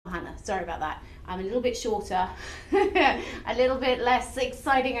Sorry about that. I'm a little bit shorter, a little bit less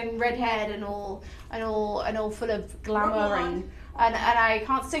exciting and redhead and all full of glamour and I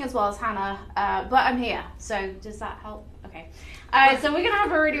can't sing as well as Hannah, but I'm here. So does that help? Okay. So we're gonna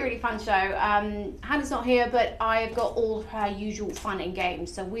have a really, really fun show. Hannah's not here, but I've got all of her usual fun and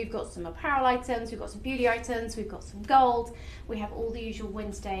games. So we've got some apparel items, we've got some beauty items, we've got some gold. We have all the usual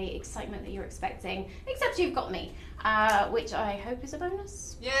Wednesday excitement that you're expecting, except you've got me, which I hope is a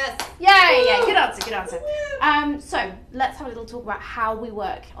bonus. Yes. Yay! Yeah, good answer, good answer. So let's have a little talk about how we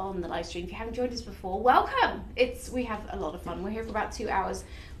work on the live stream. If you haven't joined us before, welcome. We have a lot of fun. We're here for about 2 hours.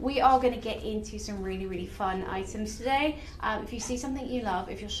 We are going to get into some really, really fun items today. If you see something you love,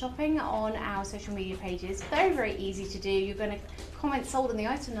 if you're shopping on our social media pages, very, very easy to do. You're going to comment sold on the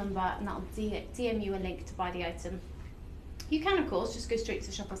item number and that'll DM you a link to buy the item. You can, of course, just go straight to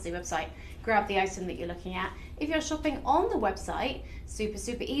the Shop LC website, grab the item that you're looking at. If you're shopping on the website, super,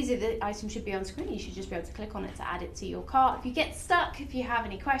 super easy. The item should be on screen. You should just be able to click on it to add it to your cart. If you get stuck, if you have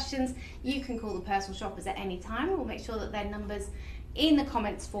any questions, you can call the personal shoppers at any time. We'll make sure that their number's in the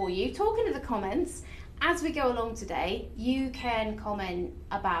comments for you. Talking to the comments, as we go along today, you can comment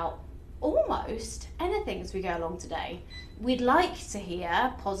about almost anything as we go along today. We'd like to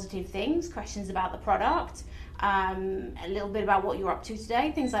hear positive things, questions about the product, a little bit about what you're up to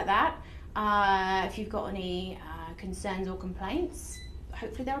today, things like that. If you've got any concerns or complaints,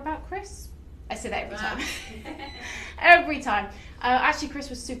 hopefully they're about Chris. I say that every time. Every time. Actually, Chris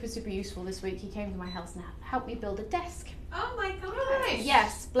was super, super useful this week. He came to my house and helped me build a desk. Oh my gosh.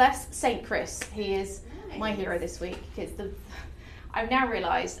 Yes, bless Saint Chris. He is my hero this week. I've now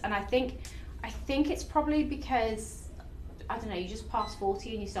realised, and I think it's probably because, I don't know, you just pass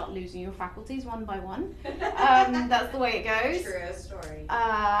 40 and you start losing your faculties one by one. That's the way it goes. True story.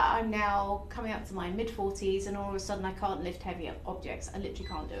 I'm now coming up to my mid-40s and all of a sudden I can't lift heavy objects. I literally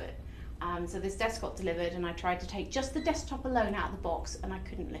can't do it. So this desk got delivered and I tried to take just the desktop alone out of the box and I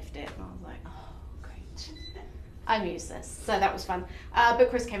couldn't lift it. And I was like, oh, great. I'm useless. So that was fun. But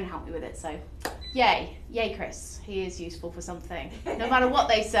Chris came and helped me with it, so yay. Yay, Chris. He is useful for something, no matter what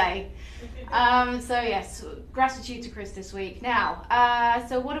they say. So yes, gratitude to Chris this week. Now,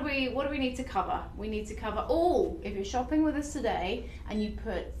 so what do we need to cover? We need to cover if you're shopping with us today and you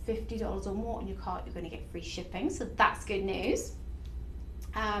put $50 or more in your cart, you're going to get free shipping. So that's good news.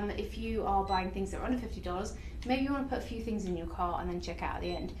 If you are buying things that are under $50, maybe you want to put a few things in your cart and then check out at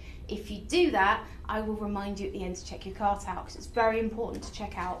the end. If you do that, I will remind you at the end to check your cart out, because it's very important to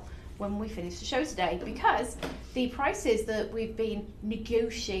check out when we finish the show today, because the prices that have been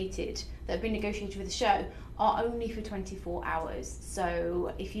negotiated with the show are only for 24 hours.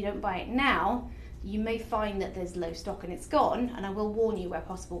 So if you don't buy it now, you may find that there's low stock and it's gone, and I will warn you where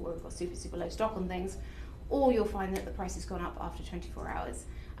possible where we've got super, super low stock on things, or you'll find that the price has gone up after 24 hours.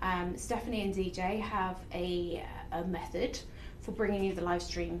 Stephanie and DJ have a method for bringing you the live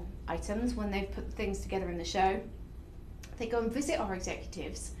stream items. When they've put things together in the show, they go and visit our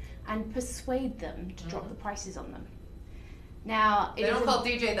executives and persuade them to drop the prices on them. Now, they don't call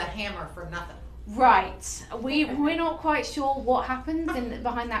DJ the hammer for nothing. Right. We're not quite sure what happens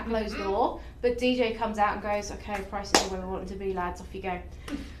behind that closed door, but DJ comes out and goes, okay, prices are where we want them to be, lads, off you go.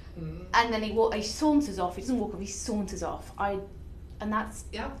 And then he saunters off. He doesn't walk off, he saunters off. I don't ask.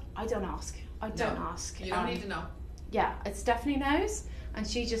 I don't ask. You don't need to know. Yeah, Stephanie knows, and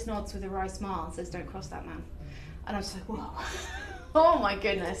she just nods with a wry smile and says, don't cross that man. And I'm just like, whoa. Oh my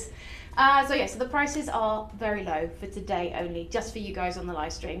goodness. So the prices are very low for today only, just for you guys on the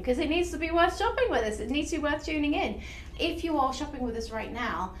live stream, because it needs to be worth shopping with us. It needs to be worth tuning in. If you are shopping with us right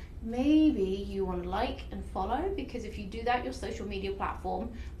now, maybe you want to like and follow, because if you do that, your social media platform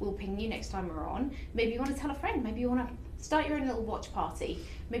will ping you next time we're on. Maybe you want to tell a friend. Maybe you want to start your own little watch party.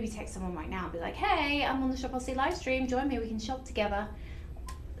 Maybe text someone right now and be like, hey, I'm on the Shop LC live stream. Join me. We can shop together.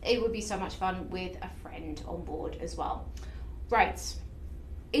 It would be so much fun with a friend on board as well. Right.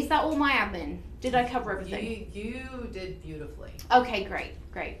 Is that all my admin? Did I cover everything? You did beautifully. Okay,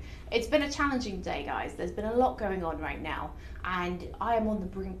 great. It's been a challenging day, guys. There's been a lot going on right now, and I am on the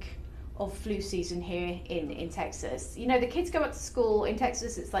brink of flu season here in Texas. You know, the kids go back to school in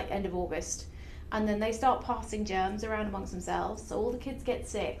Texas, it's like end of August, and then they start passing germs around amongst themselves, so all the kids get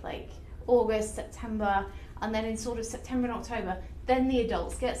sick, like August, September, and then in sort of September and October, then the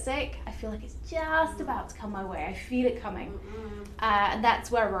adults get sick. I feel like it's just about to come my way. I feel it coming. And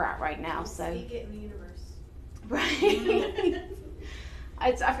that's where we're at right now. So Speak it in the universe. Right.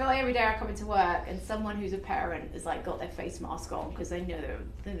 I feel like every day I come into work and someone who's a parent has like got their face mask on because they know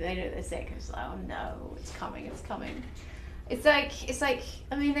they're sick. It's like, oh no, it's coming. It's like,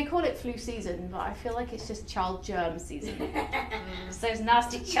 I mean, they call it flu season, but I feel like it's just child germ season. It's those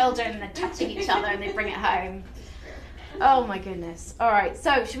nasty children, they're touching each other and they bring it home. Oh my goodness. All right,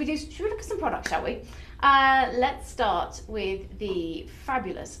 so should we look at some products, shall we? Let's start with the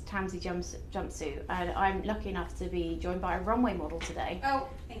fabulous Tansy jumpsuit. And I'm lucky enough to be joined by a runway model today. Oh,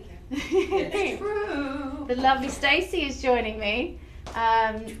 thank you. It's true. The lovely Stacey is joining me.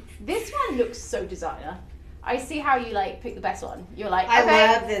 This one looks so designer. I see how you like pick the best one. You're like, okay,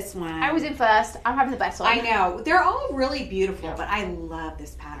 I love this one. I was in first. I'm having the best one. I know. They're all really beautiful, but I love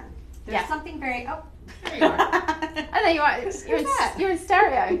this pattern. There's something very, There you are. And there you are. You're in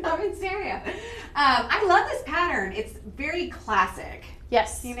stereo. I'm in stereo. I love this pattern. It's very classic,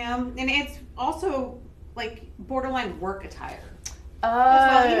 Yes. you know, and it's also like borderline work attire. Oh,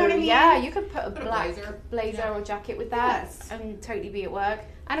 well, you know what I mean? yeah. You could put a Put a black blazer Yeah. or jacket with that Yes. and totally be at work.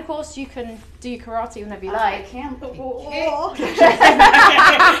 And of course, you can do your karate whenever you I like. can. kick.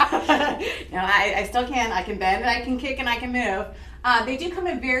 No, I still can. I can bend, and I can kick, and I can move. They do come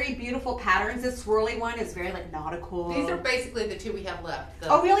in very beautiful patterns. This swirly one is very like nautical. These are basically the two we have left.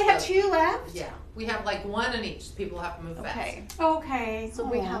 Oh, we only have two left? Yeah. We have like one in each. People have to move fast. Okay. Okay. So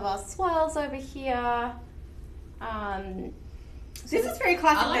we have our swirls over here. This is very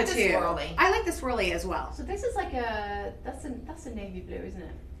classic I like though, the too. swirly. I like the swirly as well. So this is like that's a navy blue, isn't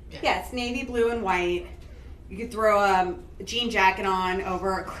it? Yeah, it's navy blue and white. You could throw a jean jacket on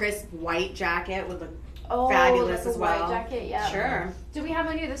over a crisp white jacket with a fabulous like a as well. White jacket, yeah. Sure. Do we have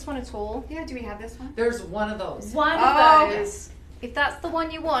any of this one at all? Yeah, do we have this one? There's one of those. One Oh. of those. If that's the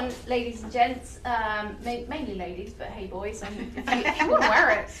one you want, ladies and gents, mainly ladies, but hey boys, if you want to wear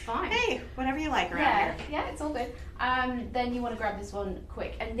it, it's fine. Hey, whatever you like around Yeah, here. yeah, it's all good. Then you want to grab this one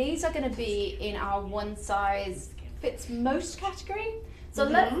quick. And these are going to be in our one size fits most category. So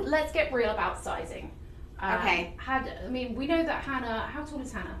Mhm. let's get real about sizing. Okay. We know that Hannah, how tall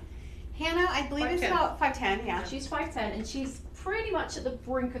is Hannah? Hannah, I believe is 5'10". about 5'10", yeah. She's 5'10", and she's pretty much at the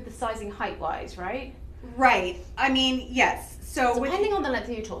brink of the sizing height-wise, right? Right. I mean, yes. So with Depending on the length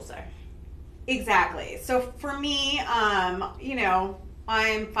of your torso. exactly. So for me, you know,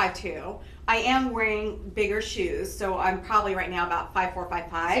 I'm 5'2". I am wearing bigger shoes, so I'm probably right now about 5'4",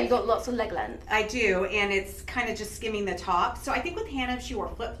 5'5". So you've got lots of leg length. I do, and it's kind of just skimming the top. So I think with Hannah, if she wore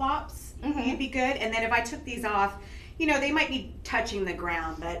flip-flops, it'd be good. And then if I took these off, you know, they might be touching the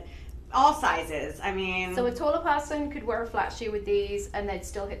ground, but all sizes. I mean, So a taller person could wear a flat shoe with these and they'd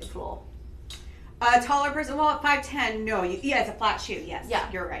still hit the floor. a taller person, well, at 5'10", no, yeah, it's a flat shoe. Yes, Yeah.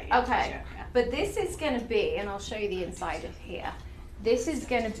 you're right. Okay. Yeah. But this is going to be, and I'll show you the inside of here. This is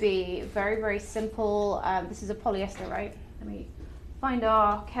going to be very, very simple. This is a polyester, right? Let me find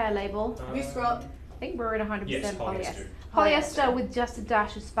our care label. We scroll. I think we're in 100% Yes, polyester. polyester. Polyester with just a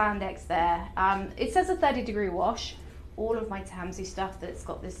dash of spandex there. It says a 30-degree wash. All of my Tansy stuff that's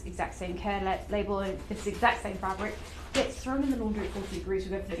got this exact same care label and this exact same fabric gets thrown in the laundry at 40 degrees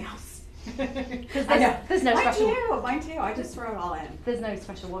with everything else. Because there's no special. Mine too. I just throw it all in. There's no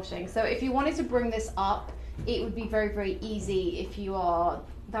special washing. So if you wanted to bring this up, it would be very, very easy if you are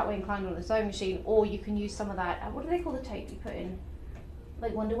that way inclined on a sewing machine, or you can use some of that, what do they call the tape you put in?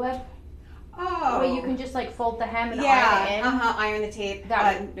 Like Wonder Web? Oh. Where you can just like fold the hem and iron it in. Iron the tape.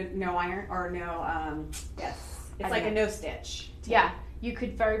 That no iron, or no, yes. It's I like know. a no stitch. tape. Yeah, you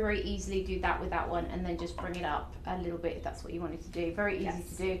could very, very easily do that with that one and then just bring it up a little bit if that's what you wanted to do. Very easy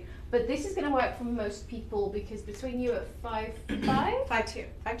Yes. to do. But this is going to work for most people because between you at 5'5"? 5'2".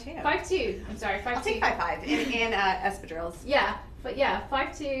 5'2". 5'2". I'm sorry, 5'2". I'll take 5'5" in espadrilles. Yeah, but yeah,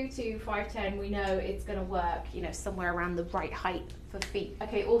 5'2" to 5'10", we know it's going to work, you know, somewhere around the right height for feet.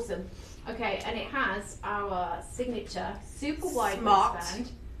 Okay, awesome. Okay, and it has our signature super wide Smocked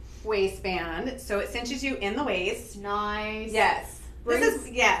waistband. waistband, so it cinches you in the waist. Nice. Yes.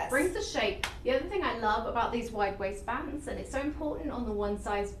 Yes. Brings the shape. The other thing I love about these wide waistbands, and it's so important on the one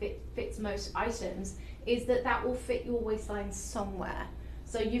size fits most items, is that will fit your waistline somewhere.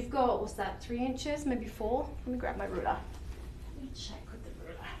 So you've got, what's that, 3 inches, maybe 4? Let me grab my ruler. Let me check with the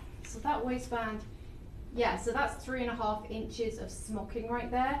ruler. So that waistband, yeah, so that's 3.5 inches of smocking right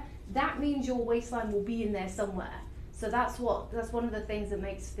there. That means your waistline will be in there somewhere. So that's one of the things that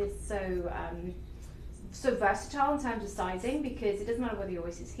makes this so versatile in terms of sizing, because it doesn't matter whether your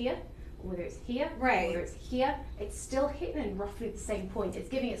waist is here or whether it's here, Right. or whether it's here, it's still hitting in roughly the same point. It's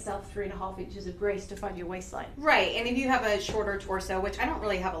giving itself 3.5 inches of grace to find your waistline. Right, and if you have a shorter torso, which I don't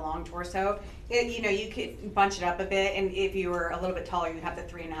really have a long torso, you know, you could bunch it up a bit, and if you were a little bit taller, you'd have the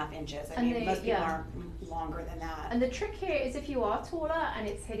 3.5 inches. I mean, most people are longer than that. And the trick here is if you are taller and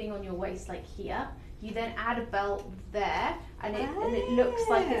it's hitting on your waist like here, You then add a belt there, and it looks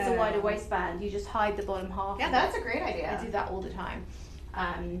like it's a wider waistband. You just hide the bottom half. Yeah, that's a great idea. I do that all the time.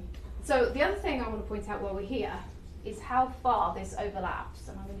 So the other thing I want to point out while we're here is how far this overlaps.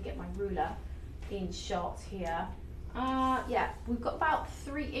 And I'm going to get my ruler in shot here. Yeah, we've got about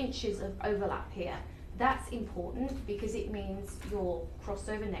 3 inches of overlap here. That's important because it means your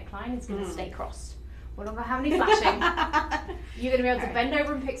crossover neckline is going to stay crossed. We're not going to have any flashing. You're going to be able to bend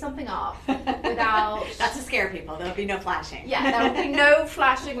over and pick something up without... That's to scare people. There'll be no flashing. Yeah, there will be no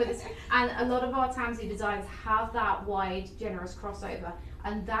flashing with this. And a lot of our tansy designs have that wide, generous crossover.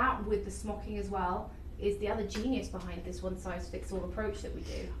 And that, with the smocking as well, is the other genius behind this one-size-fits-all approach that we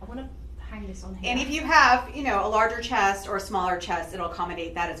do. I want to hang this on here. And if you have, a larger chest or a smaller chest, it'll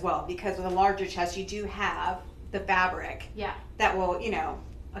accommodate that as well. Because with a larger chest, you do have the fabric that will,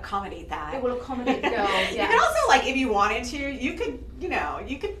 accommodate that. It will accommodate the girls, You can also, if you wanted to, you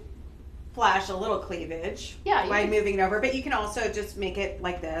could flash a little cleavage by moving it over, but you can also just make it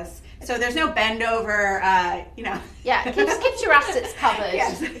like this. So there's no bend over, Yeah, it just keeps your assets covered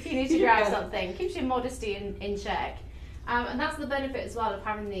if you need to grab Yeah. something. Keeps your modesty in check. And that's the benefit as well of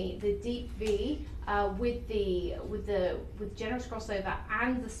having the deep V with generous crossover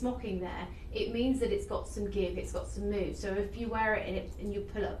and the smocking there. It means that it's got some give, it's got some move. So if you wear it and you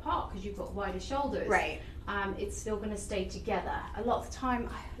pull it apart because you've got wider shoulders, it's still going to stay together. A lot of the time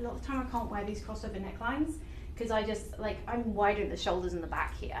I can't wear these crossover necklines because I'm wider at the shoulders and the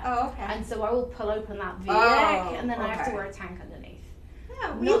back here. Oh, okay. And so I will pull open that V-neck and then I have to wear a tank underneath.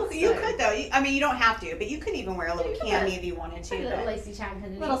 Yeah, you could though. You don't have to, but you could even wear a little cami if you wanted to. A little lacy tank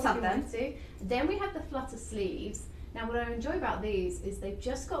underneath. Little if you something. want to. Then we have the flutter sleeves. Now what I enjoy about these is they've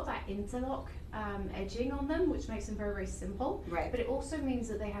just got that interlock edging on them, which makes them very, very simple. Right. But it also means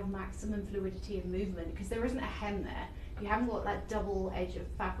that they have maximum fluidity of movement because there isn't a hem there. You haven't got that double edge of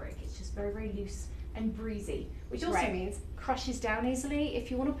fabric. It's just very, very loose and breezy, which also means crushes down easily.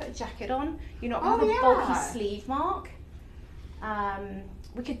 If you want to put a jacket on, you're not going to have a bulky sleeve mark.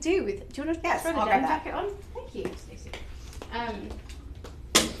 We could do with. Do you want to throw the denim jacket on? Thank you, Stacey.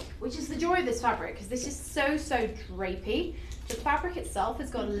 Which is the joy of this fabric because this is so drapey. The fabric itself has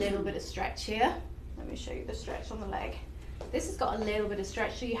got a little bit of stretch here. Let me show you the stretch on the leg. This has got a little bit of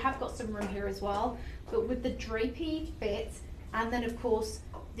stretch, so you have got some room here as well. But with the drapey fit, and then of course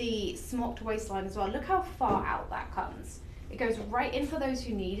the smocked waistline as well. Look how far out that comes. It goes right in for those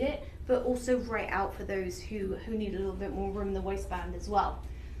who need it, but also right out for those who need a little bit more room in the waistband as well.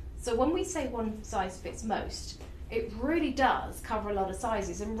 So when we say one size fits most, it really does cover a lot of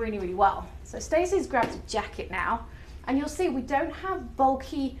sizes and really, really well. So Stacey's grabbed a jacket now, and you'll see we don't have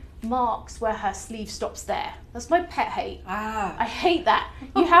bulky marks where her sleeve stops there. That's my pet hate. I hate that.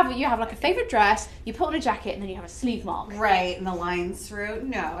 You have like a favorite dress, you put on a jacket, and then you have a sleeve mark. Right, and the lines through.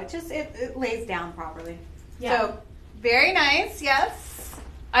 No, it lays down properly. Yeah. So very nice. Yes,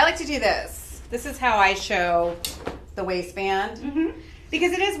 I like to do this. This is how I show the waistband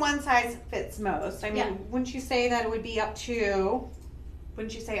because it is one size fits most. I mean, wouldn't you say that it would be up to?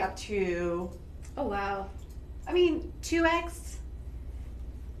 Wouldn't you say up to? Oh wow. I mean, 2X.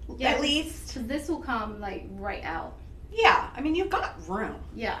 Yeah, at least. So this will come right out. Yeah, I mean, you've got room.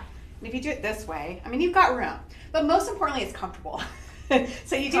 Yeah. And if you do it this way, I mean, you've got room. But most importantly, it's comfortable.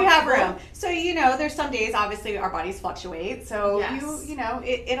 So you do have room. So, there's some days, obviously, our bodies fluctuate. So,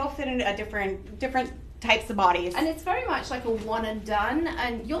 it'll fit in a different types of bodies. And it's very much like a one and done.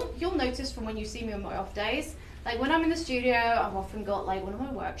 And you'll notice from when you see me on my off days, when I'm in the studio, I've often got one of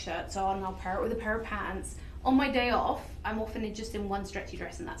my work shirts on, and I'll pair it with a pair of pants. On my day off, I'm often just in one stretchy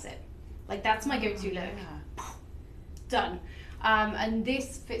dress and that's it. That's my go-to look. Done. And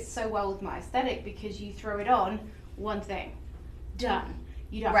this fits so well with my aesthetic because you throw it on, one thing, done.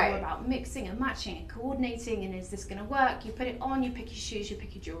 You don't have to worry about mixing and matching and coordinating and is this going to work? You put it on, you pick your shoes, you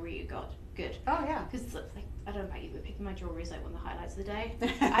pick your jewelry, you got good. Oh yeah. Because I don't know about you, but picking my jewelry is one of the highlights of the day.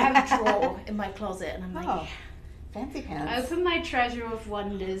 I have a drawer in my closet and I'm fancy pants. Open my treasure of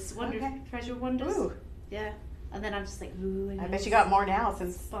wonders. Treasure of wonders. Ooh. Yeah. And then I'm just ooh. I bet you got more now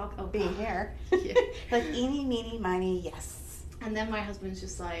since being God. here. Yeah. Eeny, meeny, miny, yes. And then my husband's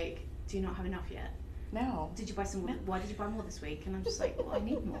just do you not have enough yet? No. Did you buy some more? Why did you buy more this week? And I'm just well, I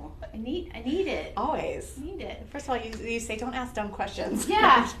need more. I need it. Always. I need it. First of all, you say don't ask dumb questions.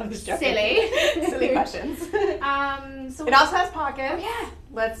 Yeah. I'm just joking. Silly questions. So it also has pockets. Oh, yeah.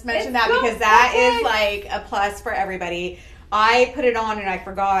 Let's mention that because that is a plus for everybody. I put it on and I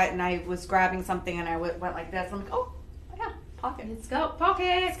forgot and I was grabbing something and I went like this. I'm oh yeah, pocket. It's got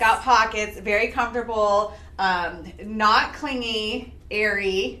pockets. It's got pockets. Very comfortable. Not clingy,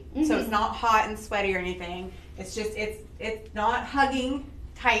 airy. So it's not hot and sweaty or anything. It's just it's not hugging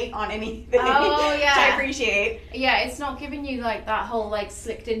height on anything. Oh, yeah. Which I appreciate. Yeah, it's not giving you like that whole like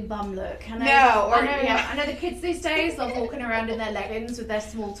slicked in bum look. I know, No, I know the kids these days love walking around in their leggings with their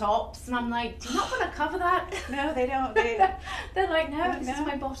small tops, and I'm like, do you not want to cover that? No, they don't. They're like, no, this is No.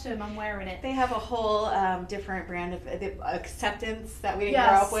 my bottom. I'm wearing it. They have a whole different brand of acceptance that we didn't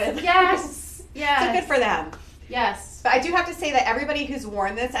grow up with. Yes. Yes. So good for them. Yes. But I do have to say that everybody who's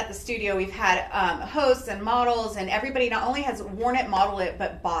worn this at the studio, we've had hosts and models, and everybody not only has worn it, modeled it,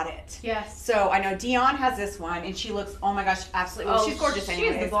 but bought it. Yes. So I know Dion has this one, and she looks, oh my gosh, absolutely. Well, Oh, she's gorgeous she's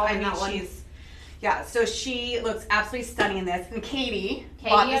anyways. the bomb I in mean, that one. she's, yeah, so she looks absolutely stunning in this. And Katie Katie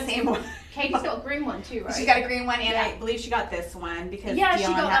bought the has- same one. Katie's got a green one too, right? She got a green one, and Yeah. I believe she got this one because Yeah, Dion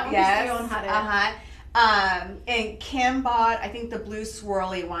she got that one because Dion had it. Uh-huh. And Kim bought, I think, the blue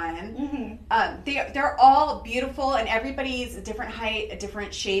swirly one. Mm-hmm. They're all beautiful, and everybody's a different height, a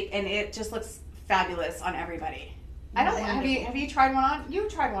different shape, and it just looks fabulous on everybody. I don't. Have you tried one on? You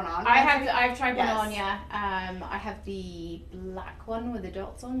tried one on. I've tried one Yes. on, yeah. I have the black one with the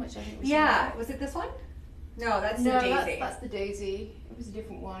dots on, which I think was Yeah. Was it this one? No, that's no, the Daisy. that's the Daisy. It was a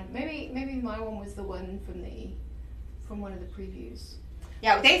different one. Maybe my one was the one from one of the previews.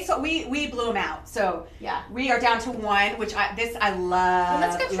 Yeah, we blew them out. So Yeah. we are down to one, which I love. Well,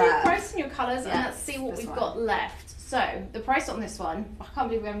 let's go through love. the price and your colours, and Yes, let's see what this we've one. got left. So the price on this one, I can't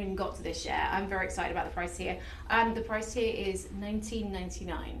believe we haven't even got to this yet. I'm very excited about the price here. The price here is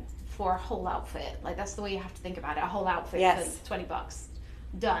 $19.99 for a whole outfit. Like, that's the way you have to think about it. A whole outfit Yes. for $20.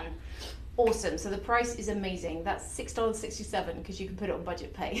 Done. Awesome. So the price is amazing. That's $6.67 because you can put it on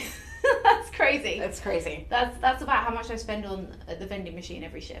budget pay. That's crazy. That's crazy. That's about how much I spend on the vending machine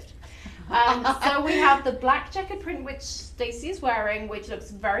every shift. So we have the black checkered print, which Stacey is wearing, which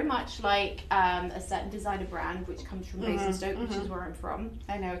looks very much like a certain designer brand, which comes from Basingstoke, which is where I'm from.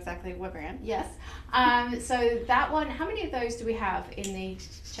 I know exactly what brand. Yes. So that one, how many of those do we have in the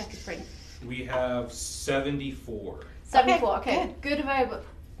checkered print? We have 74. 74. Okay. Good available.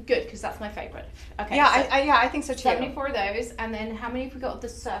 Good, because that's my favorite. Okay. Yeah, so I think so too. 74 of those, and then how many have we got of the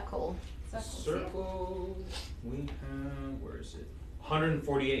circle? Circle, we have, where is it?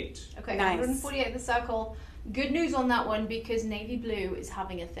 148. Okay, Nice. 148 the circle. Good news on that one because navy blue is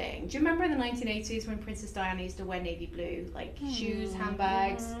having a thing. Do you remember in the 1980s when Princess Diana used to wear navy blue? Like shoes,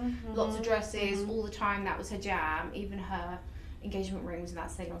 handbags, lots of dresses, all the time. That was her jam. Even her engagement ring was in that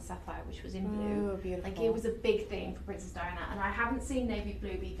Ceylon sapphire, which was in blue. Ooh, beautiful. Like it was a big thing for Princess Diana, and I haven't seen navy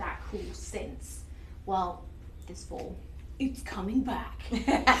blue be that cool since. Well, this fall. It's coming back.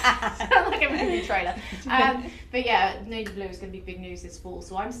 Like a movie trailer. But yeah, navy blue is going to be big news this fall.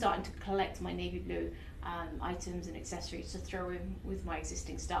 So I'm starting to collect my navy blue items and accessories to throw in with my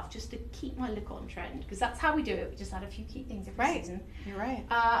existing stuff, just to keep my look on trend. Because that's how we do it. We just add a few key things every season. You're right.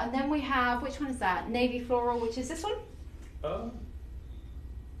 And then we have, which one is that? Navy floral, which is this one. I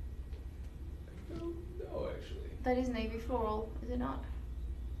don't know, actually. That is navy floral, is it not?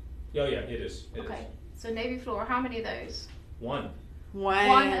 Oh, yeah, it is. It Okay. is. So navy floral, how many of those? One.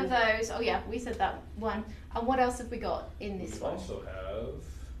 One of those. Oh yeah, we said that one. And what else have we got in this We one? also have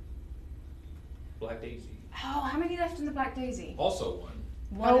Black Daisy. Oh, how many left in the Black Daisy? Also one.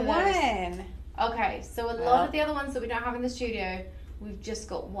 One of those. One. Okay, so a lot of the other ones that we don't have in the studio, we've just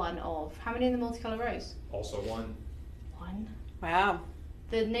got one of. How many in the multicolour rose? Also one. One. Wow.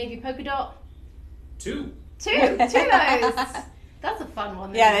 The navy polka dot? Two. Two of those. That's a fun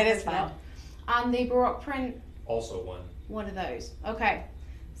one. the Yeah, navy that is polka fun. dot. And the Baroque print? Also one. One of those. Okay.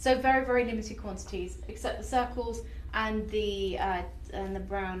 So very, very limited quantities, except the circles and the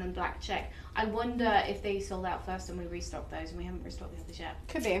brown and black check. I wonder if they sold out first and we restocked those, and we haven't restocked the others yet.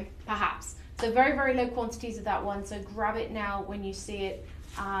 Could be. Perhaps. So very, very low quantities of that one. So grab it now when you see it.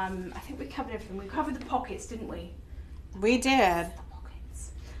 I think we covered everything. We covered the pockets, didn't we? We did. The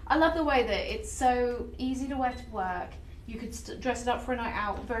pockets. I love the way that it's so easy to wear to work. You could dress it up for a night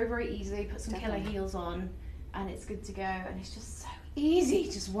out very, very easily. Put some killer heels on, and it's good to go. And it's just so easy,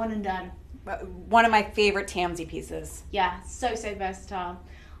 just one and done. One of my favorite Tamsy pieces. Yeah, so versatile.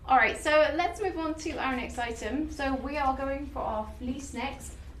 All right, so let's move on to our next item. So we are going for our fleece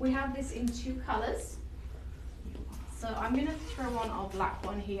next. We have this in two colours. So I'm going to throw on our black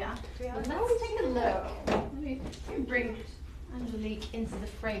one here. But let's take a look. Let me bring Angelique into the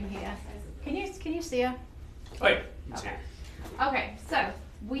frame here. Can you see her? Oh, yeah. You can see Okay. it. Okay, so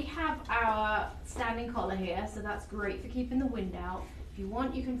we have our standing collar here, so that's great for keeping the wind out. If you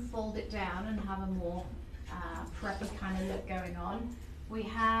want, you can fold it down and have a more preppy kind of look going on. We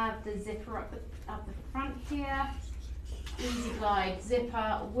have the zipper up the front here, easy glide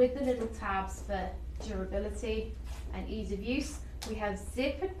zipper with the little tabs for durability and ease of use. We have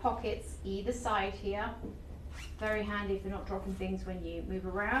zippered pockets either side here, Very handy for not dropping things when you move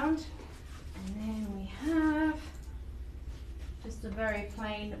around. And then we have just a very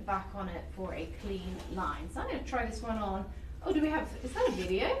plain back on it for a clean line. So I'm going to try this one on. Oh, do we have, is that a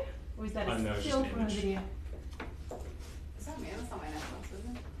video? Or is that No, a it's still just an from a image. video? Is that me? That's not my necklace, is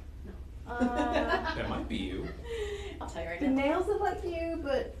it? That might be you. I'll tell you right The now. nails look like you,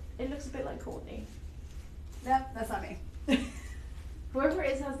 but it looks a bit like Courtney. Nope, that's not me. Whoever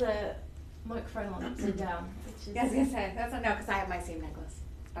it is has the microphone on upside down, which is... Yeah, I was gonna say, that's not, no, because I have my same necklace.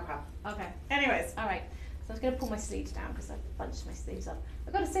 No problem. Okay. Anyways. All right. So I was going to pull my sleeves down because I've bunched my sleeves up.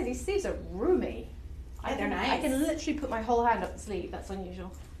 I've got to say, these sleeves are roomy. Yeah, they're I nice. can literally put my whole hand up the sleeve. That's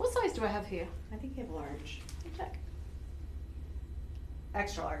unusual. What size do I have here? I think you have large. Let me check.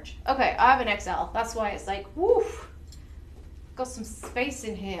 Extra large. Okay, I have an XL. That's why it's like, woof. Got some space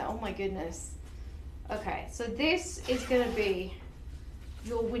in here. Oh my goodness. Okay, so this is going to be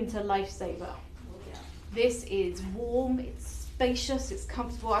your winter lifesaver. This is warm, it's spacious, it's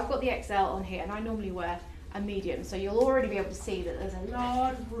comfortable. I've got the XL on here and I normally wear a medium, so you'll already be able to see that there's a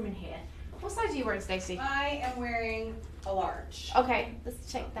lot of room in here. What size are you wearing, Stacey? I am wearing a large. Okay,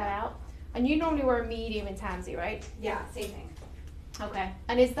 let's check that out. And you normally wear a medium in tansy, right? Yeah, same thing. Okay.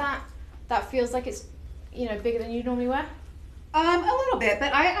 And is that feels like it's, you know, bigger than you normally wear? A little bit,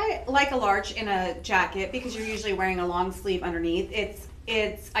 but I like a large in a jacket because you're usually wearing a long sleeve underneath.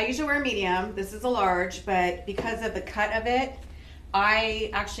 I usually wear a medium. This is a large, but because of the cut of it, I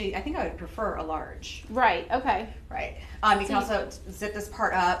think I would prefer a large. Right, okay. Right. You can also zip this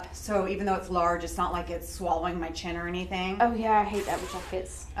part up, so even though it's large, it's not like it's swallowing my chin or anything. Oh yeah, I hate that with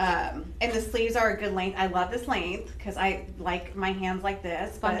jackets. And the sleeves are a good length. I love this length because I like my hands like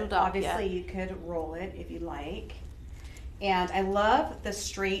this. Bundled but up, obviously yeah. you could roll it if you like. And I love the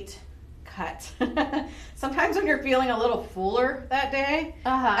straight cut. Sometimes when you're feeling a little fuller that day,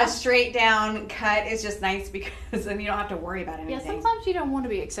 a straight down cut is just nice because then you don't have to worry about anything. Yeah, sometimes you don't want to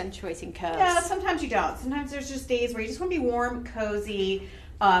be accentuating curves. Yeah, sometimes you don't. Sometimes there's just days where you just want to be warm, cozy,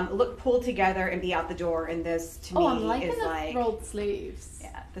 look pulled together and be out the door. And this to me I'm liking is the like rolled sleeves.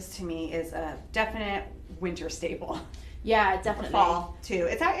 yeah, this to me is a definite winter staple. Yeah, definitely. Fall too.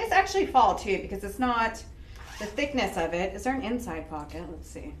 It's actually fall too because it's not the thickness of it. Is there an inside pocket? Let's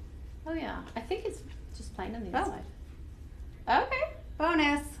see. Oh yeah, I think it's just plain on the Oh. inside. Okay.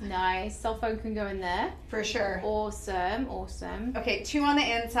 Bonus. Nice. Cell phone can go in there. For sure. Awesome, awesome. Okay, 2 on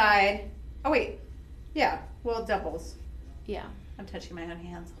the inside. Oh wait. Yeah. Well, it doubles. Yeah. I'm touching my own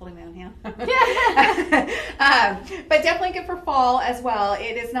hands, holding my own hand. Yeah. But definitely good for fall as well.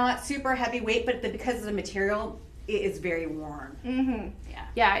 It is not super heavyweight, but because of the material, it is very warm. Mm-hmm. Yeah.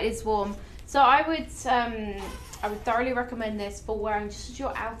 Yeah, it is warm. So I would thoroughly recommend this for wearing just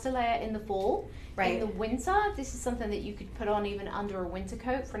your outer layer in the fall. Right. In the winter, this is something that you could put on even under a winter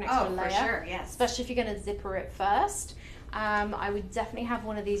coat for an extra layer. For sure, yes. Especially if you're going to zipper it first. I would definitely have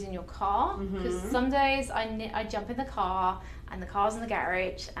one of these in your car because some days I jump in the car and the car's in the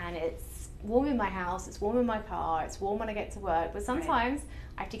garage and it's warm in my house, it's warm in my car, it's warm when I get to work, but sometimes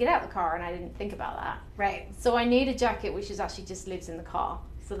I have to get out of the car and I didn't think about that. Right. So I need a jacket which is actually just lives in the car.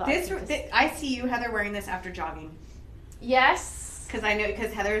 So that I see you, Heather, wearing this after jogging. Yes. Because I know,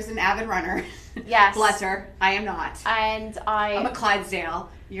 because Heather's an avid runner. Yes. Bless her. I am not. And I'm a Clydesdale.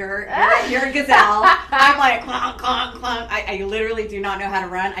 You're a gazelle. I'm like clunk, clunk, clunk. I literally do not know how to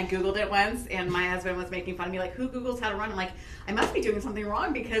run. I Googled it once, and my husband was making fun of me, like, who Googles how to run? I'm like, I must be doing something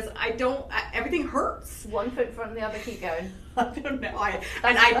wrong because everything hurts. one foot in front of the other, keep going. I don't know. I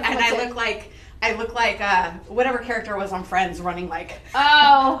That's look like whatever character was on Friends running like.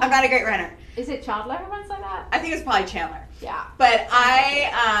 Oh. I'm not a great runner. Is it Chandler who runs like that? I think it's probably Chandler. Yeah. But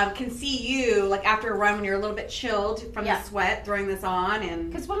I can see you, like, after a run when you're a little bit chilled from the sweat, throwing this on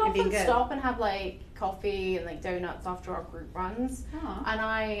and Because we'll and being often good. stop and have, like, coffee and, like, donuts after our group runs. Oh. And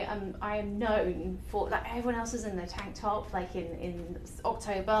I am known for, like, everyone else is in their tank top, like, in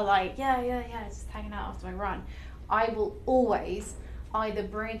October, like, yeah, just hanging out after my run. I will always either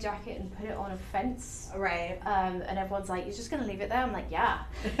bring a jacket and put it on a fence. Right. And everyone's like, you're just going to leave it there? I'm like, yeah.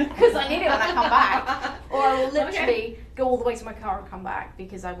 Because I need it when I come back. Or I will literally go all the way to my car and come back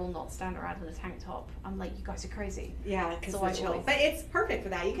because I will not stand around in a tank top. I'm like, you guys are crazy. Yeah, because So I chill. always- But it's perfect for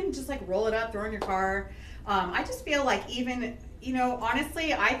that. You can just, like, roll it up, throw it in your car. I just feel like even, you know,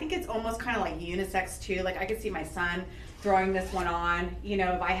 honestly, I think it's almost kind of like unisex, too. Like, I could see my son throwing this one on. You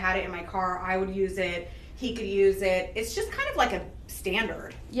know, if I had it in my car, I would use it. He could use it. It's just kind of like a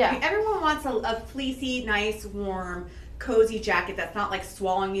standard. Yeah. I mean, everyone wants a fleecy, nice, warm, cozy jacket that's not like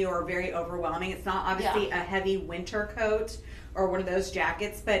swallowing you or very overwhelming. It's not obviously a heavy winter coat or one of those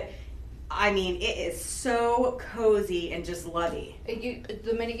jackets, but I mean, it is so cozy and just lovey.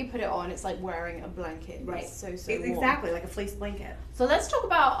 The minute you put it on, it's like wearing a blanket. Right. It's so warm. Exactly, like a fleece blanket. So let's talk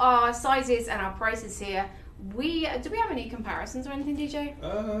about our sizes and our prices here. Do we have any comparisons or anything, DJ?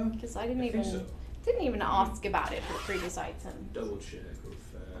 Because I didn't even ask about it for the previous item. Double check real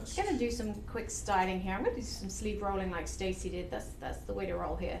fast. I'm gonna do some quick styling here. I'm gonna do some sleeve rolling like Stacey did. That's the way to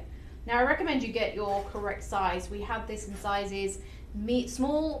roll here. Now I recommend you get your correct size. We have this in sizes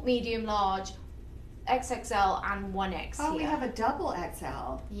small, medium, large, XXL, and 1X. Oh, here. we have a double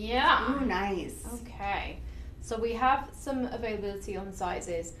XL. Yeah. Ooh, nice. Okay. So we have some availability on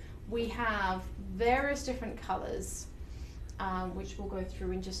sizes. We have various different colors, which we'll go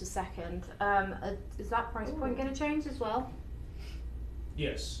through in just a second. Is that price point going to change as well?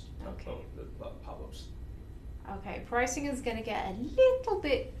 Yes. Okay. Oh, the pop-ups. Okay, pricing is going to get a little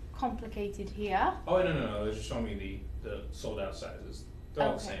bit complicated here. Oh, no. They're just showing me the sold out sizes. They're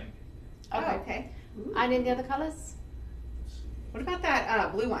all the Okay. same. Okay. Oh, okay. Ooh. And in the other colors? Let's see. What about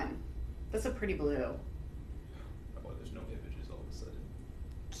that blue one? That's a pretty blue. Oh, there's no images all of a sudden.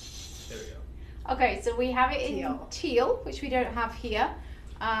 There we go. Okay, so we have it in teal, which we don't have here.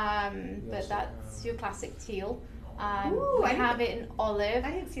 But also that's your classic teal. Ooh, We I have it in olive.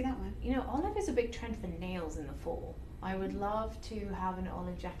 I didn't see that one. You know, olive is a big trend for nails in the fall. I would love to have an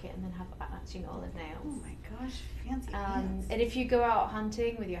olive jacket and then have matching olive Oh nails. my gosh, fancy pants. And if you go out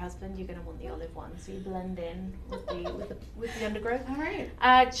hunting with your husband, you're going to want the olive one, so you blend in with the undergrowth. All right.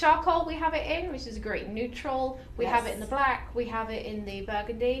 Charcoal, we have it in, which is a great neutral. We have it in the Yes. black. We have it in the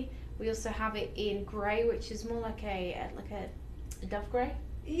burgundy. We also have it in grey, which is more like a dove grey,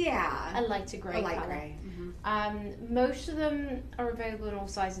 Yeah. a lighter grey A light colour. gray. Mm-hmm. Most of them are available in all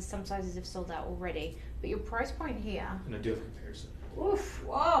sizes. Some sizes have sold out already. But your price point here. And I do have a comparison. Oof.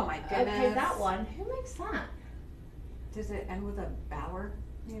 Oh my goodness. Okay, that one. Who makes that? Does it end with a Bauer,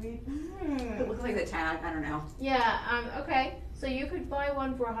 maybe? Hmm. It looks like the tag. I don't know. Yeah. Okay. So you could buy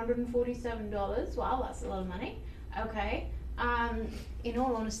one for $147. Wow, that's a lot of money. Okay. In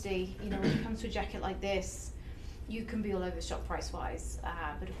all honesty, you know, when it comes to a jacket like this, you can be all over the shop price wise.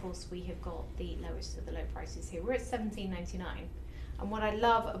 But of course, we have got the lowest of the low prices here. We're at $17.99. And what I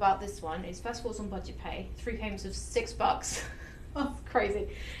love about this one is, first of all, it's on budget pay. 3 payments of $6. That's crazy.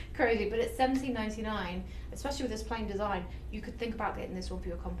 But it's $17.99, especially with this plain design. You could think about getting this one for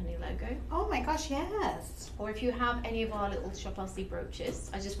your company logo. Oh my gosh, yes. Or if you have any of our little Shop LC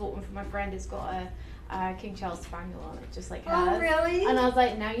brooches. I just bought one for my friend. It's got a King Charles Spaniel on it, just like hers. Oh, really? And I was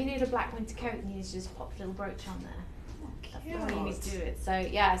like, now you need a black winter coat and you need to just pop a little brooch on there. Cute. That's the way you need to do it. So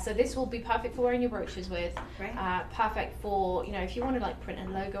yeah, so this will be perfect for wearing your brooches with. Right. Perfect for, you know, if you want to like print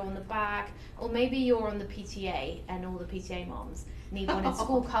a logo on the back, or maybe you're on the PTA and all the PTA moms need one in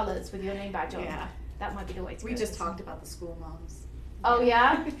school colours with your name badge on. Yeah. That might be the way to go. We just talked about the school moms. Oh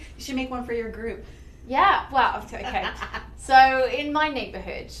yeah? You should make one for your group. Yeah, well, okay. So in my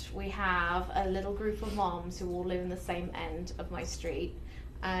neighbourhood, we have a little group of moms who all live in the same end of my street,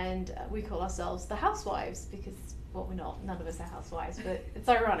 and we call ourselves the housewives because, well, we're not, none of us are housewives, but it's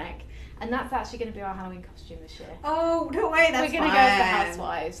ironic. And that's actually going to be our Halloween costume this year. Oh, no way, that's We're going to go as the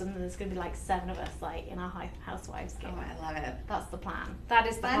housewives, and then there's going to be like 7 of us, like, in our housewives gear. Oh, I love it. That's the plan. That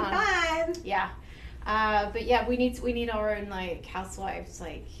is the plan. Fun. Yeah. But yeah, we need our own, like, housewives,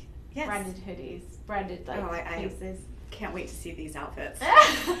 like, Yes. branded hoodies, branded, like, I pieces. can't wait to see these outfits.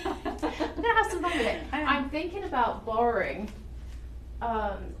 I'm gonna have some fun with it. I'm thinking about borrowing.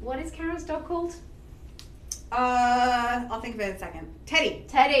 What is Karen's dog called? I'll think of it in a second. Teddy.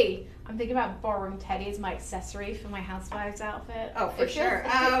 Teddy. I'm thinking about borrowing Teddy as my accessory for my housewife's outfit. Oh, for sure.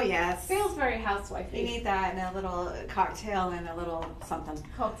 Oh, yes. Feels very housewifey. You need that and a little cocktail and a little something.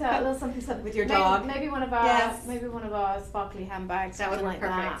 Cocktail, a little something With your dog. Maybe one of our Yes. sparkly handbags. That would something work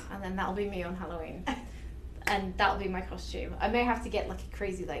like perfect. that, and then that'll be me on Halloween. And that'll be my costume. I may have to get like a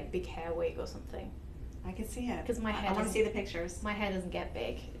crazy like big hair wig or something. I can see it. 'Cause my hair I want to doesn't- see the pictures. My hair doesn't get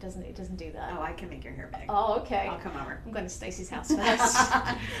big. It doesn't do that. Oh, I can make your hair big. Oh, okay. I'll come over. I'm going to Stacey's house first.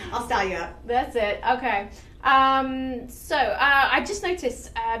 I'll style you up. That's it. Okay. So I just noticed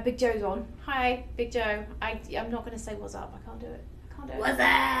Big Joe's on. Hi, Big Joe. I'm not going to say what's up. I can't do it. What's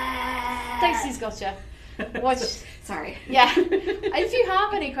up? Stacey's gotcha. Watch. Sorry. Yeah. If you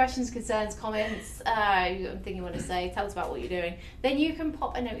have any questions, concerns, comments, anything you want to say, tell us about what you're doing, then you can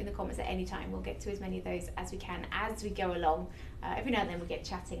pop a note in the comments at any time. We'll get to as many of those as we can as we go along. Every now and then we get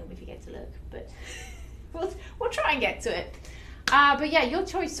chatting and we forget to look, but we'll try and get to it. But yeah, your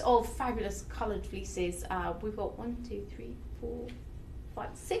choice of fabulous coloured fleeces. We've got 1, 2, 3, 4, 5,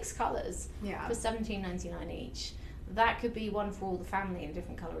 6 colours Yeah. for $17.99 each. That could be one for all the family in a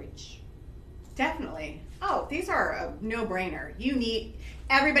different colour each. Definitely. Oh, these are a no-brainer.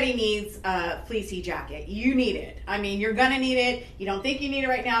 Everybody needs a fleecy jacket. You need it. I mean, you're gonna need it. You don't think you need it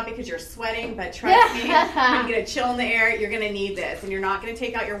right now because you're sweating, but trust me, when you get a chill in the air, you're gonna need this. And you're not gonna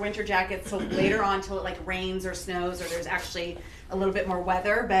take out your winter jackets till later on, till it like rains or snows or there's actually a little bit more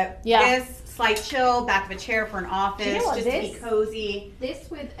weather. But this slight chill, back of a chair for an office, just to be cozy.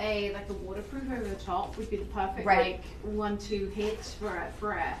 This with a waterproof over the top would be the perfect like 1-2 hit for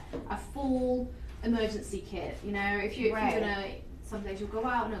a full emergency kit. You know, if you're gonna, some days you'll go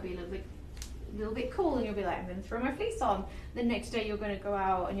out and it'll be a little bit cool and you'll be like, I'm gonna throw my fleece on. The next day you're gonna go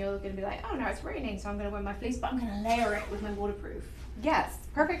out and you're gonna be like, oh no, it's raining, so I'm gonna wear my fleece, but I'm gonna layer it with my waterproof. Yes,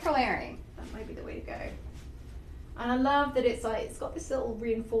 perfect for layering. That might be the way to go. And I love that it's got this little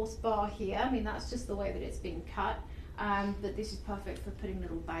reinforced bar here. I mean, that's just the way that it's been cut. But this is perfect for putting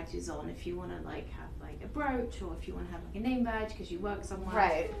little badges on if you want to like have like a brooch, or if you want to have like a name badge because you work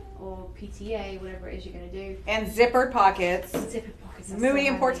somewhere, or PTA, whatever it is you're going to do. And zippered pockets. Zippered pockets. Muy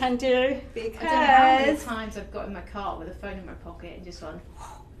importante, because I don't know how many times I've got in my car with a phone in my pocket and just gone.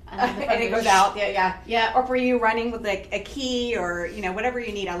 And it goes out. Yeah. Or for you running with like a key or whatever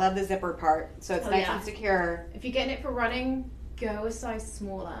you need. I love the zippered part, so it's nice and secure. If you're getting it for running, go a size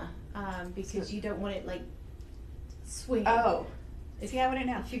smaller because you don't want it like swinging. Oh, see, I wouldn't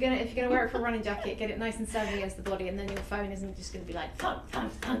know. If you're gonna wear it for a running jacket, get it nice and steady against the body, and then your phone isn't just gonna be like thump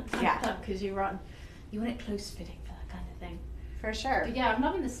because you run. You want it close fitting for that kind of thing. For sure. But yeah, I'm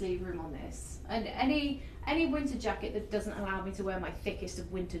loving the sleeve room on this, and any winter jacket that doesn't allow me to wear my thickest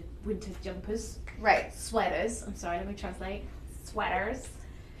of winter jumpers. Sweaters. I'm sorry, let me translate. Sweaters.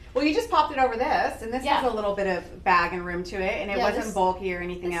 Well, you just popped it over this, and this has a little bit of bag and room to it, and it wasn't bulky or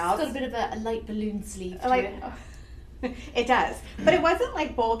anything else. It's got a bit of a light balloon sleeve to it. It does, but it wasn't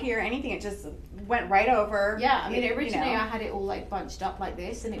like bulky or anything. It just went right over. Yeah, I mean, originally I had it all like bunched up like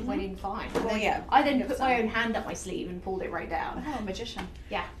this, and it went in fine. I then put my own hand up my sleeve and pulled it right down. Oh, magician.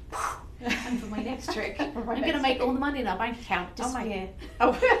 Yeah. And for my next trick, I'm going to make all the money in our bank account disappear.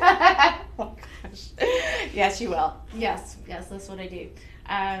 Oh gosh. Yes, you will. Yes, that's what I do.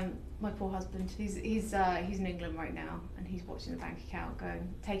 My poor husband, he's in England right now, and he's watching the bank account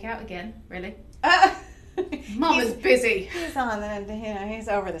going, take out again, really? Mama's busy. He's on he's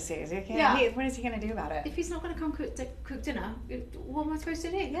over the seas. What is he going to do about it? If he's not going to come cook dinner, what am I supposed to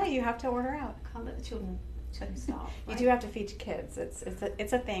do? Yeah, you have to order out. I can't let the children starve. You do have to feed your kids. It's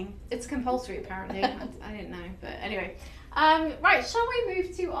a thing. It's compulsory, apparently. I didn't know, but anyway. Right, shall we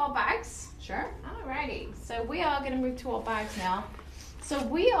move to our bags? Sure. Alrighty. So we are going to move to our bags now. So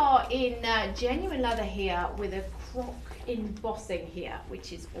we are in genuine leather here with a croc embossing here,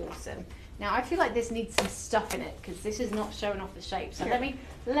 which is awesome. Now I feel like this needs some stuff in it because this is not showing off the shape. So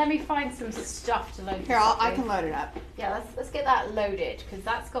let me find some stuff to load. Here, I can load it up. Yeah, let's get that loaded because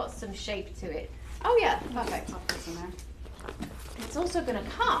that's got some shape to it. Oh yeah, perfect. I'll put this in there. It's also going to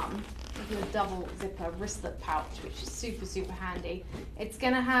come with a double zipper wristlet pouch, which is super, super handy. It's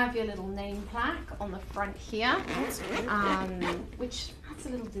going to have your little name plaque on the front here, which adds a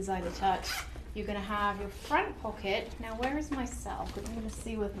little designer touch. You're going to have your front pocket. Now, where is my cell? Because I'm going to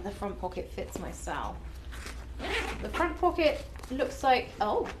see whether the front pocket fits my cell. The front pocket looks like,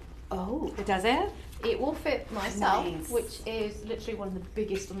 oh, it does it? It will fit my cell, Nice. which is literally one of the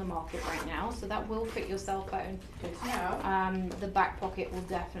biggest on the market right now. So that will fit your cell phone. The back pocket will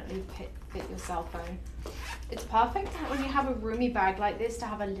definitely fit your cell phone. It's perfect when you have a roomy bag like this to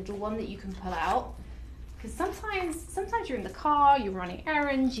have a little one that you can pull out. Because sometimes you're in the car, you're running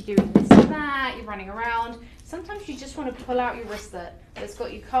errands, you're doing this and that, you're running around. Sometimes you just want to pull out your wristlet that's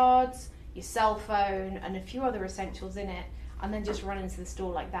got your cards, your cell phone, and a few other essentials in it, and then just run into the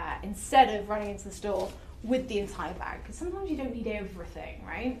store like that, instead of running into the store with the entire bag. Because sometimes you don't need everything,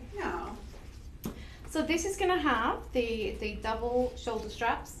 right? No. So this is going to have the double shoulder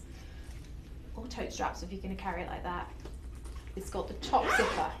straps, or tote straps if you're going to carry it like that. It's got the top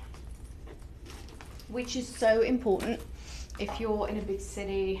zipper, which is so important if you're in a big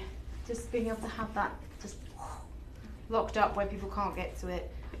city, just being able to have that just locked up where people can't get to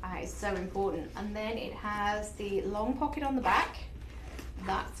it is so important. And then it has the long pocket on the back.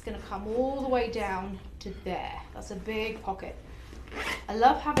 That's going to come all the way down to there. That's a big pocket. I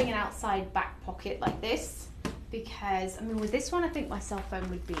love having an outside back pocket like this because, I mean, with this one I think my cell phone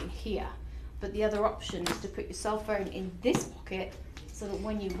would be in here, but the other option is to put your cell phone in this pocket so that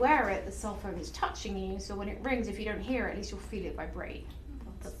when you wear it, the cell phone is touching you, so when it rings, if you don't hear it, at least you'll feel it vibrate.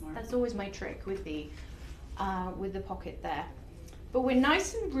 That's always my trick with the pocket there. But we're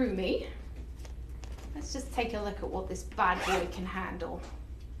nice and roomy. Let's just take a look at what this bad boy can handle.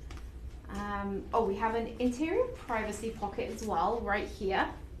 We have an interior privacy pocket as well, right here.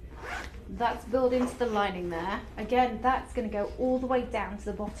 That's built into the lining there. Again, that's going to go all the way down to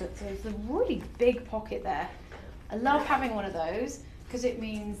the bottom. So there's a really big pocket there. I love having one of those because it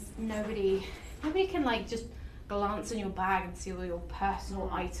means nobody can like just glance in your bag and see all your personal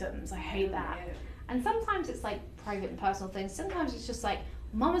items. I hate that. And sometimes it's like private and personal things. Sometimes it's just like,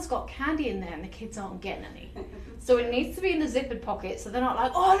 Mama's got candy in there and the kids aren't getting any. So it needs to be in the zippered pocket so they're not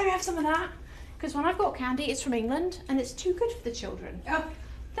like, oh, let me have some of that. Because when I've got candy, it's from England and it's too good for the children. Oh.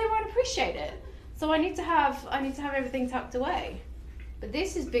 They won't appreciate it. So I need to have everything tucked away. But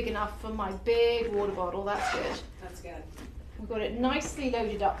this is big enough for my big water bottle. That's good. That's good. We've got it nicely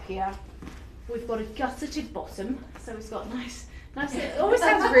loaded up here. We've got a gusseted bottom, so it's got nice. It always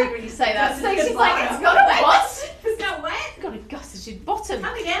sounds rude when you say that. Stacey's like, it's got a what? It's not wet. It's got a gusseted bottom.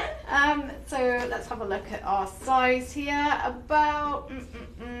 Come again? So let's have a look at our size here. About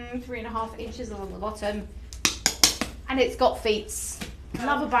 3.5 inches along the bottom, and it's got feet.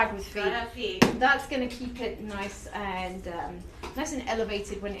 Love a bag with feet. That's going to keep it nice and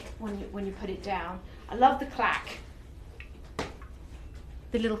elevated when you put it down. I love the clack.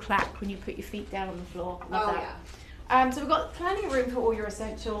 The little clack when you put your feet down on the floor. Love that. Yeah. So we've got plenty of room for all your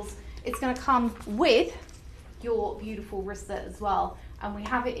essentials. It's going to come with your beautiful wristlet as well. And we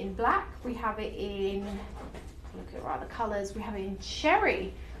have it in black. We have it in, look at the colours. We have it in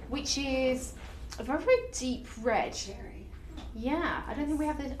cherry, which is a very, very deep red. Cherry. Yeah, I don't think we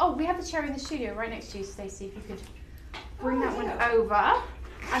have this. Oh, we have the cherry in the studio right next to you, Stacey. If you could bring that one over.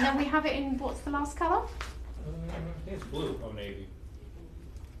 And then we have it in, what's the last colour? I think it's blue. Oh, navy.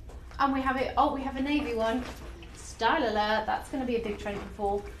 And we have it, we have a navy one. Style alert, that's going to be a big trend for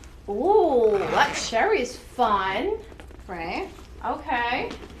fall. Oh, that cherry is fun. Right? Okay. I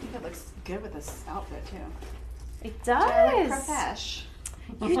think it looks good with this outfit too. It does. I like profesh.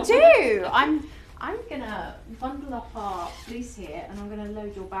 You do. I'm going to bundle up our fleece here and I'm going to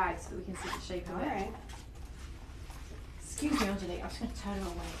load your bag so that we can see the shape of it. Alright. Excuse me, Angelique, I'm just going to turn her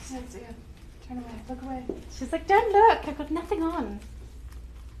away. That's it. Turn away. Look away. She's like, don't look, I've got nothing on.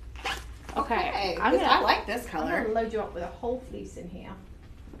 Okay. I like this I'm color. going to load you up with a whole fleece in here.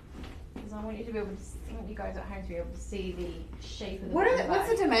 Because I want you to be able to I want you guys at home to be able to see the shape of the What's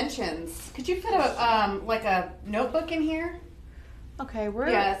the dimensions? Could you fit a like a notebook in here? Okay, we're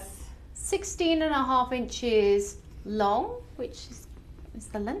Yes. 16.5 inches long, which is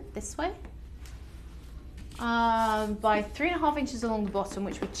the length this way. By 3.5 inches along the bottom,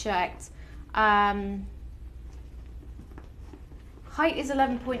 which we checked. Height is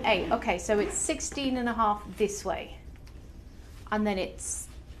 11.8. Okay, so it's 16.5 this way. And then it's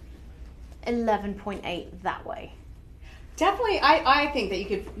 11.8 that way. Definitely, I think that you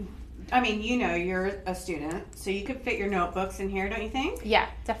could, I mean, you know, you're a student, so you could fit your notebooks in here, don't you think? Yeah,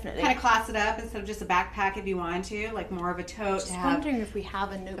 definitely. Kind of class it up instead of just a backpack if you wanted to, like more of a tote Just to have wondering if we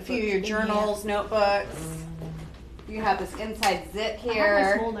have a notebook. a few of your in journals, notebooks. You have this inside zip here. I have my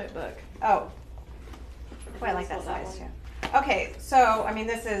here. small notebook. Oh, boy, I like that size too. Okay, so I mean,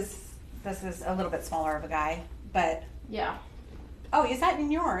 this is a little bit smaller of a guy, but Yeah. oh, is that in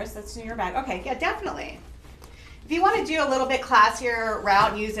yours? That's in your bag. Okay, yeah, definitely. If you want to do a little bit classier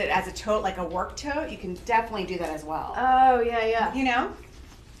route and use it as a tote, like a work tote, you can definitely do that as well. Oh, yeah, yeah. You know?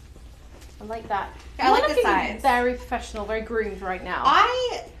 I like that. Yeah, I like the You're looking size. very professional, very groomed right now.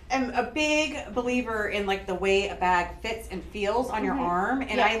 I am a big believer in like the way a bag fits and feels on your arm,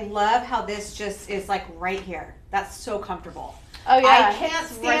 and Yeah. I love how this just is like right here. That's so comfortable. Oh, yeah. I can't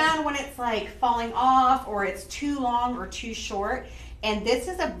It's stand when it's like falling off or it's too long or too short. And this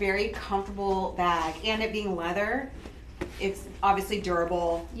is a very comfortable bag, and it being leather, it's obviously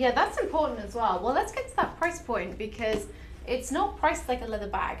durable. Yeah, that's important as well. Well, let's get to that price point because it's not priced like a leather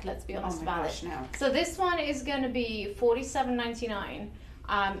bag, let's be honest about it. No. So this one is going to be $47.99.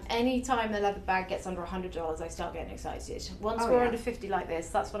 Anytime the leather bag gets under $100, I start getting excited. Once we're under 50 like this,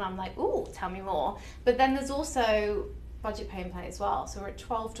 that's when I'm like, ooh, tell me more. But then there's also budget pay and play as well. So we're at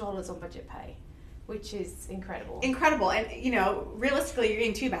 $12 on budget pay, which is incredible. Incredible. And, you know, realistically, you're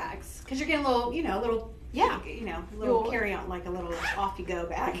getting 2 bags because you're getting a little, you know, carry on, like a little off-you-go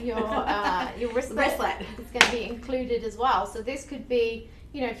bag. Your wristlet is going to be included as well. So this could be,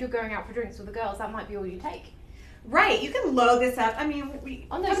 you know, if you're going out for drinks with the girls, that might be all you take. Right, you can load this up. I mean, for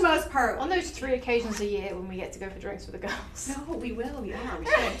the most part. On those 3 occasions a year when we get to go for drinks with the girls. No, we will. We are. We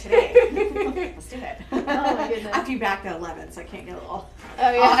should today. Let's do it. Oh my goodness. I have to be back at 11, so I can't get a little.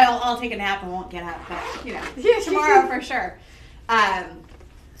 Oh yeah. I'll take a nap and won't get up, but you know, tomorrow for sure.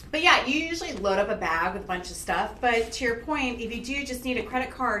 But yeah, you usually load up a bag with a bunch of stuff. But to your point, if you do just need a credit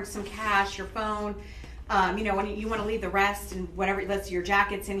card, some cash, your phone, you know, when you want to leave the rest and whatever, let's say your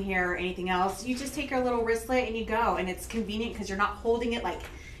jacket's in here or anything else, you just take your little wristlet and you go, and it's convenient because you're not holding it like,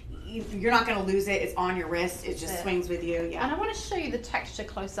 you're not going to lose it. It's on your wrist. It just swings with you. Yeah. And I want to show you the texture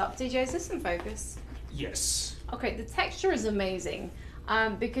close up. DJ, is this in focus? Yes. Okay, the texture is amazing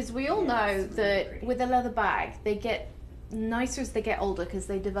because we all know that with a leather bag, they get nicer as they get older because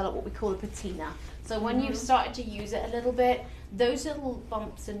they develop what we call a patina. So when you've started to use it a little bit, those little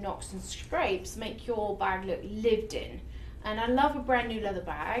bumps and knocks and scrapes make your bag look lived in. And I love a brand new leather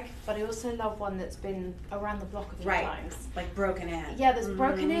bag, but I also love one that's been around the block a few times. Like broken in. Yeah, that's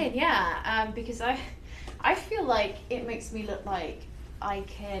broken in, yeah. Because I feel like it makes me look like I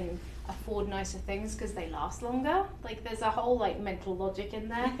can afford nicer things because they last longer. Like there's a whole like mental logic in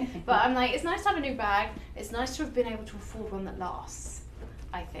there. But I'm like, it's nice to have a new bag. It's nice to have been able to afford one that lasts,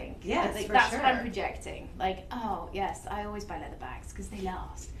 I think. Yes, like, for that's sure. what I'm projecting. Like, oh yes, I always buy leather bags because they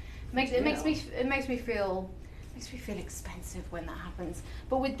last. It makes me feel expensive when that happens.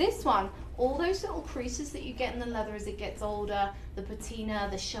 But with this one, all those little creases that you get in the leather as it gets older, the patina,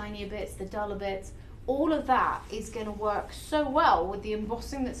 the shinier bits, the duller bits, all of that is going to work so well with the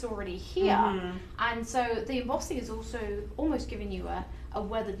embossing that's already here. And so the embossing is also almost giving you a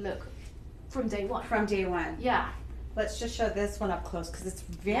weathered look from day one. From day one. Yeah. Let's just show this one up close because it's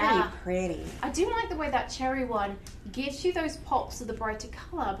very pretty. I do like the way that cherry one gives you those pops of the brighter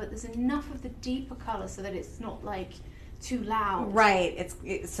colour, but there's enough of the deeper colour so that it's not like too loud. Right,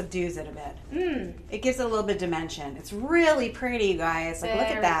 it subdues it a bit. It gives it a little bit of dimension. It's really pretty, you guys. Like, look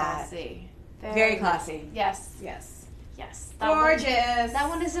at that. Classy. Very classy. Yes. Yes. Yes. Gorgeous. That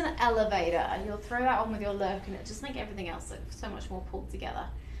one is an elevator, and you'll throw that on with your look, and it just make everything else look so much more pulled together.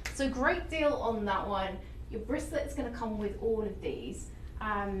 So great deal on that one. Your bracelet is going to come with all of these.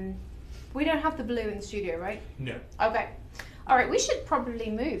 We don't have the blue in the studio, right? No. Okay. All right, we should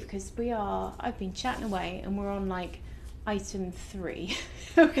probably move because I've been chatting away and we're on like item 3.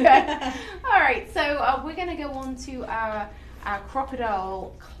 Okay. All right, so we're going to go on to our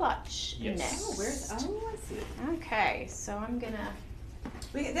crocodile clutch next. I see. Okay, so I'm going to...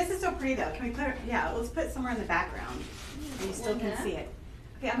 This is so pretty though. Can we put it, let's put it somewhere in the background. And you still can see it.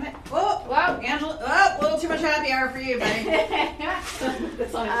 Okay, I'm gonna. Whoa, Angela. Oh, a little too much happy hour for you, buddy.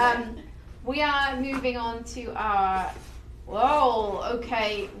 We are moving on to our. Whoa.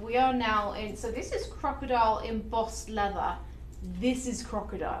 Okay, we are now in. So this is crocodile embossed leather. This is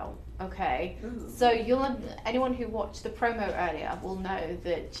crocodile. Okay. Ooh. So anyone who watched the promo earlier will know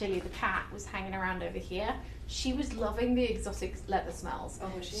that Chili the cat was hanging around over here. She was loving the exotic leather smells. Oh,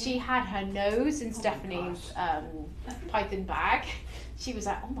 was she? She had her nose in Stephanie's python bag. She was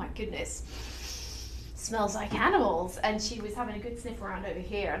like, oh my goodness, smells like animals. And she was having a good sniff around over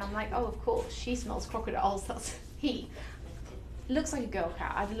here. And I'm like, oh, of course, she smells crocodiles. That's he. Looks like a girl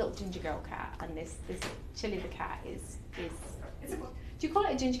cat. I have a little ginger girl cat. And this Chili the cat is do you call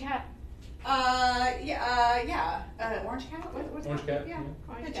it a ginger cat? Orange cat? What's Orange cat? Yeah.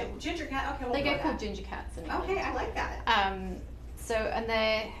 Orange cat. Ginger cat, okay. They get called ginger cats. Okay, I like that. And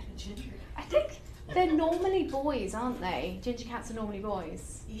they're, I think they're normally boys, aren't they? Ginger cats are normally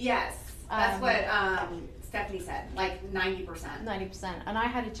boys. Yes, that's what Stephanie said, like 90%. 90%. And I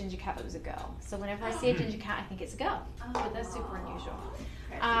had a ginger cat that was a girl. So whenever I see a ginger cat, I think it's a girl. But they're super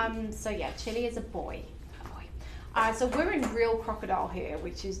unusual. So yeah, Chili is a boy. So we're in real crocodile here,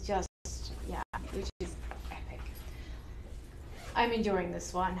 which is just, which is epic. I'm enjoying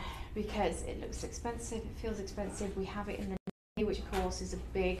this one because it looks expensive, it feels expensive. We have it in the navy, which of course is a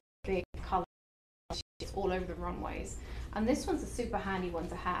big, big colour. It's all over the runways. And this one's a super handy one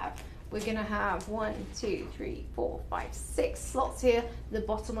to have. We're going to have 1, 2, 3, 4, 5, 6 slots here. The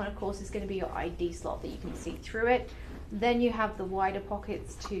bottom one, of course, is going to be your ID slot that you can see through it. Then you have the wider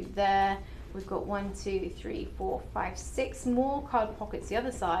pockets to there. We've got 1, 2, 3, 4, 5, 6 more card pockets the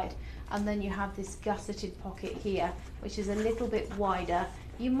other side. And then you have this gusseted pocket here, which is a little bit wider.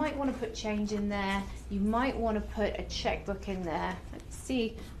 You might want to put change in there. You might want to put a checkbook in there. Let's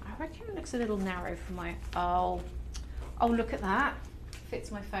see. I reckon it looks a little narrow for my... Oh, look at that.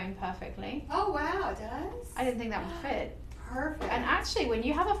 Fits my phone perfectly. Oh, wow, it does? I didn't think that would fit. Perfect. And actually, when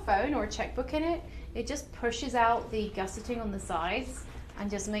you have a phone or a checkbook in it, it just pushes out the gusseting on the sides and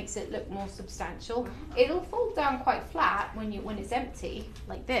just makes it look more substantial. It'll fall down quite flat when it's empty,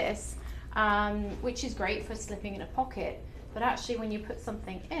 like this, which is great for slipping in a pocket. But actually, when you put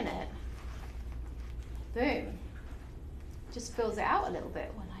something in it, boom, just fills it out a little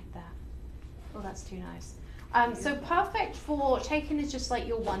bit. Oh, I like that. Oh, that's too nice. So perfect for taking as just like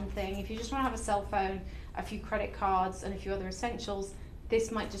your one thing. If you just want to have a cell phone, a few credit cards, and a few other essentials, this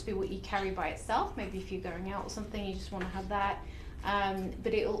might just be what you carry by itself. Maybe if you're going out or something, you just want to have that.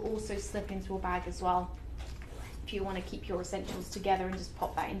 But it'll also slip into a bag as well if you want to keep your essentials together and just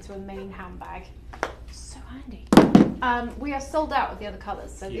pop that into a main handbag. So handy. We are sold out of the other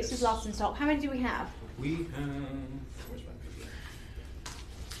colours, so this is Yes. last in stock. How many do we have? We have. Where's my paper?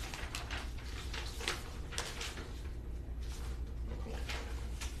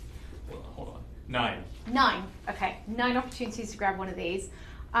 Hold on. 9. 9. Okay, 9 opportunities to grab one of these.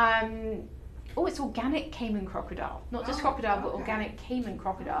 Oh, it's organic caiman crocodile. Not just crocodile, but organic caiman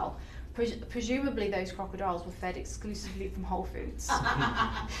crocodile. Presumably those crocodiles were fed exclusively from Whole Foods.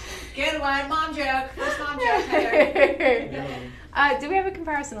 Good one, mom joke. First mom joke, Heather. Do we have a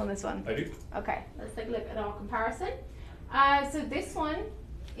comparison on this one? I do. Okay, let's take a look at our comparison. So this one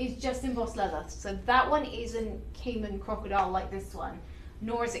is just embossed leather. So that one isn't caiman crocodile like this one,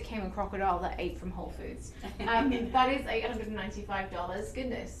 nor is it caiman crocodile that ate from Whole Foods. That is $895.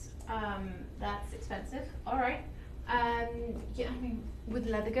 Goodness, that's expensive. All right. Yeah, I mean, with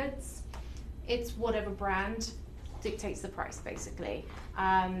leather goods, it's whatever brand dictates the price, basically.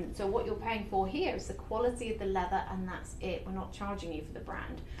 So what you're paying for here is the quality of the leather, and that's it. We're not charging you for the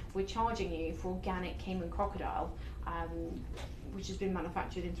brand. We're charging you for organic caiman crocodile, which has been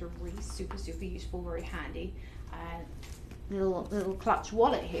manufactured into a really super useful, very handy little clutch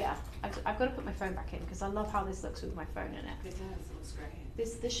wallet here. I've got to put my phone back in because I love how this looks with my phone in it. It does. It looks great.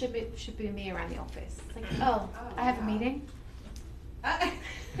 This should be me around the office. It's like, oh, I have a meeting.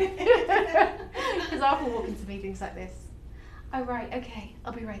 Because I often walk into meetings like this. Oh right, okay,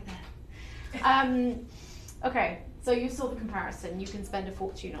 I'll be right there. Okay, so you saw the comparison. You can spend a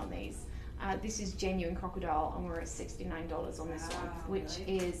fortune on these. This is genuine crocodile, and we're at $69 on this one, which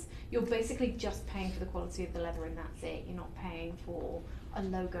is, you're basically just paying for the quality of the leather, and that's it. You're not paying for a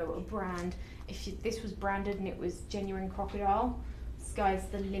logo, a brand. If this was branded and it was genuine crocodile, sky's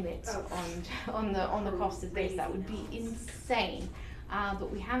the limit on the cost of this. That would be insane. But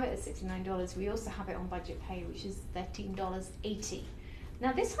we have it at $69. We also have it on budget pay, which is $13.80.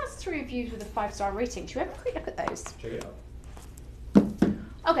 Now this has 3 reviews with a 5-star rating. Should we have a quick look at those? Check it out.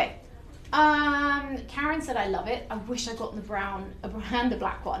 Okay. Karen said I love it. I wish I got the brown and the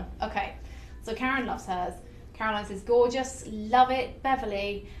black one. Okay. So Karen loves hers. Caroline says gorgeous, love it.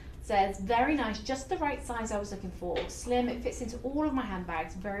 Beverly says very nice, just the right size I was looking for. Slim, it fits into all of my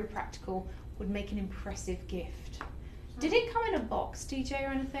handbags, very practical, would make an impressive gift. Did it come in a box, DJ,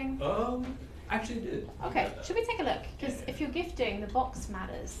 or anything? Actually it did. Okay, should we take a look? Because if you're gifting, the box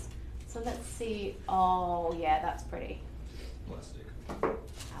matters. So let's see. Oh yeah, that's pretty. Plastic.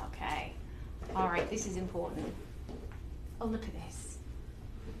 Okay. All right, this is important. Oh, look at this.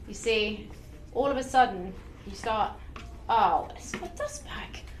 You see, all of a sudden, you start, oh, it's got a dust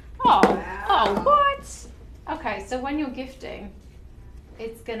bag. Oh, Wow. Oh, what? Okay, so when you're gifting,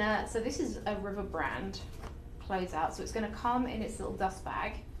 it's gonna, so this is a River brand closeout, so it's gonna come in its little dust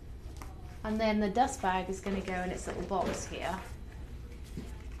bag, and then the dust bag is gonna go in its little box here.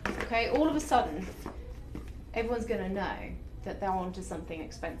 Okay, all of a sudden, everyone's gonna know that they're onto something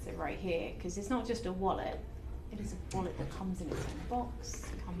expensive right here, because it's not just a wallet, it is a wallet that comes in its own box,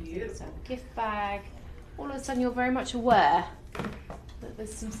 comes in its own gift bag. All of a sudden you're very much aware that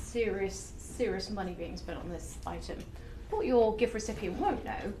there's some serious money being spent on this item. What your gift recipient won't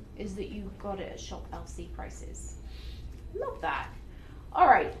know is that you got it at Shop LC prices. Love that.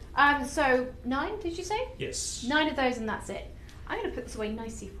 Alright, so 9, did you say? Yes. 9 of those and that's it. I'm going to put this away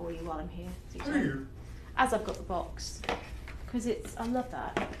nicely for you while I'm here. Here. As I've got the box. Because I love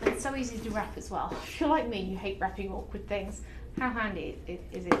that. It's so easy to wrap as well. If you're like me, you hate wrapping awkward things. How handy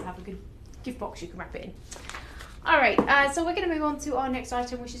is it to have a good gift box you can wrap it in. Alright, so we're going to move on to our next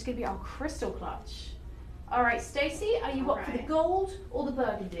item, which is going to be our crystal clutch. Alright, Stacey, are you up for the gold or the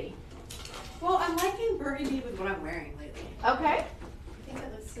burgundy? Well, I'm liking burgundy with what I'm wearing lately. Okay. I think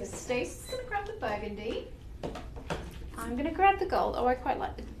that looks So good. Stacey's going to grab the burgundy. I'm going to grab the gold. Oh, I quite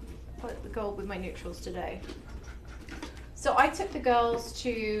like the gold with my neutrals today. So I took the girls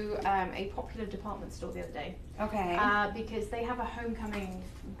to a popular department store the other day Okay. because they have a homecoming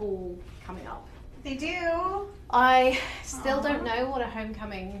ball coming up. They do. I still don't know what a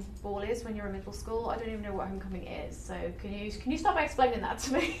homecoming ball is when you're in middle school. I don't even know what homecoming is. So can you start by explaining that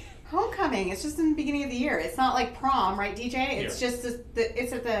to me? Homecoming. It's just in the beginning of the year. It's not like prom, right, DJ? It's just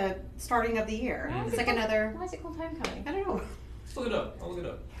it's at the starting of the year. Why is It's it like called- another. Why is it called homecoming? I don't know. Let's look it up. I'll look it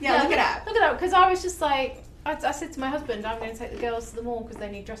up. Yeah, look it up. Look it up, because I was just like, I said to my husband, I'm going to take the girls to the mall because they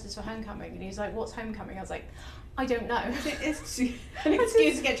need dresses for homecoming. And he's like, what's homecoming? I was like, I don't know. It's an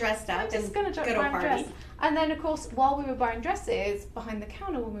excuse to get dressed up. I'm just and going to go to a buy a party. dress. And then, of course, while we were buying dresses, behind the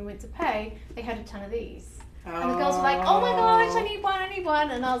counter when we went to pay, they had a ton of these. And the girls were like, oh my gosh, I need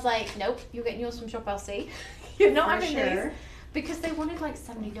one. And I was like, nope, you're getting yours from Shop LC. You're not For having sure. these. Because they wanted like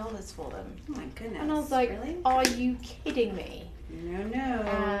 $70 for them. Oh my goodness. And I was like, really? are you kidding me?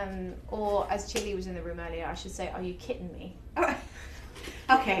 No. Or as Chili was in the room earlier, I should say, are you kidding me?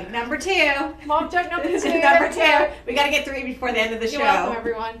 Okay, number 2. Mom joke number 2. Number 2. We got to get 3 before the end of the show. You're welcome,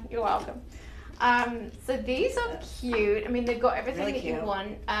 everyone. You're welcome. So these are cute. I mean, they've got everything Really that you cute.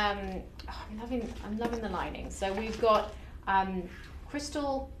 want. I'm loving the lining. So we've got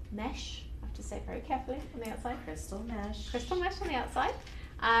crystal mesh. I have to say it very carefully on the outside. Crystal mesh. Crystal mesh on the outside.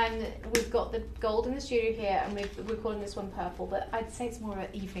 And we've got the gold in the studio here, and we're calling this one purple, but I'd say it's more of an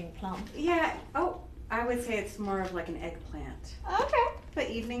evening plum. Yeah. Oh, I would say it's more of like an eggplant. Okay.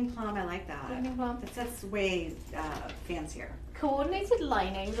 But evening plum, I like that. Evening plum. That's way fancier. Coordinated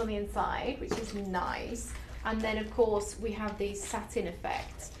linings on the inside, which is nice. And then, of course, we have these satin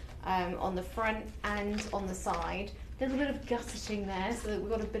effects on the front and on the side. A little bit of gusseting there, so that we've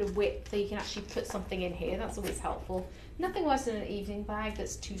got a bit of width, so you can actually put something in here. That's always helpful. Nothing worse than an evening bag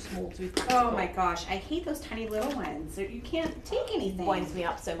that's too small to be practical. Oh my gosh, I hate those tiny little ones. You can't take anything. Winds me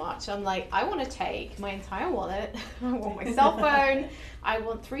up so much. I'm like, I want to take my entire wallet. I want my cell phone. I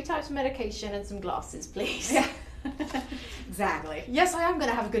want 3 types of medication and some glasses, please. Yeah. Exactly. Yes, I am going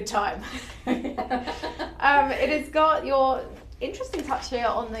to have a good time. It has got your interesting touch here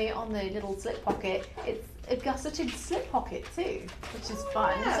on the little slip pocket. It's a gusseted slip pocket too, which is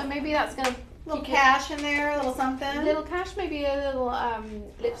fun. Yeah. So maybe that's going to Little cash in there, a little something. a little cash, maybe a little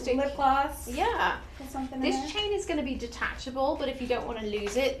lipstick. Lip gloss. Yeah. Put something in This there. chain is going to be detachable, but if you don't want to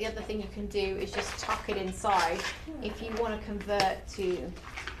lose it, the other thing you can do is just tuck it inside if you want to convert to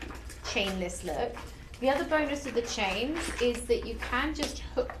chainless look. The other bonus of the chains is that you can just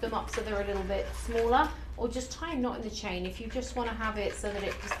hook them up so they're a little bit smaller, or just tie a knot in the chain if you just want to have it so that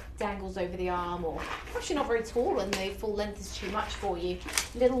it just dangles over the arm, or perhaps you're not very tall and the full length is too much for you.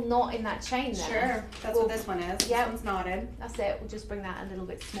 Little knot in that chain there. Sure, that's what this one is. Yeah. This one's knotted. That's it. We'll just bring that a little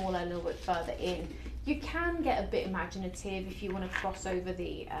bit smaller, a little bit further in. You can get a bit imaginative if you want to cross over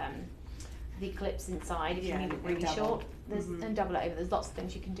the clips inside if Yeah, you need it and really double. short. And double it over. There's lots of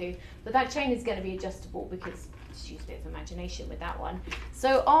things you can do. But that chain is going to be adjustable because just use a bit of imagination with that one.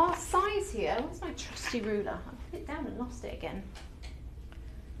 So our size here, where's my trusty ruler? I put it down and lost it again.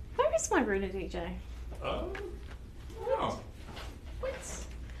 Where is my ruler, DJ? No. What?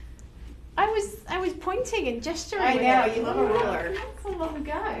 I was pointing and gesturing. I with know, it. you love a ruler. That's so long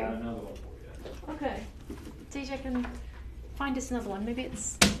ago. I got another one for you. Okay. DJ can find us another one. Maybe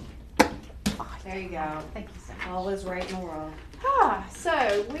it's... Oh, There you go. thank you so much. All is right in the world.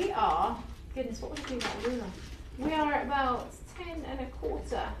 So we are... Goodness, what would I do about a ruler? We are at about 10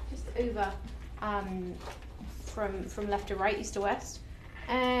 1/4, just over from left to right, east to west.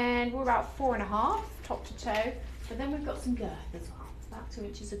 And we're about 4 1/2, top to toe. But then we've got some girth as well. About 2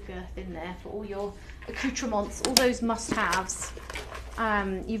 inches of girth in there for all your accoutrements, all those must-haves.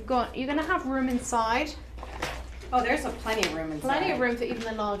 You're going to have room inside. Oh, there's plenty of room inside. Plenty of room for even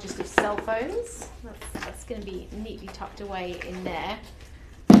the largest of cell phones. That's going to be neatly tucked away in there.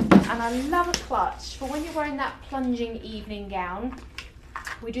 And I love a clutch for when you're wearing that plunging evening gown.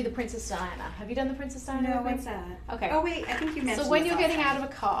 We do the Princess Diana. Have you done the Princess Diana? No, with me? what's that? Okay. Oh wait, I think you mentioned. So when this you're last getting time. out of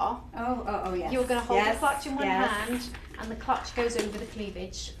a car, Oh yes. you're going to hold Yes, the clutch in one yes. hand, and the clutch goes over the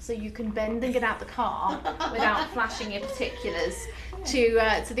cleavage, so you can bend and get out the car without flashing your particulars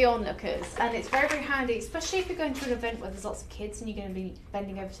to the onlookers. And it's very, very handy, especially if you're going to an event where there's lots of kids and you're going to be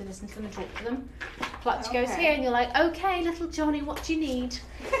bending over to listen to them and talk to them. Clutch goes Okay. here, and you're like, okay, little Johnny, what do you need?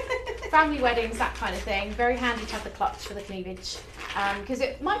 Family weddings, that kind of thing. Very handy to have the clutch for the cleavage, because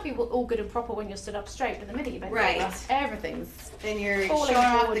it might be all good and proper when you're stood up straight, but the minute you bend Right. over, everything's Then you're falling showing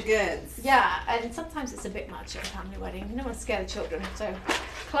off forward. the goods. Yeah, and sometimes it's a bit much at a family wedding. You don't want to scare the children, so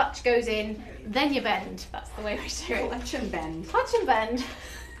clutch goes in, then you bend. That's the way we do it. Clutch and bend. Clutch and bend.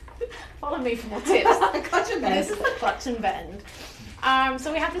 Follow me for more tips. Clutch and bend. This is the clutch and bend.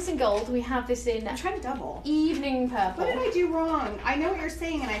 So we have this in gold. We have this in I'm trying to double. evening purple. What did I do wrong? I know what you're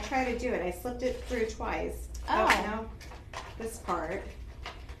saying, and I tried to do it. I slipped it through twice. Oh. No, this part.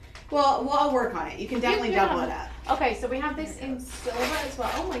 Well, I'll work on it. You can definitely Yeah. double it up. Okay, so we have this in silver as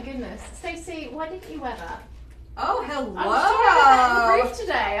well. Oh my goodness, Stacey, why didn't you wear that? Oh, hello. I was talking about that in the brief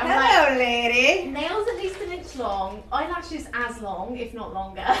today. I'm like, Hello, lady. nails at least an inch long, eyelashes as long, if not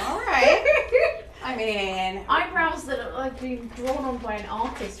longer. All right. I mean, Eyebrows that are like being drawn on by an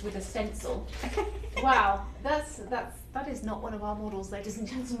artist with a stencil. Wow, that is not one of our models, ladies and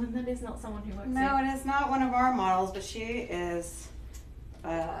gentlemen. That is not someone who works no, it is not one of our models, but she is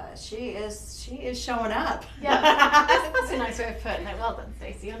She is showing up. Yeah, that's a nice way of putting it. Well done,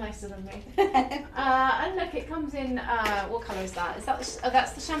 Stacey. You're nicer than me. And look, it comes in. What colour is that? Is that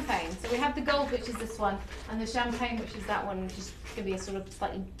that's the champagne. So we have the gold, which is this one, and the champagne, which is that one, which is going to be a sort of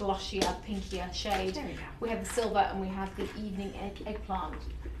slightly blushier, pinkier shade. There we go. We have the silver, and we have the evening eggplant.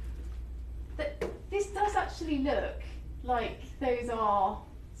 This does actually look like those are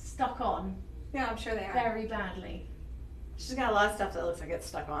stuck on Yeah, I'm sure they are. very badly. She's got a lot of stuff that looks like it's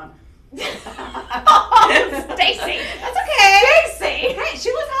stuck on. Oh, Stacey! That's okay. Stacey! Hey,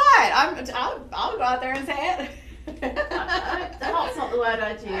 she looks hot. I'll go out there and say it. Hot's not the word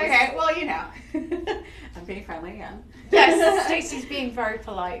I'd use. Okay, well, you know. I'm being friendly again. Yes, Stacey's being very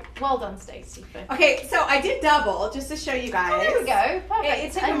polite. Well done, Stacey. Okay, so I did double just to show you guys. Oh, there we go. Perfect.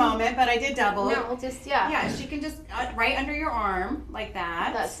 It took a moment, but I did double. No, we'll just, yeah. Yeah, she can just right under your arm like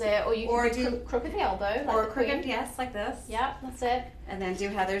that. That's it. Or you can Or do do- crook at the elbow. Like Or the crooked, queen. yes, like this. Yeah, that's it. And then do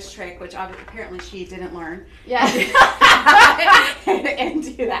Heather's trick, which apparently she didn't learn. Yeah. And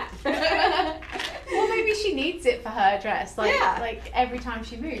do that. Well, maybe she needs it for her dress. Like, Yeah. like every time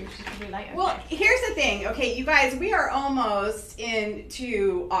she moves, she can be like, okay. Well, here's the thing. Okay, you guys, we are almost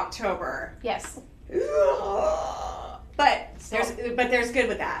into October. Yes. But there's good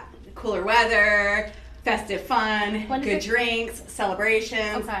with that. Cooler weather, festive fun, When good is it- drinks,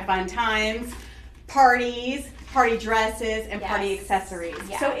 celebrations, Okay. fun times, parties, party dresses, and party Yes. accessories.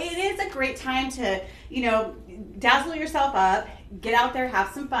 Yes. So it is a great time to, dazzle yourself up, get out there, have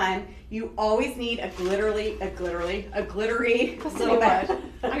some fun. You always need a glittery That's a little new bit. word.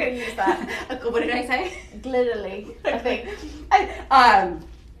 I'm going to use that. What did I say? Glitterly, I think.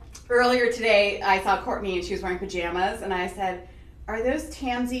 Earlier today, I saw Courtney and she was wearing pajamas, and I said, "Are those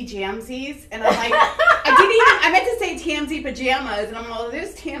Tamsy Jamsies?" And I'm like, I meant to say Tamsy pajamas, and I'm like, "Are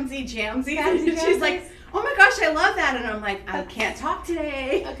those Tamsy Jamsies?" And she's like, "Oh my gosh, I love that!" And I'm like, "I can't talk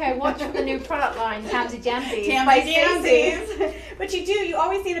today." Okay, watch for the new product line, Tamsy Jamsies. Tamsy Jamsies. But you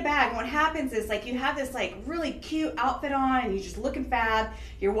always need a bag. And what happens is, like, you have this, like, really cute outfit on, and you're just looking fab.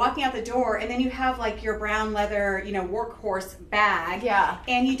 You're walking out the door, and then you have, like, your brown leather, workhorse bag. Yeah.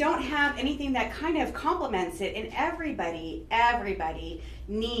 And you don't have anything that kind of complements it. And everybody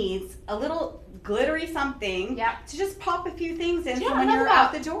needs a little glittery something Yep. to just pop a few things in Do you know for what when I love you're about-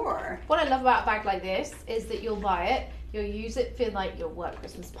 out the door. What I love about a bag like this is that you'll buy it, you'll use it for like your work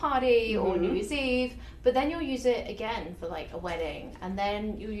Christmas party or New Year's Eve, but then you'll use it again for like a wedding, and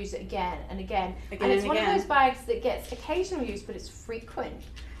then you'll use it again and again. And it's one of those bags that gets occasional use, but it's frequent.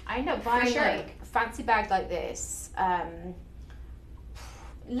 I end up buying sure. like a fancy bag like this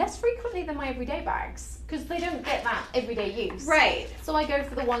less frequently than my everyday bags because they don't get that everyday use. Right. So I go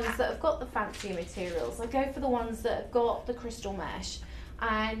for the ones that have got the fancier materials. I go for the ones that have got the crystal mesh,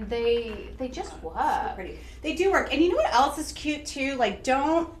 and they just work. So pretty. They do work. And you know what else is cute too? Like,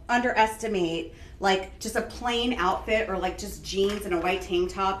 don't underestimate like just a plain outfit or like just jeans and a white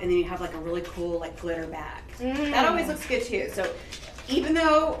tank top, and then you have like a really cool like glitter bag. That always looks good too. So even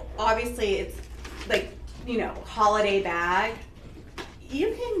though obviously it's like, holiday bag,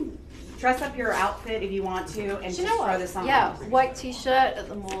 you can dress up your outfit if you want to and Do you just know throw what? this on. Yeah, white t-shirt at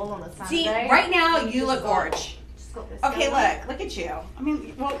the mall on a Saturday. See, right now you look gorge. Just got this Okay, going. look at you. I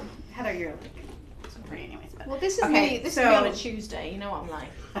mean, well, Heather, you're so pretty anyways. But Well, this is okay, me. This so, is me on a Tuesday. You know what I'm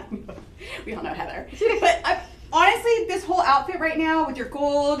like. we all know Heather. But honestly, this whole outfit right now with your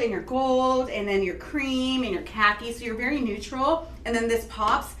gold, and then your cream and your khaki, so you're very neutral, and then this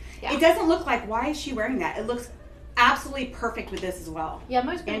pops. Yeah. It doesn't look like, why is she wearing that? It looks absolutely perfect with this as well. Yeah,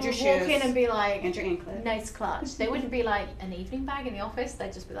 most people And would your walk in shoes. and be like, And your anklet. nice clutch. They wouldn't be like an evening bag in the office.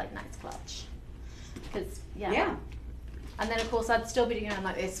 They'd just be like, nice clutch. Because, Yeah. And then, of course, I'd still be doing it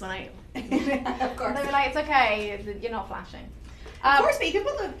like this when I... Of course. They'd be like, it's okay. You're not flashing. Of course, but you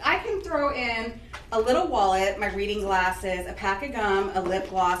can I can throw in a little wallet, my reading glasses, a pack of gum, a lip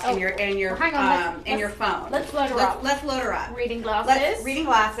gloss, and your hang on, and your phone. Let's load her up. Let's load her up. Reading glasses. Reading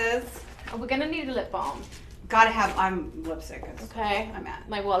glasses. Oh, we're going to need a lip balm. Gotta have. I'm lipstick. Okay. I'm at.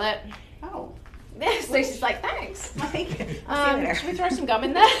 My wallet. Oh. Stacey's like, thanks. Well, thank you. See you later. Should we throw some gum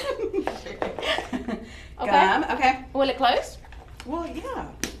in there? Okay. Gum. Okay. Will it close? Well, yeah.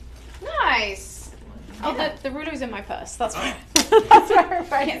 Nice. Oh, Yeah. the ruler's in my purse. That's where. That's where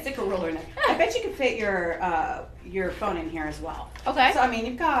I can't stick a ruler in there. I bet you could fit your phone in here as well. Okay. So I mean,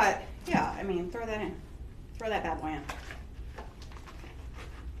 you've got. Yeah. I mean, throw that in. Throw that bad boy in.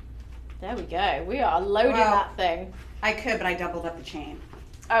 There we go. We are loading Well, that thing. I could, but I doubled up the chain.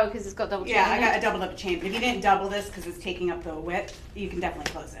 Oh, because it's got double chain. Yeah, in I it? doubled up the chain. But if you didn't double this because it's taking up the width, you can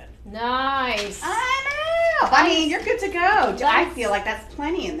definitely close it. Nice. I know. I mean, you're good to go. I That's- feel like that's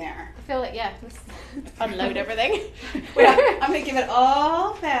plenty in there. I feel like, yeah, let's unload everything. Wait, I'm going to give it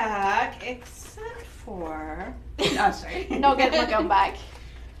all back except for... No, sorry. Not getting my gun back.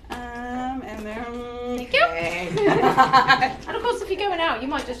 And then... Thank you. Okay. And of course, if you're going out, you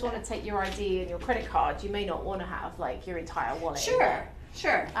might just want to take your ID and your credit card. You may not want to have like your entire wallet. in there.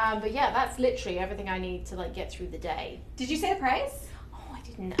 Sure. But yeah, that's literally everything I need to like get through the day. Did you say the price? Oh, I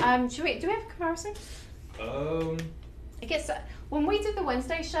didn't. Do we have a comparison? It gets when we did the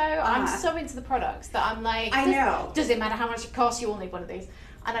Wednesday show, I'm so into the products that I'm like, I know. Does it matter how much it costs? You all need one of these,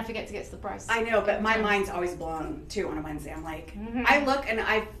 and I forget to get to the price. I know, but my mind's always blown too on a Wednesday. I'm like, I look and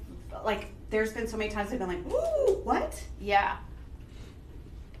I've like, there's been so many times I've been like, ooh, what? Yeah.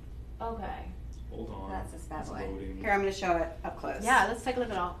 Okay. Hold on. That's this bad It's boy. loading. Here, I'm going to show it up close. Yeah, let's take a look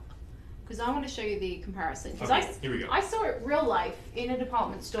at our. Because I want to show you the comparison. Okay, here we go. I saw it real life in a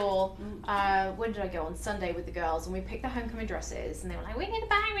department store. When did I go? On Sunday with the girls, and we picked the homecoming dresses, and they were like, "We need a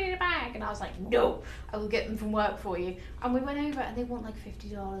bag," and I was like, "No, I will get them from work for you." And we went over, and they want like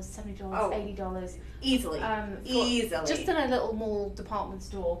 $50, $70, $80. Easily. Easily. Just in a little mall department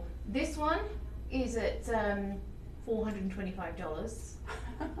store. This one is at $425.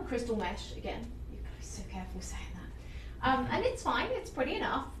 Crystal mesh again. You've got to be so careful saying that. And it's fine, it's pretty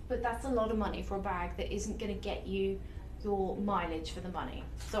enough, but that's a lot of money for a bag that isn't going to get you your mileage for the money.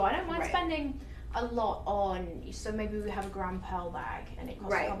 So I don't mind spending a lot on, so maybe we have a grand pearl bag and it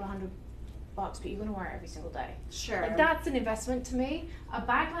costs a couple of $100, but you're going to wear it every single day. Sure. Like that's an investment to me. A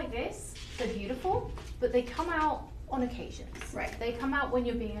bag like this, they're beautiful, but they come out on occasions. Right. They come out when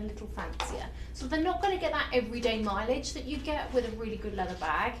you're being a little fancier. So they're not going to get that everyday mileage that you get with a really good leather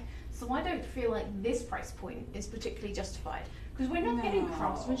bag. So I don't feel like this price point is particularly justified because we're not getting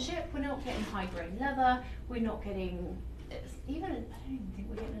craftsmanship, we're not getting high grain leather, we're not getting even, I don't even think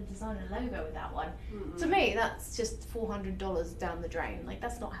we're getting a designer logo with that one. To me, that's just $400 down the drain. Like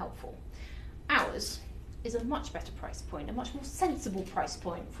that's not helpful. Ours is a much better price point, a much more sensible price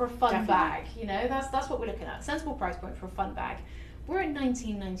point for a fun bag. You know, that's what we're looking at. Sensible price point for a fun bag. We're at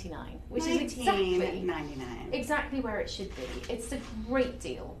 $19.99, which is exactly where it should be. It's a great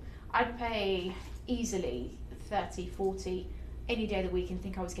deal. I'd pay easily $30, $40 any day of the week and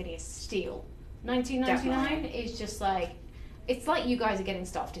think I was getting a steal. $19.99 is just like, it's like you guys are getting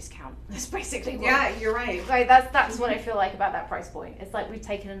staff discount. That's basically what. Yeah, you're right. Like that's what I feel like about that price point. It's like we've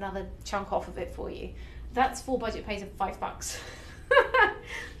taken another chunk off of it for you. That's full budget pays of $5.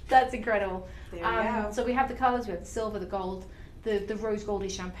 That's incredible. There you go. So we have the colours, we have the silver, the gold, the rose goldy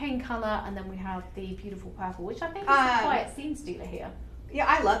champagne colour, and then we have the beautiful purple, which I think is the quiet scene stealer here. Yeah,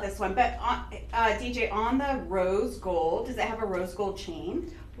 I love this one. But DJ, on the rose gold, does it have a rose gold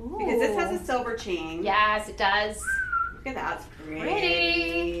chain? Ooh. Because this has a silver chain. Yes, it does. Look at that. That's pretty.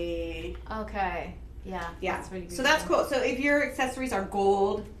 Pretty. Okay. Yeah. Yeah. That's really So that's cool. So if your accessories are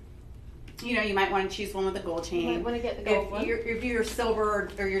gold, you know, you might want to choose one with a gold chain. You might want to get the gold one. If you're silver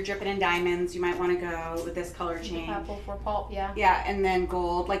or you're dripping in diamonds, you might want to go with this color chain. Purple for pop, yeah. Yeah, and then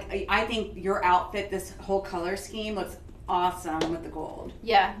gold. Like I think your outfit, this whole color scheme looks awesome with the gold.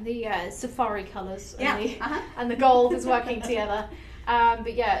 Yeah, the safari colours Yeah. and the gold is working together.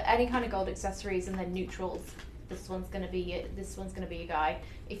 But yeah, any kind of gold accessories and then neutrals. This one's gonna be your guy.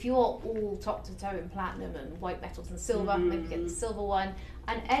 If you're all top to toe in platinum and white metals and silver, maybe get the silver one.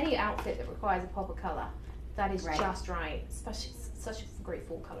 And any outfit that requires a pop of colour, that is just right. Especially such a great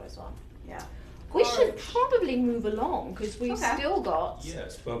fall colour as well. Yeah. We should probably move along because we've still got.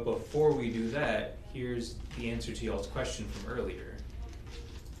 Yes, but before we do that, here's the answer to y'all's question from earlier.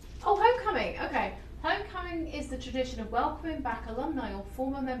 Oh, homecoming. Okay. Homecoming is the tradition of welcoming back alumni or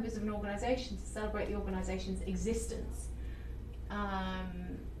former members of an organisation to celebrate the organisation's existence.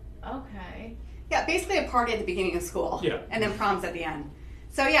 Okay. Yeah, basically a party at the beginning of school. Yeah. And then proms at the end.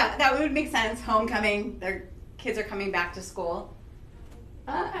 So yeah, that would make sense. Homecoming, their kids are coming back to school.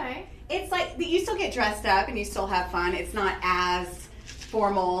 Okay. It's like you still get dressed up and you still have fun. It's not as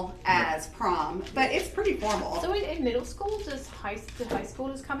formal as prom, but it's pretty formal. So in middle school, do high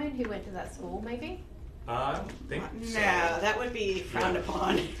schoolers come in who went to that school, maybe? I think so. No, that would be frowned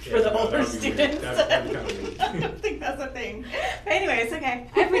upon Yeah, for the that older would be weird. students. That'd be kind of weird. I don't think that's a thing. But anyways, okay.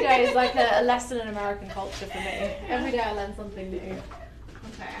 Every day is like a lesson in American culture for me. Every day I learn something new.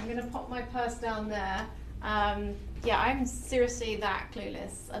 Okay, I'm going to pop my purse down there. Yeah, I'm seriously that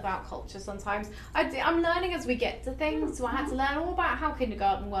clueless about culture sometimes. I'm learning as we get to things, so I had to learn all about how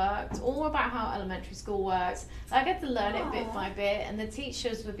kindergarten worked, all about how elementary school works. So I get to learn it bit by bit, and the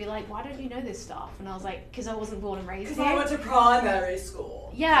teachers would be like, why don't you know this stuff? And I was like, because I wasn't born and raised here. I went to primary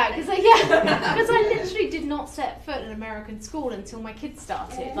school. Yeah, because I literally did not set foot in an American school until my kids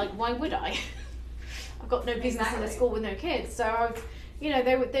started. Like, why would I? I've got no business in a school with no kids, so I was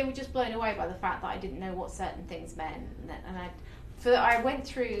they were just blown away by the fact that I didn't know what certain things meant, and I went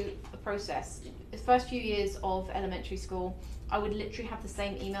through the process. The first few years of elementary school, I would literally have the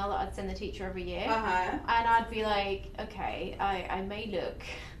same email that I'd send the teacher every year, and I'd be like, okay, I may look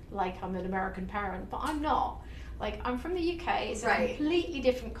like I'm an American parent, but I'm not. Like, I'm from the UK. It's a completely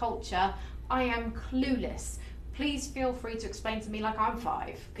different culture. I am clueless. Please feel free to explain to me like I'm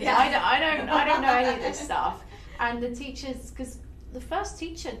 5, because I don't know any of this stuff. And the teachers, because the first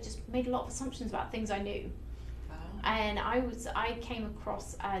teacher just made a lot of assumptions about things I knew. And I came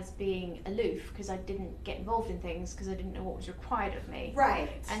across as being aloof because I didn't get involved in things because I didn't know what was required of me. Right.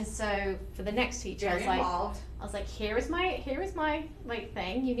 And so for the next teacher, Very involved. I was like, here is my like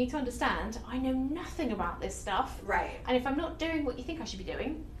thing. You need to understand. I know nothing about this stuff. Right. And if I'm not doing what you think I should be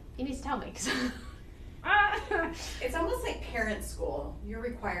doing, you need to tell me. It's almost like parent school. You're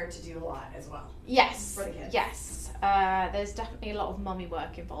required to do a lot as well. Yes. For the kids. Yes. There's definitely a lot of mummy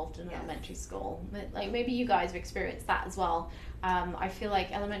work involved in elementary school. Like, maybe you guys have experienced that as well. I feel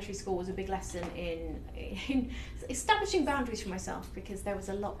like elementary school was a big lesson in establishing boundaries for myself, because there was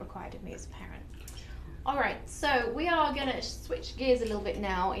a lot required of me as a parent. All right, so we are going to switch gears a little bit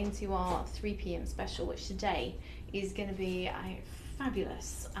now into our 3 p.m. special, which today is going to be a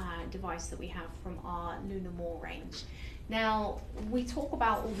fabulous device that we have from our Lunar More range. Now, we talk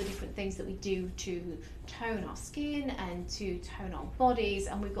about all the different things that we do to tone our skin and to tone our bodies,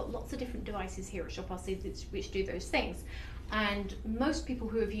 and we've got lots of different devices here at Shop RC which do those things. And most people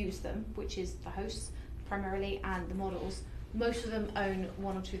who have used them, which is the hosts primarily and the models, most of them own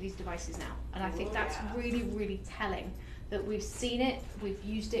 1 or 2 of these devices now. And I think that's really, really telling that we've seen it, we've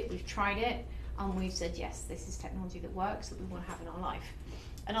used it, we've tried it, and we've said, yes, this is technology that works, that we want to have in our life.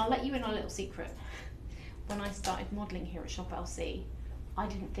 And I'll let you in on a little secret. When I started modelling here at Shop LC, I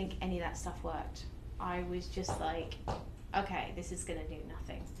didn't think any of that stuff worked. I was just like, okay, this is going to do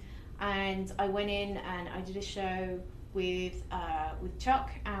nothing. And I went in and I did a show with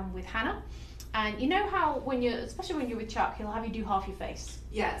Chuck and with Hannah. And you know how especially when you're with Chuck, he'll have you do half your face.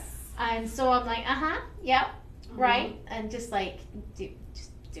 Yes. And so I'm like, yeah, right. And just like, just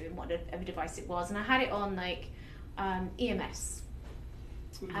doing whatever device it was. And I had it on like EMS.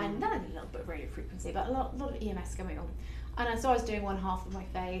 And then I did a little bit of radio frequency, but a lot of EMS going on. And so I was doing one half of my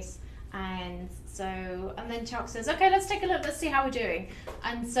face, and then Chuck says, okay, let's take a look, let's see how we're doing.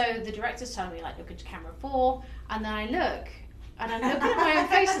 And so the director's telling me, like, look at camera 4, and then I look, and I'm looking at my own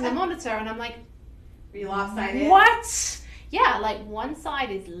face in the monitor, and I'm like, Are you lopsided? What? Yeah, like one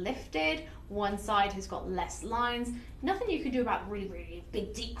side is lifted, one side has got less lines. Nothing you can do about really, really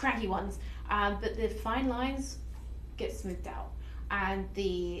big, deep, craggy ones, but the fine lines get smoothed out. And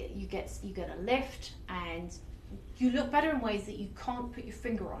you get a lift, and you look better in ways that you can't put your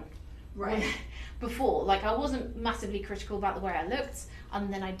finger on. Right. Before, like, I wasn't massively critical about the way I looked,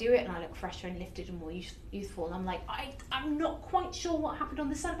 and then I do it and I look fresher and lifted and more youthful. And I'm like, I'm not quite sure what happened on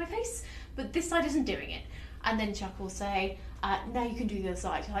this side of my face, but this side isn't doing it. And then Chuck will say, now you can do the other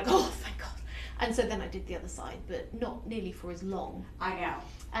side. You're like, oh, thank God. And so then I did the other side, but not nearly for as long. I know.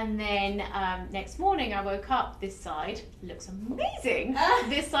 And then next morning I woke up, this side looks amazing.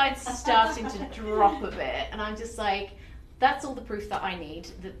 This side's starting to drop a bit. And I'm just like, that's all the proof that I need,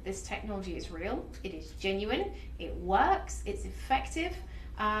 that this technology is real, it is genuine, it works, it's effective,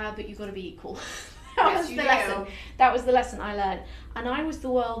 but you've got to be equal. That was the lesson. That was the lesson I learned. And I was the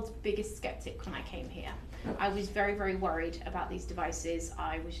world's biggest skeptic when I came here. I was very, very worried about these devices.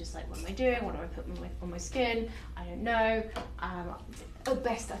 I was just like, what am I doing? What do I put on my skin? I don't know. At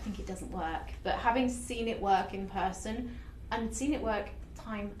best, I think it doesn't work. But having seen it work in person and seen it work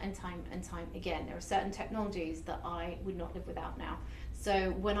time and time and time again, there are certain technologies that I would not live without now.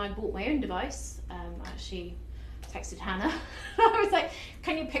 So when I bought my own device, I actually texted Hannah. I was like,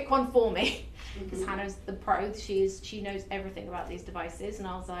 can you pick one for me? Because Hannah's the pro. She knows everything about these devices. And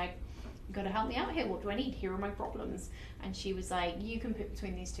I was like, you've got to help me out here. What do I need? Here are my problems. And she was like, you can pick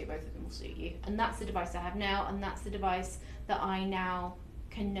between these two. Both of them will suit you. And that's the device I have now. And that's the device that I now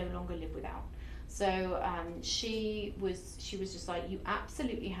can no longer live without. So she was just like, you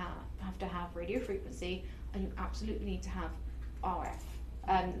absolutely have to have radio frequency, and you absolutely need to have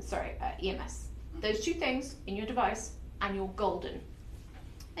EMS. Those two things in your device, and you're golden.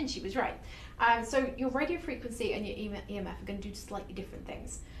 And she was right. So your radio frequency and your EMF are going to do slightly different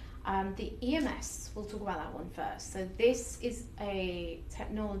things. The EMS, we'll talk about that one first. So this is a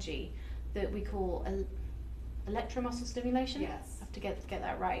technology that we call electromuscle stimulation. Yes. I have to get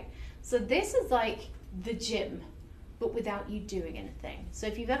that right. So this is like the gym, but without you doing anything. So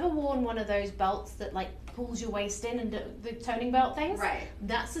if you've ever worn one of those belts that like pulls your waist in, and the toning belt things, right,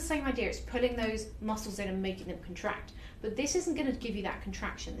 that's the same idea. It's pulling those muscles in and making them contract. But this isn't going to give you that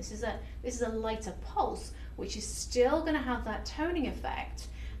contraction. This is a lighter pulse, which is still going to have that toning effect.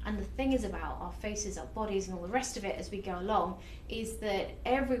 And the thing is about our faces, our bodies, and all the rest of it as we go along is that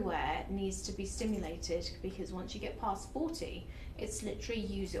everywhere needs to be stimulated, because once you get past 40, it's literally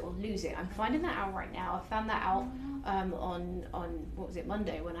use it or lose it. I'm finding that out right now. I found that out on what was it,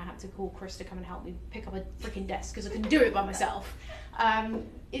 Monday, when I had to call Chris to come and help me pick up a freaking desk because I couldn't do it by myself.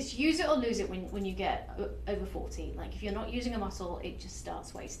 It's use it or lose it when you get over 40. Like if you're not using a muscle, it just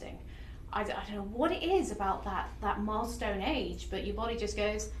starts wasting. I don't know what it is about that milestone age, but your body just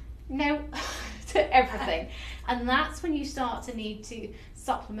goes, no, to everything. And that's when you start to need to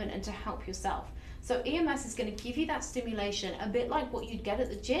supplement and to help yourself. So EMS is going to give you that stimulation, a bit like what you'd get at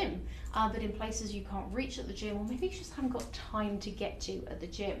the gym, but in places you can't reach at the gym, or maybe you just haven't got time to get to at the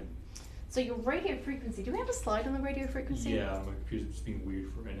gym. So your radio frequency, do we have a slide on the radio frequency? Yeah, my computer's just being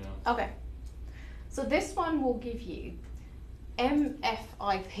weird for right now. Okay. So this one will give you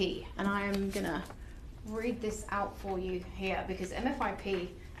MFIP, and I am gonna read this out for you here because MFIP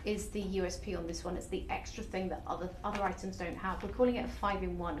is the USP on this one. It's the extra thing that other items don't have. We're calling it a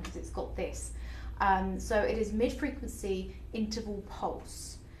 5-in-1 because it's got this. So it is mid-frequency interval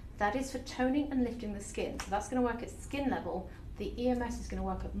pulse. That is for toning and lifting the skin. So that's going to work at skin level. The EMS is going to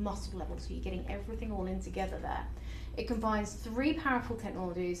work at muscle level, so you're getting everything all in together there. It combines 3 powerful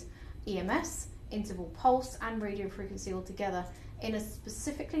technologies: EMS, interval pulse, and radio frequency all together in a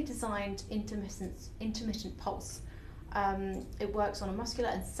specifically designed intermittent pulse. It works on a muscular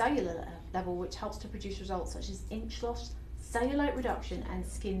and cellular level, which helps to produce results such as inch loss, cellulite reduction, and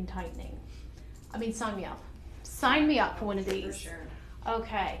skin tightening. I mean, sign me up. Sign me up for one of these. For sure.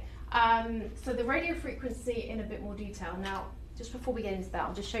 Okay. So the radio frequency in a bit more detail. Now, just before we get into that,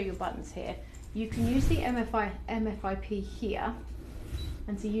 I'll just show you your buttons here. You can use the MFIP here,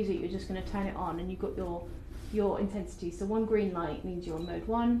 and to use it, you're just going to turn it on, and you've got your intensity. So one green light means you're on mode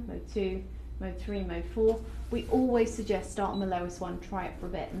 1, mode 2, mode 3, mode 4. We always suggest start on the lowest one, try it for a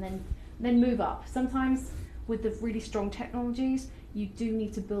bit, and then move up. Sometimes with the really strong technologies, you do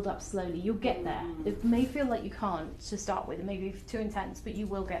need to build up slowly. You'll get there. It may feel like you can't to start with, it may be too intense, but you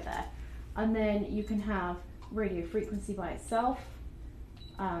will get there. And then you can have radio frequency by itself,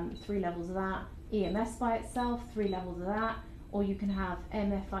 3 levels of that, EMS by itself, 3 levels of that, or you can have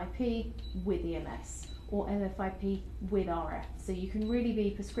MFIP with EMS, or MFIP with RF. So you can really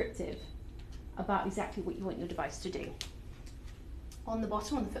be prescriptive about exactly what you want your device to do. On the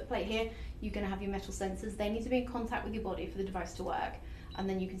bottom, on the foot plate here, you're going to have your metal sensors. They need to be in contact with your body for the device to work. And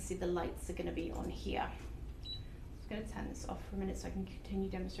then you can see the lights are going to be on here. I'm going to turn this off for a minute so I can continue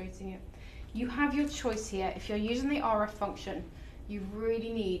demonstrating it. You have your choice here. If you're using the RF function, you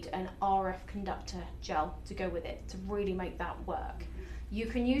really need an RF conductor gel to go with it to really make that work. You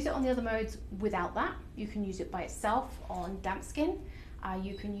can use it on the other modes without that. You can use it by itself on damp skin.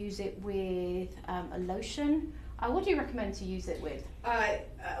 You can use it with a lotion. What do you recommend to use it with?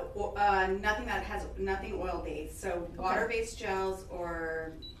 Nothing that has nothing oil based. So water-based gels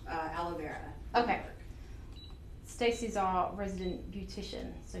or aloe vera. Okay. Stacey's our resident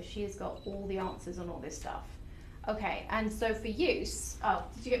beautician, so she has got all the answers on all this stuff. Okay, and so for use,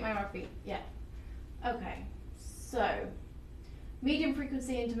 did you get my RFB? Yeah. Okay, so medium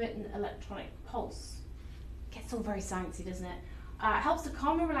frequency intermittent electronic pulse. Gets all very sciencey, doesn't it? Helps to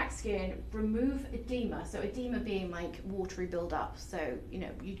calm and relax skin, remove edema. So edema being like watery build-up. So, you know,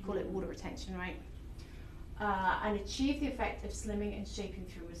 you'd call it water retention, right? And achieve the effect of slimming and shaping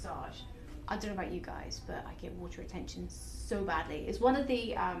through massage. I don't know about you guys, but I get water retention so badly. It's one of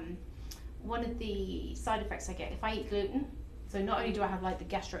the side effects I get if I eat gluten. So not only do I have like the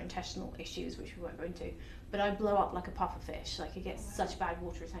gastrointestinal issues, which we won't go into, but I blow up like a puffer fish. Like I get such bad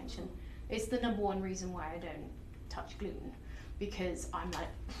water retention. It's the #1 reason why I don't touch gluten, because I'm like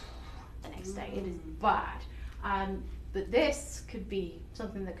the next day. It is bad. But this could be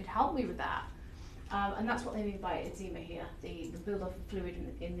something that could help me with that. And that's what they mean by edema here, the build-up of fluid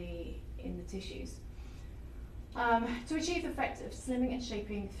in the tissues. To achieve the effect of slimming and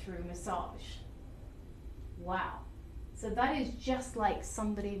shaping through massage. Wow. So that is just like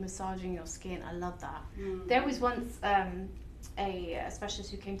somebody massaging your skin. I love that. There was once a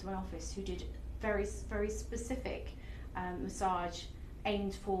specialist who came to my office who did very, very specific massage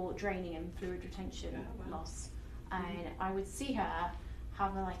aimed for draining and fluid retention loss. And I would see her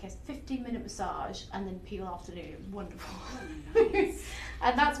have like a 15-minute massage and then peel afternoon. It was wonderful.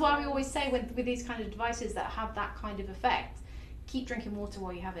 And that's why we always say with these kind of devices that have that kind of effect, keep drinking water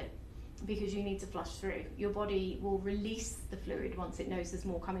while you have it, because you need to flush through. Your body will release the fluid once it knows there's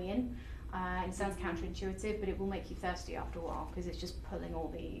more coming in. It sounds counterintuitive, but it will make you thirsty after a while because it's just pulling all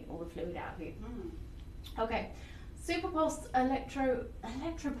the fluid out of you. Okay, Super pulsed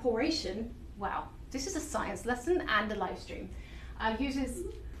electroporation. Wow, this is a science lesson and a live stream. Uses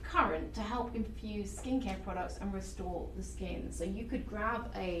current to help infuse skincare products and restore the skin. So you could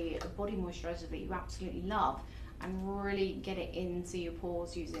grab a body moisturizer that you absolutely love and really get it into your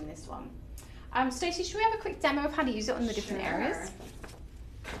pores using this one. Stacey, should we have a quick demo of how to use it on the different areas?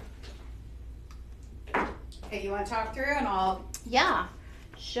 Okay, you want to talk through and I'll... Yeah.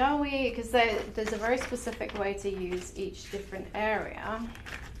 Shall we? Because there's a very specific way to use each different area.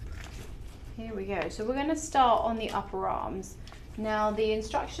 Here we go. So we're going to start on the upper arms. Now the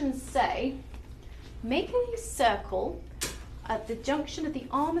instructions say, make a circle at the junction of the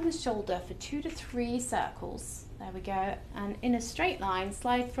arm and the shoulder for 2 to 3 circles. There we go. And in a straight line,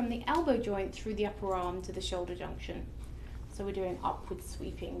 slide from the elbow joint through the upper arm to the shoulder junction. So we're doing upward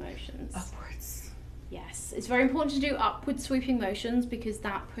sweeping motions. Upwards. Yes, it's very important to do upward sweeping motions because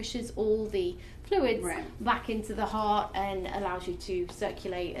that pushes all the fluids back into the heart and allows you to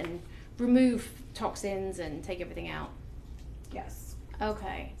circulate and remove toxins and take everything out. Yes.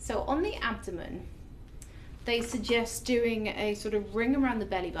 Okay, so on the abdomen, they suggest doing a sort of ring around the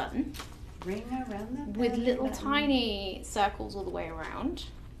belly button. Ring around the with belly little button. tiny circles all the way around.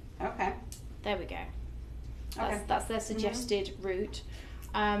 Okay. There we go. Okay. That's their suggested route.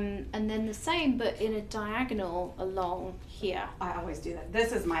 And then the same, but in a diagonal along here. I always do that.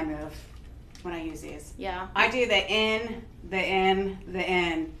 This is my move when I use these. Yeah. I do the in,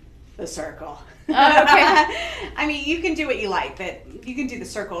 the circle. Okay. I mean, you can do what you like, but you can do the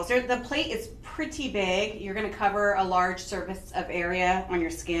circles. The plate is pretty big. You're going to cover a large surface of area on your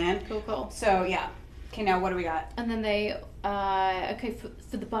skin. Cool. So, yeah. Okay, now what do we got? And then they, okay,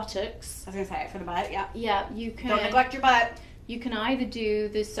 for the buttocks. I was going to say, for the butt, yeah. Yeah, you can. Don't neglect your butt. You can either do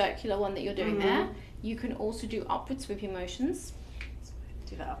the circular one that you're doing there. You can also do upward sweeping motions.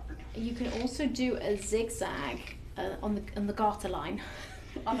 Do the upward. You can also do a zigzag on the garter line.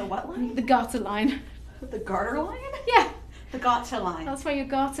 On the what line? The garter line. The garter line? Yeah. The garter line. That's where your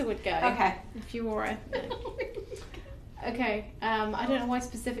garter would go. Okay. If you wore it. Okay. I don't know why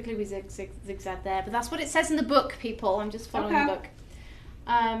specifically we zigzag there, but that's what it says in the book, people. I'm just following the book.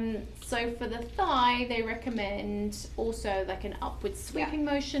 So for the thigh, they recommend also like an upward sweeping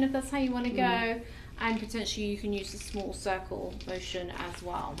motion if that's how you want to go, and potentially you can use a small circle motion as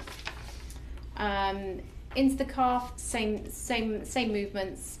well. Into the calf, same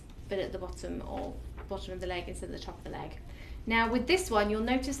movements, but at the bottom of the leg instead of the top of the leg. Now with this one, you'll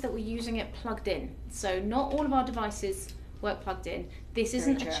notice that we're using it plugged in. So not all of our devices work plugged in. This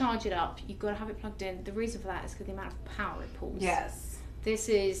isn't a charge it up. You've got to have it plugged in. The reason for that is because the amount of power it pulls. Yes. This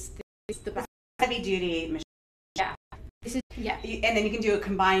is the heavy duty machine. Yeah. This is And then you can do a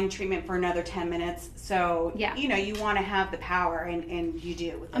combined treatment for another 10 minutes. So you know, you want to have the power, and you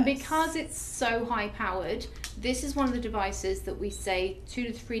do with this. And because it's so high powered, this is one of the devices that we say 2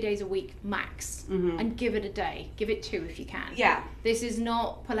 to 3 days a week max, and give it a day. Give it 2 if you can. Yeah. This is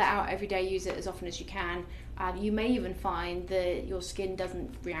not pull it out every day, use it as often as you can. You may even find that your skin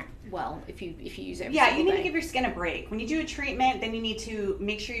doesn't react well if you use it every you need day. to give your skin a break. When you do a treatment, then you need to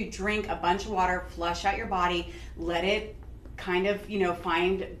make sure you drink a bunch of water, flush out your body, let it kind of,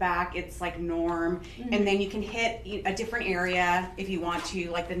 find back its like norm, and then you can hit a different area if you want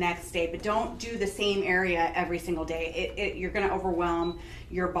to, like the next day, but don't do the same area every single day. You're going to overwhelm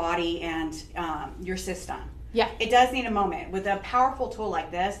your body and your system. Yeah. It does need a moment. With a powerful tool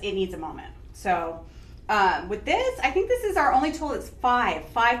like this, it needs a moment. So with this, I think this is our only tool. It's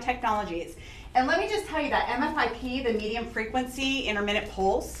five technologies. And let me just tell you that MFIP, the medium frequency intermittent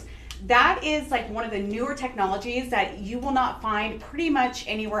pulse, that is like one of the newer technologies that you will not find pretty much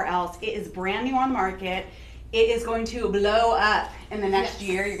anywhere else. It is brand new on the market. It is going to blow up in the next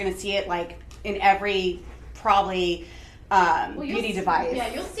year. You're going to see it like in every probably beauty device.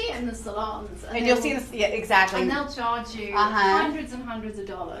 Yeah, you'll see it in the salons. And you'll see this, exactly. And they'll charge you hundreds and hundreds of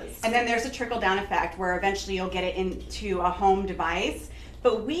dollars. And then there's a trickle down effect where eventually you'll get it into a home device.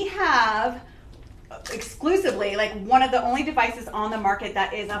 But we have exclusively like one of the only devices on the market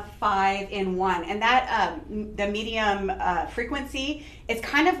that is a 5-in-1, and that the medium frequency, it's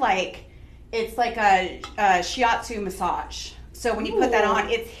kind of like it's like a shiatsu massage. So when you put that on,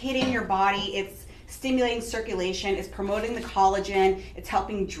 it's hitting your body, it's stimulating circulation, it's promoting the collagen, it's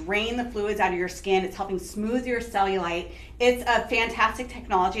helping drain the fluids out of your skin, it's helping smooth your cellulite. It's a fantastic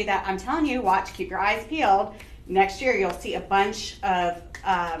technology that I'm telling you, watch, keep your eyes peeled. Next year you'll see a bunch of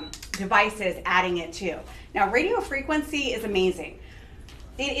devices adding it too. Now radio frequency is amazing.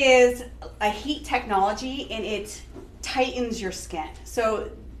 It is a heat technology and it tightens your skin.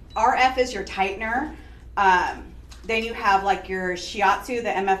 So RF is your tightener. Then you have like your shiatsu, the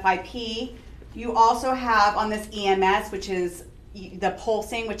MFIP, You also have on this EMS, which is the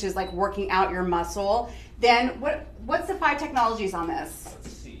pulsing, which is like working out your muscle. Then what's the 5 technologies on this?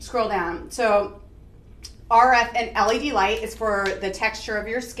 Let's see. Scroll down. So RF and LED light is for the texture of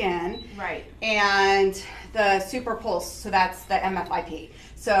your skin. Right. And the super pulse, so that's the MFIP.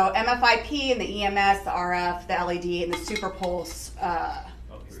 So MFIP and the EMS, the RF, the LED, and the super pulse, Oh,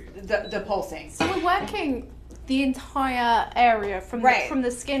 here we go. the pulsing. So we're working the entire area from Right. from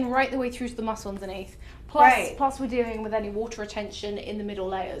the skin right the way through to the muscle underneath. Plus, Right. plus we're dealing with any water retention in the middle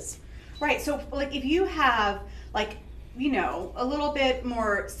layers. Right, so like if you have like, you know, a little bit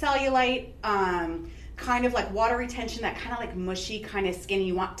more cellulite, kind of like water retention, that kind of like mushy kind of skin,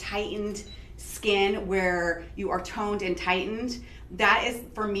 you want tightened skin where you are toned and tightened. That is,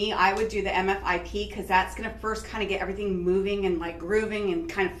 for me, I would do the MFIP because that's going to first kind of get everything moving and like grooving and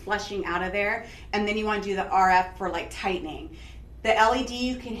kind of flushing out of there. And then you want to do the RF for like tightening. The LED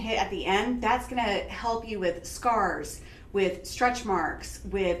you can hit at the end, that's going to help you with scars, with stretch marks,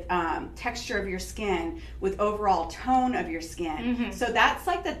 with texture of your skin, with overall tone of your skin. So that's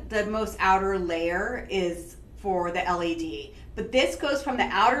like the most outer layer is for the LED. But this goes from the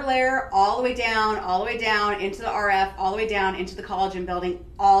outer layer all the way down into the RF, all the way down into the collagen building,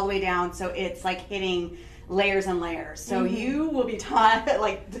 all the way down. So it's like hitting layers and layers. So you will be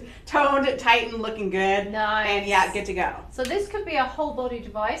like toned, tightened, looking good. Nice. And yeah, good to go. So this could be a whole body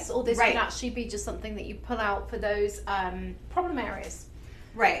device, or this Right. could actually be just something that you pull out for those problem areas.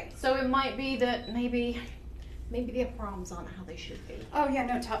 Right. So it might be that maybe the upper arms aren't how they should be. Oh yeah,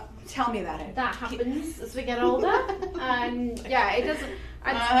 no, tell me about it. That happens as we get older, and yeah, it doesn't.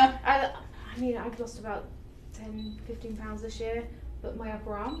 I mean, I've lost about 10, 15 pounds this year, but my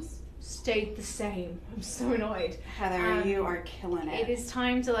upper arms stayed the same. I'm so annoyed. Heather, you are killing it. It is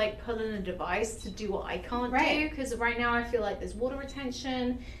time to like pull in a device to do what I can't do, because right now I feel like there's water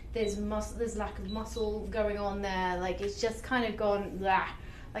retention, there's lack of muscle going on there. Like it's just kind of gone blah.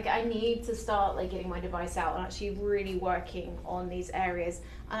 Like I need to start like getting my device out and actually really working on these areas.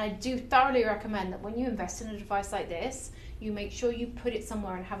 And I do thoroughly recommend that when you invest in a device like this, you make sure you put it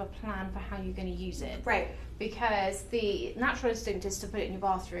somewhere and have a plan for how you're going to use it. Right. Because the natural instinct is to put it in your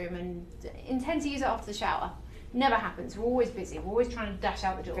bathroom and intend to use it after the shower. Never happens. We're always busy. We're always trying to dash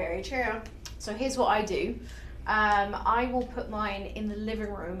out the door. Very true. So here's what I do. I will put mine in the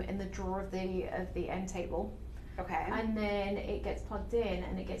living room in the drawer of the end table. Okay. And then it gets plugged in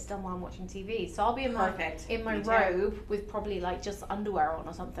and it gets done while I'm watching TV. So I'll be in my Perfect. my Me too. robe with probably like just underwear on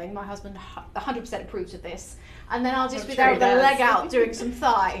or something. My husband 100% approves of this. And then I'll just I'm be sure there he with a does. leg out doing some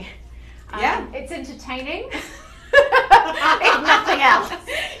thigh. Yeah. It's entertaining. If nothing else.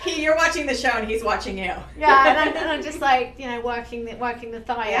 You're watching the show and he's watching you. Yeah, and I'm just like, you know, working the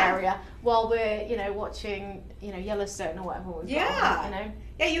thigh Yeah. area while we're, you know, watching, you know, Yellowstone or whatever we've Yeah. got, you know.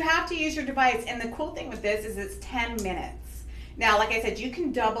 Yeah, you have to use your device. And the cool thing with this is it's 10 minutes. Now, like I said, you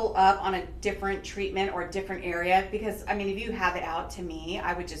can double up on a different treatment or a different area because, I mean, if you have it out, to me,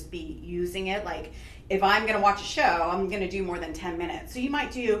 I would just be using it. Like, if I'm going to watch a show, I'm going to do more than 10 minutes. So you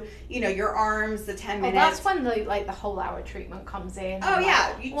might do, you know, your arms, the 10 minutes. Well, that's when the whole hour treatment comes in. Oh, I'm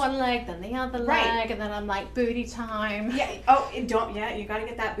yeah. like, one leg, then the other Right. leg, and then I'm like, booty time. Yeah. Oh, and you got to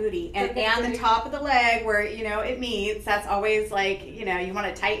get that booty. And the top of the leg where, you know, it meets. That's always like, you know, you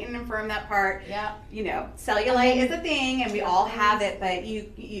want to tighten and firm that part. Yeah. You know, cellulite is a thing and we all have it, but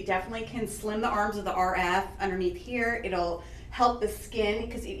you definitely can slim the arms with the RF underneath here. It'll help the skin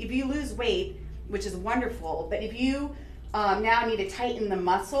because if you lose weight, which is wonderful, but if you now need to tighten the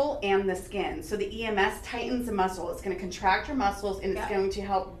muscle and the skin. So the EMS tightens the muscle. It's going to contract your muscles and it's going to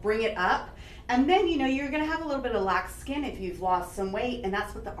help bring it up. And then, you know, you're going to have a little bit of lax skin if you've lost some weight, and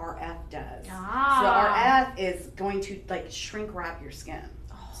that's what the RF does. Ah. So the RF is going to like shrink wrap your skin.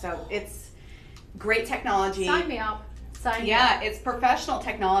 So it's great technology. Sign me up. Sign me Yeah, up. it's professional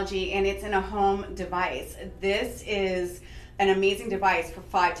technology and it's in a home device. This is an amazing device for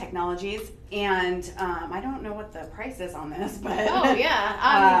 5 technologies, and I don't know what the price is on this, but Oh,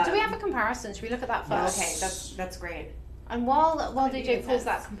 yeah. Do we have a comparison? Should we look at that first? okay, that's great. And while DJ make pulls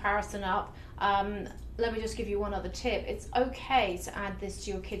sense. that comparison up, let me just give you one other tip. It's okay to add this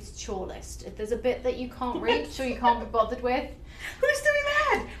to your kids' chore list. If there's a bit that you can't reach or you can't be bothered with, Who's doing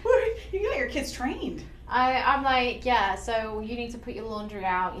that? You got your kids trained. I'm like, yeah, so you need to put your laundry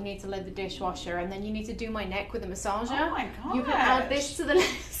out, you need to load the dishwasher, and then you need to do my neck with a massager. Oh my gosh. You can add this to the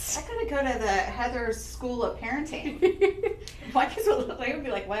list. I gotta go to the Heather's School of Parenting. My kids would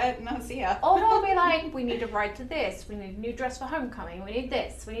be like, what? No, see ya. Or they'll be like, we need a ride to this, we need a new dress for homecoming, we need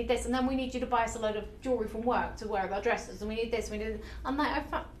this, and then we need you to buy us a load of jewellery from work to wear with our dresses, and we need this, we need this. I'm like,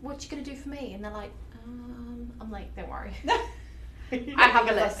 what you gonna do for me? And they're like, I'm like, don't worry. I have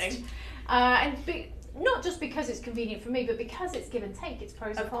a list. Not just because it's convenient for me, but because it's give and take. It's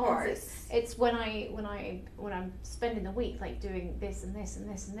pros and Of cons. course. It's when I'm spending the week like doing this and this and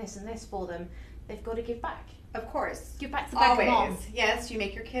this and this and this for them, they've got to give back. Of course. Give back to the back of mom. Always. Yes, you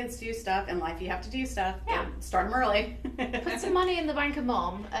make your kids do stuff. In life, you have to do stuff. Yeah. Start them early. Put some money in the bank of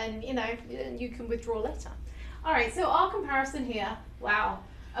mom, and you can withdraw later. All right. So our comparison here. Wow.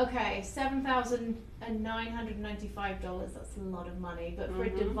 Okay, $7,995. That's a lot of money, but for a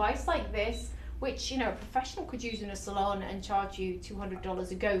device like this, which a professional could use in a salon and charge you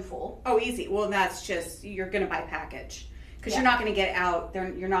 $200 a go for. Oh, easy. Well, that's just you're going to buy package because you're not going to get out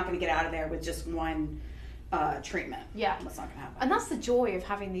there. You're not going to get out of there with just one treatment. Yeah, that's not going to happen. And that's the joy of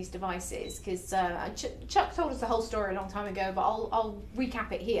having these devices. Because Chuck told us the whole story a long time ago, but I'll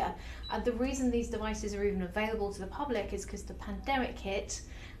recap it here. The reason these devices are even available to the public is because the pandemic hit.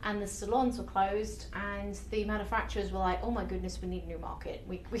 And the salons were closed, and the manufacturers were like, "Oh my goodness, we need a new market.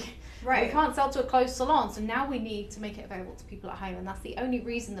 We can't sell to a closed salon, so now we need to make it available to people at home." And that's the only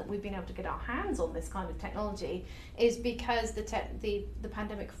reason that we've been able to get our hands on this kind of technology is because the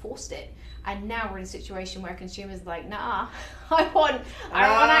pandemic forced it. And now we're in a situation where consumers are like, "Nah, I want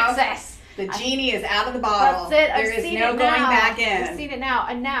access." The genie is out of the bottle. That's it. There is no going back in. I've seen it now,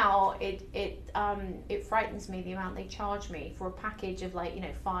 and now it frightens me the amount they charge me for a package of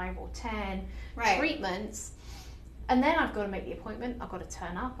 5 or 10 treatments, and then I've got to make the appointment. I've got to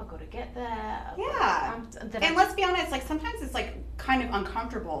turn up. I've got to get there. And let's be honest. Sometimes it's kind of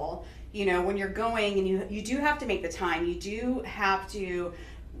uncomfortable. When you're going and you do have to make the time. You do have to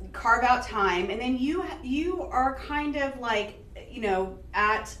carve out time, and then you are kind of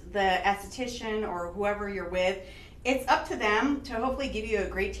at the esthetician or whoever you're with, it's up to them to hopefully give you a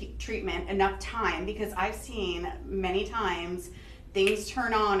great treatment, enough time, because I've seen many times things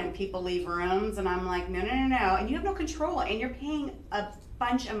turn on and people leave rooms and I'm like, no, and you have no control and you're paying a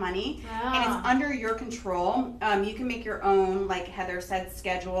bunch of money and it's under your control. You can make your own, like Heather said,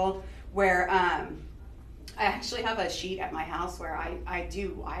 schedule where I actually have a sheet at my house where I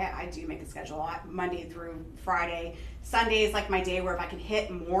do make a schedule Monday through Friday. Sunday is like my day where if I can hit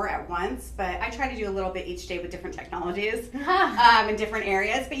more at once, but I try to do a little bit each day with different technologies in different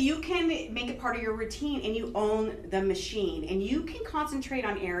areas. But you can make it part of your routine and you own the machine and you can concentrate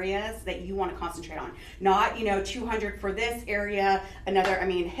on areas that you want to concentrate on. Not, 200 for this area,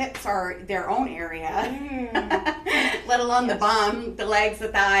 hips are their own area, let alone the bum, the legs, the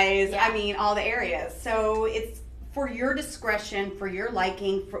thighs, all the areas. So it's for your discretion, for your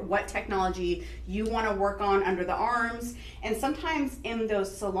liking, for what technology you want to work on under the arms. And sometimes in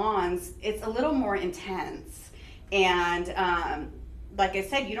those salons, it's a little more intense. And like I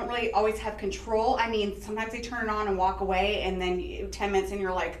said, you don't really always have control. Sometimes they turn it on and walk away, and then 10 minutes and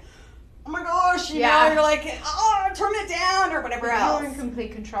you're like, oh my gosh, you're like, turn it down or whatever else. You're in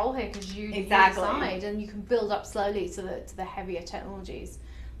complete control here because you decide, and you can build up slowly to the heavier technologies.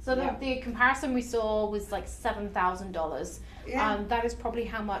 So the comparison we saw was like $7,000. Yeah. That is probably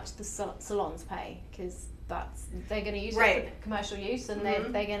how much the salons pay, because they're going to use it for commercial use, and they're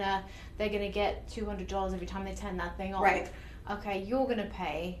gonna get $200 every time they turn that thing on. Right. Okay, you're going to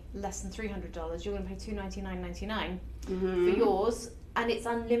pay less than $300. You're going to pay $299.99 for yours, and it's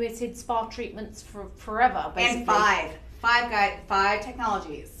unlimited spa treatments for forever. Basically. And five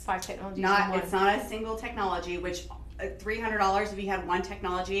technologies. 5 technologies. It's not a single technology, which. $300 if you had one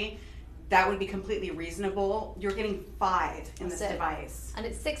technology, that would be completely reasonable. You're getting 5 in this device. And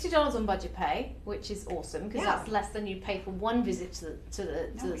it's $60 on budget pay, which is awesome because that's less than you pay for one visit to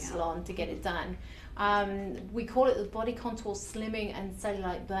the salon to get it done. We call it the Body Contour Slimming and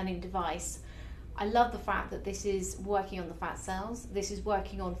Cellulite Burning Device. I love the fact that this is working on the fat cells, this is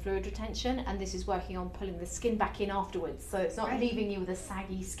working on fluid retention, and this is working on pulling the skin back in afterwards. So it's not leaving you with a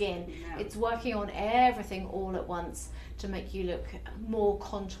saggy skin. No. It's working on everything all at once to make you look more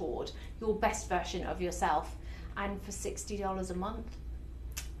contoured, your best version of yourself. And for $60 a month,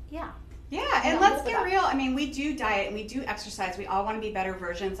 Yeah, and let's get real. We do diet and we do exercise. We all want to be better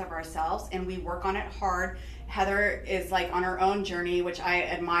versions of ourselves, and we work on it hard. Heather is on her own journey, which I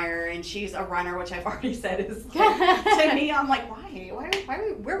admire, and she's a runner, which I've already said is to me. I'm like, why? Where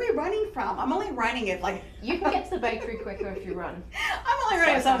are we running from? I'm only running if you can get to the bakery quicker if you run. I'm only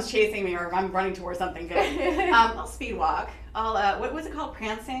running if someone's chasing me or if I'm running towards something good. I'll speed walk. I'll what was it called?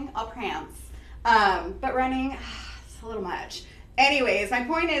 Prancing? I'll prance. But running, it's a little much. Anyways, my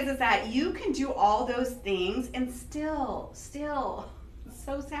point is that you can do all those things and still, it's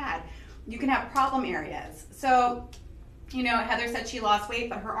so sad. You can have problem areas. So, Heather said she lost weight,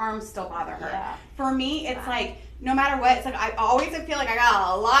 but her arms still bother her. Yeah. For me, it's no matter what, it's I always feel like I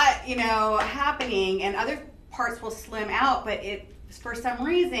got a lot, happening, and other parts will slim out, but for some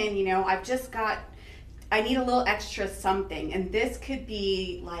reason, you know, I need a little extra something. And this could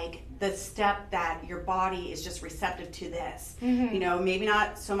be like the step that your body is just receptive to this. You know, maybe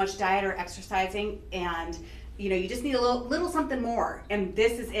not so much diet or exercising, and you know, you just need a little something more. And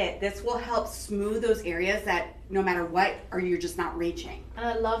this is it. This will help smooth those areas that no matter what, or you're just not reaching. And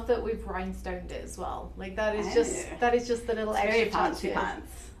I love that we've rhinestoned it as well. Like that is just the little Very extra fancy touches.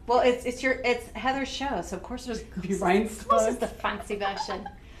 pants. Well, it's Heather's show, so of course there's gonna be This rhinestones. is the fancy version.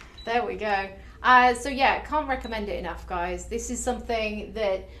 There we go. So yeah, can't recommend it enough, guys. This is something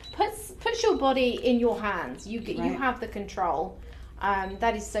that puts your body in your hands. You have the control.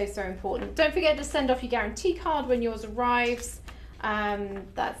 That is so important. Don't forget to send off your guarantee card when yours arrives.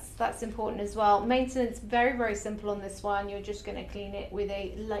 That's important as well. Maintenance, very simple on this one. You're just going to clean it with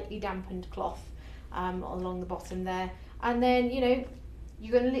a lightly dampened cloth along the bottom there, and then you know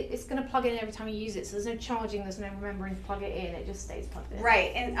it's going to plug in every time you use it. So there's no charging, there's no remembering to plug it in. It just stays plugged in.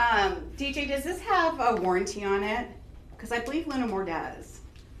 Right. And DJ, does this have a warranty on it? Because I believe Lunamore does.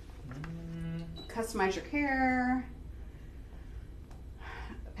 Customize your care.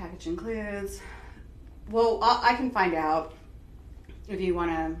 Package includes. Well, I can find out if you want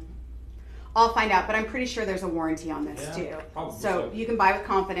to. I'll find out, but I'm pretty sure there's a warranty on this too. Probably So you can buy with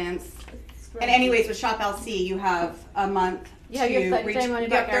confidence. And anyways, with Shop LC, you have a month Yeah, to you have 30 reach. day money You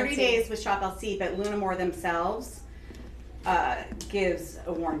back got 30 guarantee. days with Shop LC, but Lunamore themselves gives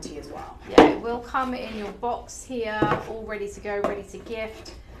a warranty as well. Yeah, it will come in your box here, all ready to go, ready to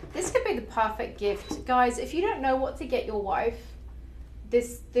gift. This could be the perfect gift. Guys, if you don't know what to get your wife,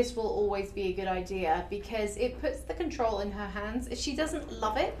 this will always be a good idea because it puts the control in her hands. If she doesn't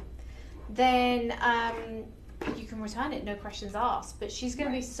love it, then you can return it, no questions asked. But she's going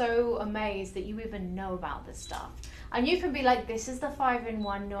to be so amazed that you even know about this stuff. And you can be like, this is the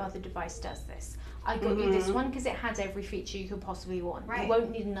 5-in-1, no other device does this. I got you this one because it has every feature you could possibly want. Right. You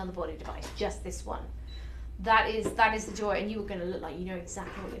won't need another body device, just this one. That is the joy, and you are going to look like you know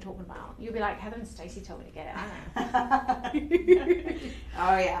exactly what you're talking about. You'll be like, Heather and Stacey told me to get it. I know.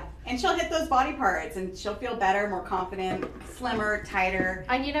 Oh yeah, and she'll hit those body parts, and she'll feel better, more confident, slimmer, tighter.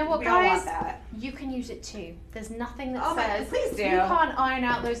 And you know what, We all guys? want that. You can use it too. There's nothing that Oh, but says please do. you can't iron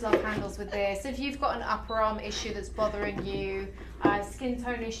out those love handles with this. If you've got an upper arm issue that's bothering you, skin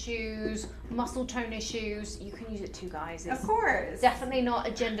tone issues, muscle tone issues, you can use it too, guys. Of It's course. definitely not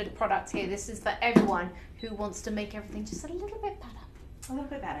a gendered product here. This is for everyone who wants to make everything just a little bit better. A little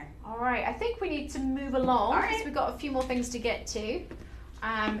bit better. All right, I think we need to move along All because right. we've got a few more things to get to.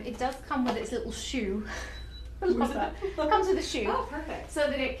 It does come with its little shoe. I love that. It comes with a shoe. Oh, perfect. So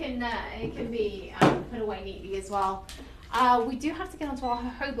that it can be put away neatly as well. We do have to get onto our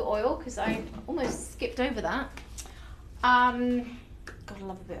jojoba oil because I almost skipped over that. Gotta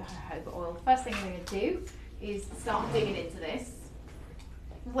love a bit of jojoba oil. First thing I'm going to do is start digging into this.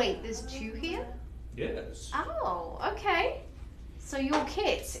 Wait, there's two here? Yes. Oh, okay. So your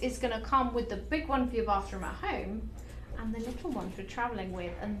kit is going to come with the big one for your bathroom at home and the little one for travelling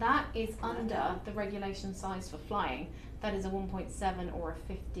with, and that is under the regulation size for flying. That is a 1.7 or a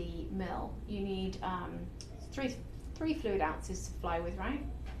 50 mil. You need three fluid ounces to fly with, right?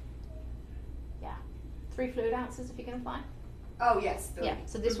 Yeah, 3 fluid ounces if you're going to fly. Oh yes. Yeah,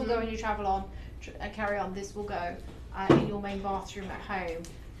 so this will go in your travel on, carry on. This will go in your main bathroom at home.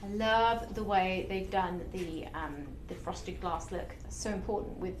 I love the way they've done the frosted glass look. That's so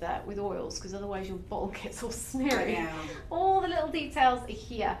important with oils because otherwise your bottle gets all smeary. I know. All the little details are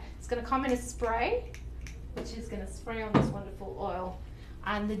here. It's going to come in a spray, which is going to spray on this wonderful oil.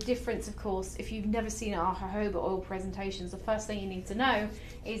 And the difference, of course, if you've never seen our jojoba oil presentations, the first thing you need to know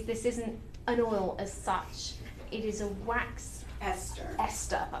is this isn't an oil as such. It is a wax Ester.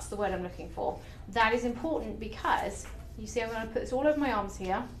 that's the word I'm looking for. That is important because you see I'm going to put this all over my arms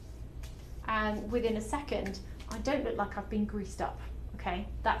here, and within a second I don't look like I've been greased up. Okay,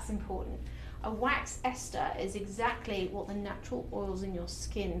 that's important. A wax ester is exactly what the natural oils in your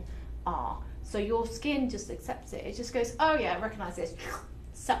skin are. So your skin just accepts it. It just goes, oh yeah, I recognise this,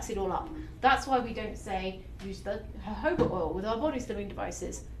 sucks it all up. That's why we don't say use the jojoba oil with our body slimming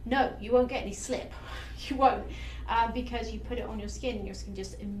devices. No, you won't get any slip. You won't, because you put it on your skin and your skin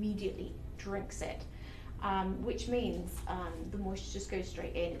just immediately drinks it. Which means the moisture just goes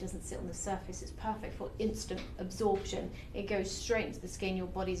straight in. It doesn't sit on the surface. It's perfect for instant absorption. It goes straight into the skin. Your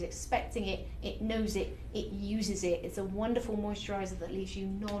body's expecting it. It knows it. It uses it. It's a wonderful moisturizer that leaves you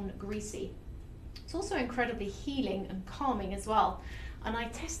non-greasy. It's also incredibly healing and calming as well. And I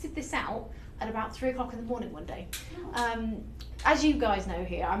tested this out at about 3 o'clock in the morning one day. As you guys know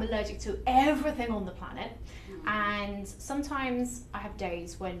here, I'm allergic to everything on the planet. And sometimes I have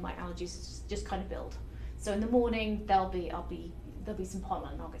days when my allergies just kind of build. So in the morning, the there'll be some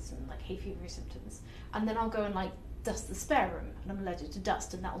pollen, I'll get some like hay fever symptoms, and then I'll go and like dust the spare room, and I'm allergic to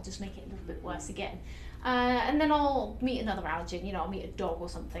dust, and that'll just make it a little bit worse again. And then I'll meet another allergen, you know, I'll meet a dog or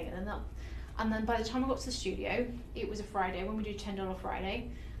something, and then by the time I got to the studio, it was a Friday when we do $10 Friday,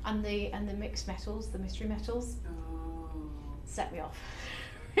 and the mixed metals, the mystery metals, set me off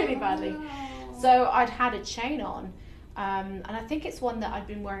really badly. So I'd had a chain on, and I think it's one that I'd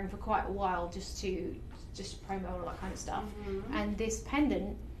been wearing for quite a while just to promote all that kind of stuff. And this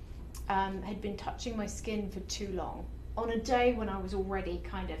pendant had been touching my skin for too long on a day when I was already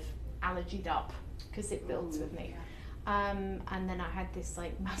kind of allergied up because it builds with me. And then I had this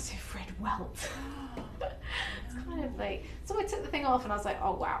like massive red welt. It's kind of like, so I took the thing off and I was like,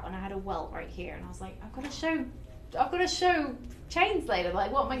 oh wow, and I had a welt right here, and I was like, I've got to show chains later,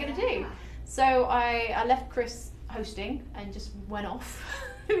 like what am I going to do? So I left Chris hosting and just went off.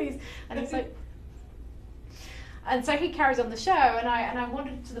 and he's like, and so he carries on the show, and I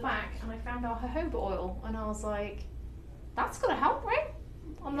wandered to the back and I found our jojoba oil, and I was like, that's going to help, right?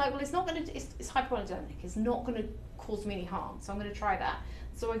 I'm like, well, it's not going to, it's hypoallergenic, it's not going to cause me any harm, so I'm going to try that.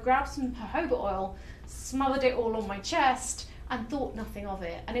 So I grabbed some jojoba oil, smothered it all on my chest, and thought nothing of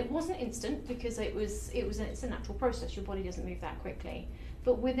it. And it wasn't instant because it's a natural process. Your body doesn't move that quickly.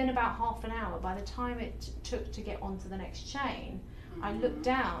 But within about half an hour, by the time it took to get onto the next chain, I looked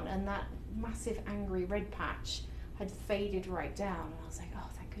down and that massive angry red patch had faded right down. And I was like, oh,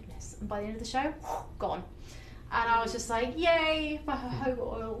 thank goodness. And by the end of the show, gone. And I was just like, yay, my jojoba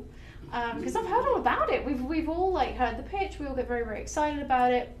oil. Because I've heard all about it. We've all like heard the pitch. We all get very, very excited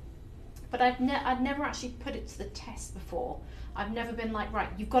about it. But I'd never actually put it to the test before. I've never been like, right,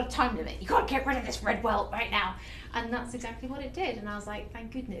 you've got a time limit. You've got to get rid of this red welt right now. And that's exactly what it did. And I was like,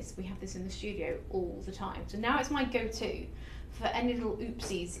 thank goodness we have this in the studio all the time. So now it's my go-to for any little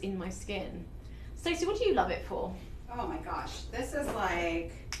oopsies in my skin. Stacey, what do you love it for? Oh my gosh, this is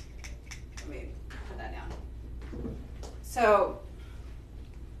like, let me put that down. So,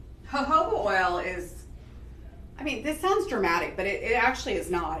 jojoba oil is, I mean, this sounds dramatic, but it actually is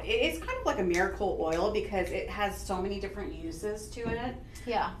not. It's kind of like a miracle oil because it has so many different uses to it.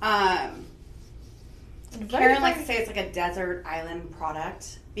 Yeah. Karen likes to say it's like a desert island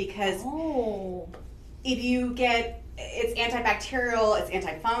product because if you get, it's antibacterial, it's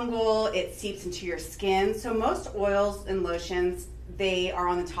antifungal, it seeps into your skin. So most oils and lotions, they are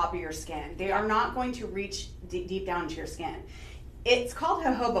on the top of your skin. They are not going to reach deep down into your skin. It's called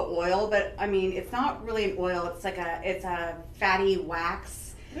jojoba oil, but I mean, it's not really an oil. It's like it's a fatty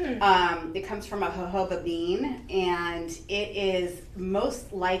wax. It comes from a jojoba bean, and it is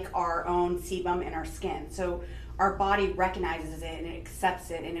most like our own sebum in our skin. So our body recognizes it and it accepts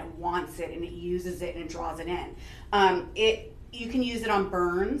it and it wants it and it uses it and it draws it in. You can use it on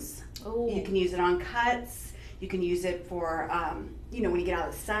burns. Ooh. You can use it on cuts. You can use it for when you get out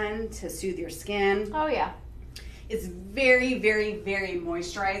of the sun to soothe your skin. Oh yeah. It's very, very, very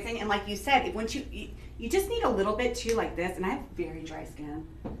moisturizing, and like you said, once you just need a little bit too, like this. And I have very dry skin,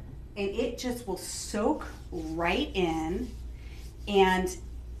 and it just will soak right in, and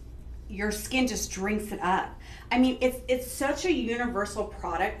your skin just drinks it up. I mean, it's such a universal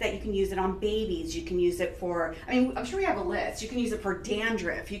product that you can use it on babies. You can use it for, I mean, I'm sure we have a list. You can use it for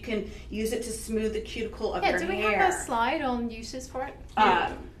dandruff. You can use it to smooth the cuticle of your hair. Yeah, do we have a slide on uses for it?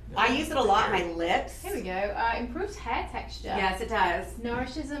 I use it a lot on my lips. Here we go. Improves hair texture. Yes, it does.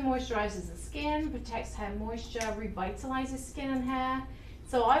 Nourishes and moisturizes the skin, protects hair moisture, revitalizes skin and hair.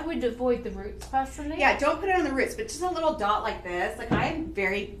 So I would avoid the roots personally. Yeah, don't put it on the roots, but just a little dot like this. Like I have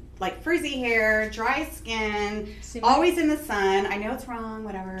very frizzy hair, dry skin, always in the sun. I know it's wrong,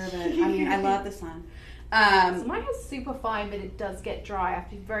 whatever, but I mean, I love the sun. So mine is super fine, but it does get dry. I have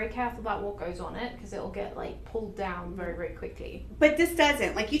to be very careful about what goes on it because it'll get like pulled down very, very quickly. But this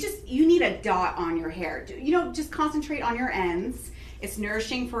doesn't. Like you need a dot on your hair. Just concentrate on your ends. It's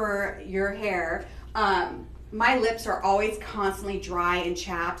nourishing for your hair. My lips are always constantly dry and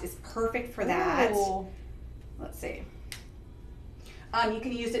chapped. It's perfect for that. Ooh. Let's see. You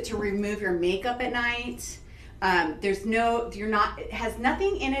can use it to remove your makeup at night. It has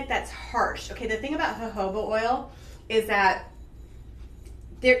nothing in it that's harsh. Okay, the thing about jojoba oil is that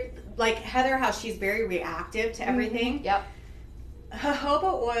like Heather, how she's very reactive to everything. Mm-hmm. Yep.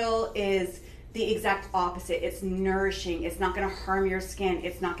 Jojoba oil is the exact opposite. It's nourishing. It's not going to harm your skin.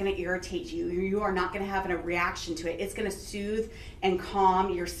 It's not going to irritate you. You are not going to have a reaction to it. It's going to soothe and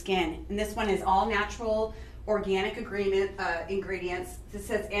calm your skin. And this one is all natural, organic ingredients. This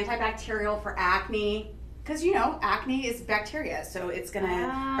says antibacterial for acne. because acne is bacteria, so it's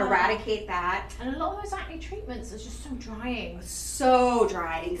gonna eradicate that. And a lot of those acne treatments are just so drying. So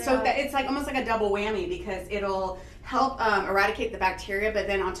drying. So that it's like almost like a double whammy, because it'll help eradicate the bacteria, but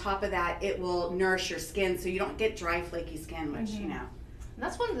then on top of that, it will nourish your skin so you don't get dry, flaky skin, which And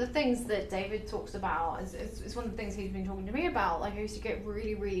that's one of the things that David talks about. It's one of the things he's been talking to me about. Like, I used to get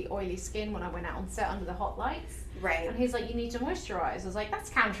really, really oily skin when I went out on set under the hot lights. Right. And he's like, you need to moisturize. I was like, that's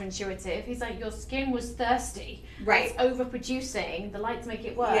counterintuitive. He's like, your skin was thirsty. Right. It's overproducing. The lights make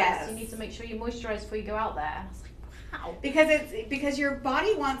it worse. Yes. You need to make sure you moisturize before you go out there. And I was like, wow. Because your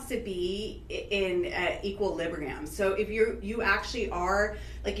body wants to be in equilibrium. So if you actually are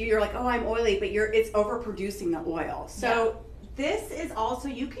like, you're like, oh, I'm oily, but it's overproducing the oil. So this is also,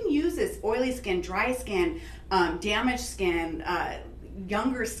 you can use this oily skin, dry skin, damaged skin,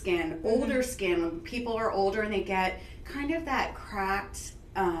 younger skin, older skin. When people are older and they get kind of that cracked,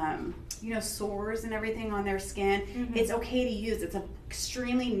 sores and everything on their skin, it's okay to use. It's an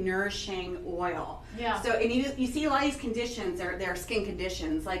extremely nourishing oil. Yeah. So, and you see a lot of these conditions, they're skin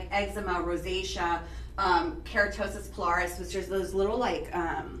conditions like eczema, rosacea, keratosis pilaris, which is those little like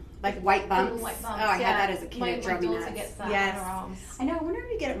white bumps. Little white bumps. Oh, I had that as a kid. My It drove me daughter nuts. gets that Yes. on her arms. I know. I wonder if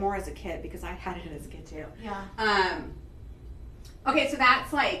you get it more as a kid, because I had it as a kid too. Yeah. Okay, so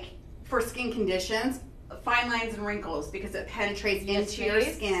that's like for skin conditions. Fine lines and wrinkles, because it penetrates into your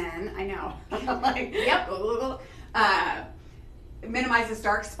skin. I know. Like, Yep. Minimizes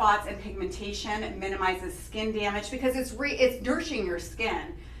dark spots and pigmentation. It minimizes skin damage, because it's nourishing your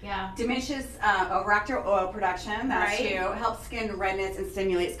skin. Yeah. Diminishes overactive oil production. That's Right. too. Helps skin redness and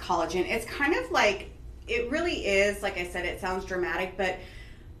stimulates collagen. It's kind of like, it really is, like I said, it sounds dramatic, but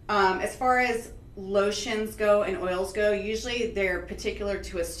as far as lotions go and oils go, usually they're particular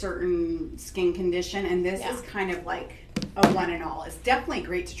to a certain skin condition, and this is kind of like a one and all. It's definitely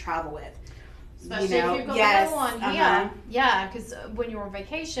great to travel with. Especially if you've got another one here. Yeah, because when you're on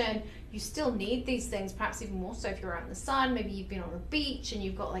vacation, you still need these things, perhaps even more so if you're out in the sun. Maybe you've been on the beach and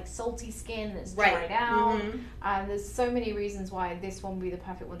you've got like salty skin that's dried out. There's so many reasons why this one would be the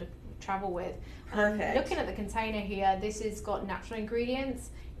perfect one to travel with. Perfect. Looking at the container here, this has got natural ingredients.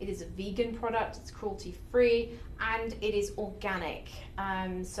 It is a vegan product, it's cruelty free, and it is organic.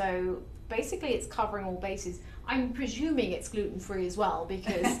 So basically it's covering all bases. I'm presuming it's gluten-free as well,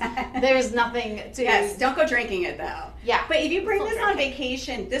 because there is nothing to... Yes, don't go drinking it though. Yeah. But if you bring this on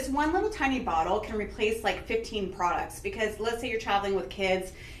vacation, this one little tiny bottle can replace like 15 products, because let's say you're traveling with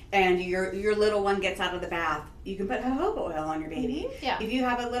kids and your little one gets out of the bath, you can put jojoba oil on your baby. Yeah. If you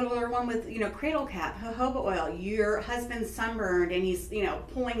have a littler one with, cradle cap, jojoba oil. Your husband's sunburned and he's,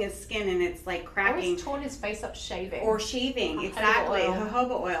 pulling his skin and it's like cracking. Or he's torn his face up shaving. Or shaving, exactly.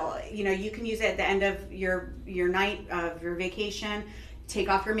 Jojoba oil. You can use it at the end of your night of your vacation. Take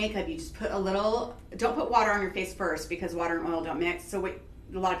off your makeup. You just put a little, don't put water on your face first, because water and oil don't mix. So a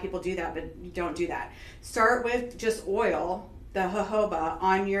lot of people do that, but you don't do that. Start with just oil, the jojoba,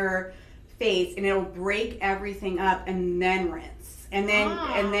 on your face, and it'll break everything up, and then rinse. And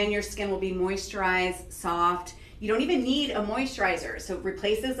then your skin will be moisturized, soft. You don't even need a moisturizer. So it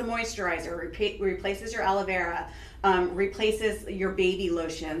replaces the moisturizer, replaces your aloe vera, replaces your baby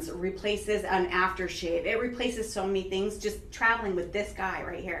lotions, replaces an aftershave. It replaces so many things just traveling with this guy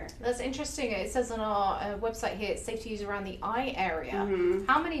right here. That's interesting. It says on our website here, it's safe to use around the eye area.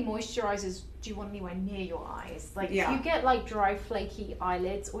 How many moisturizers do you want anywhere near your eyes? Like if you get like dry, flaky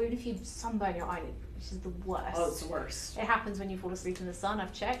eyelids, or even if you sunburn your eyelid, which is the worst. Oh, it's the worst. It happens when you fall asleep in the sun,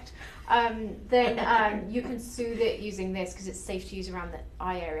 I've checked. Then you can soothe it using this, because it's safe to use around the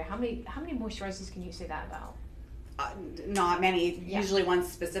eye area. How many moisturizers can you say that about? Not many. Usually one's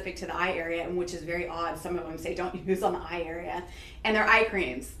specific to the eye area, and which is very odd. Some of them say don't use on the eye area, and they're eye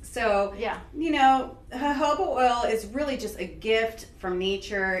creams. So jojoba oil is really just a gift from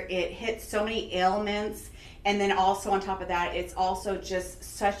nature. It hits so many ailments, and then also on top of that, it's also just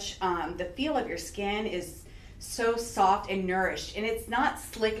such the feel of your skin is so soft and nourished, and it's not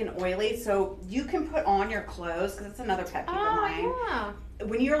slick and oily. So you can put on your clothes, because it's another pet peeve of mine. Yeah.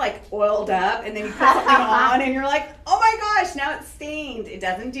 When you're like oiled up and then you put something on and you're like, oh my gosh, now it's stained. It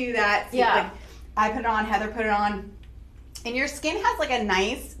doesn't do that. So like, I put it on, Heather put it on, and your skin has like a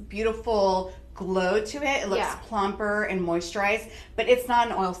nice, beautiful glow to it. It looks plumper and moisturized, but it's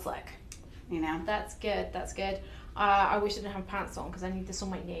not an oil slick, That's good. That's good. I wish I didn't have pants on, because I need this on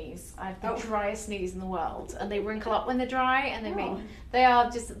my knees. I have the driest knees in the world, and they wrinkle up when they're dry, and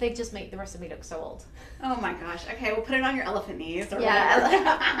they just make the rest of me look so old. Oh my gosh. Okay, we'll put it on your elephant knees. Or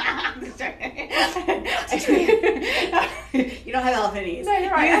you You don't have elephant knees. No, you're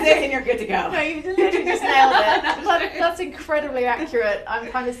right. Use it and you're good to go. No, you literally just nailed it. That's incredibly accurate. I'm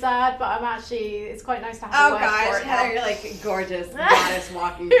kind of sad, but I'm actually, it's quite nice to have a word for it now. Heather, you're like gorgeous goddess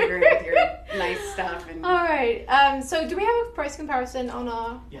walking through with your nice stuff. And All right. So do we have a price comparison on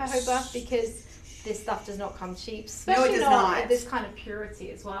our Yes. jojoba? Because this stuff does not come cheap, No, it especially does not not. at this kind of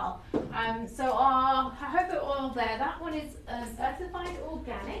purity as well. So our jojoba oil there, that one is certified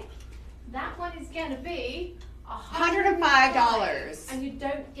organic. That one is going to be $105. and you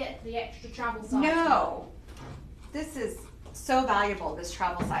don't get the extra travel size. No. This is so valuable, this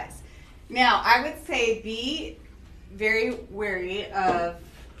travel size. Now, I would say be very wary of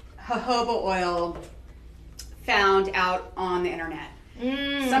jojoba oil found out on the internet.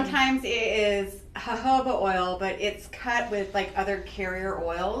 Sometimes it is jojoba oil, but it's cut with like other carrier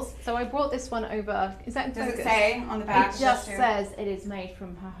oils. So I brought this one over. Is that in Does it focus? say on the back? It just says it is made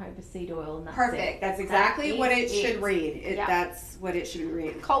from jojoba seed oil. And that's Perfect. it. That's exactly That what is it should read. Yeah. That's what it should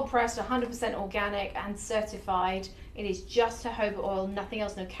read. Cold pressed, 100% organic and certified. It is just jojoba oil, nothing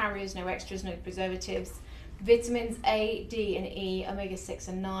else, no carriers, no extras, no preservatives. Vitamins A, D, and E, omega-6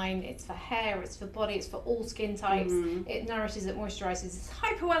 and 9. It's for hair, it's for body, it's for all skin types. It nourishes, it moisturizes. It's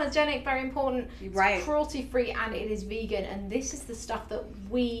hypoallergenic, very important. Right. It's cruelty-free, and it is vegan. And this is the stuff that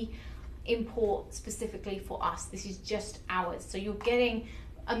we import specifically for us. This is just ours. So you're getting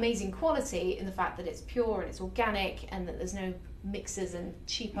amazing quality in the fact that it's pure and it's organic and that there's no mixes and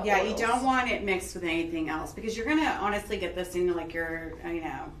cheaper Yeah, oils. you don't want it mixed with anything else because you're gonna honestly get this into like your,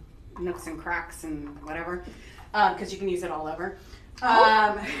 nooks and cracks and whatever, because you can use it all over. The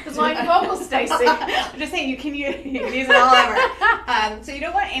mind boggles, Stacey. I'm just saying you can use it all over. So you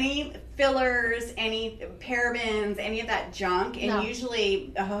don't want any fillers, any parabens, any of that junk. And No.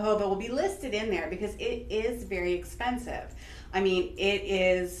 usually a jojoba will be listed in there because it is very expensive. I mean, it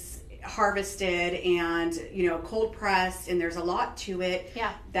is harvested and cold pressed, and there's a lot to it.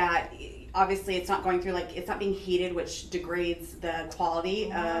 Yeah. That obviously it's not going through it's not being heated, which degrades the quality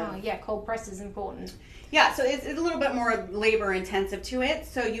Wow, of. yeah, cold press is important. Yeah, so it's a little bit more labor intensive to it.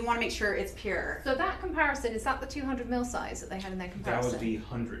 So you want to make sure it's pure. So that comparison, is that the 200 ml size that they had in their That comparison? was the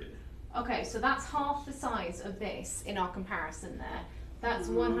 100. Okay, so that's half the size of this in our comparison there. That's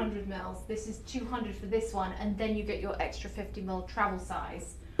 100 mils. This is 200 for this one, and then you get your extra 50 ml travel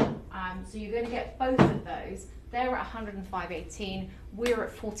size. So you're going to get both of those. They're at 105.18. We're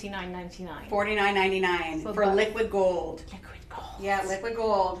at 49.99. $49.99 For for both. liquid gold. Liquid gold. Yeah, liquid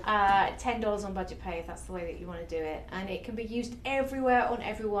gold. $10 on budget pay if that's the way that you want to do it, and it can be used everywhere on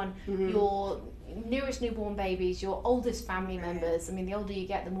everyone. Your newest newborn babies, your oldest family members. I mean, the older you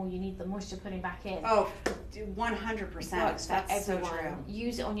get, the more you need the moisture putting back in. Oh, It 100%. works for That's so everyone. true.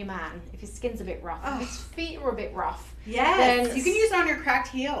 Use it on your man if his skin's a bit rough. Oh. If his feet are a bit rough. Yes, Then- you can use it on your cracked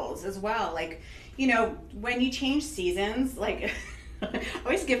heels as well. When you change seasons, I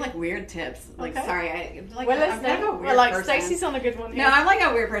always give weird tips. Okay. Sorry, I'm We're kind listening. of a weird We're like, person. Stacey's on a good one here. No, I'm like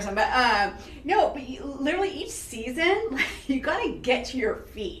a weird person, but literally each season, you gotta get to your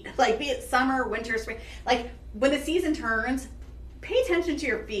feet. Be it summer, winter, spring. When the season turns, pay attention to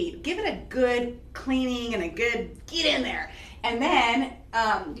your feet. Give it a good cleaning and a good get in there. And then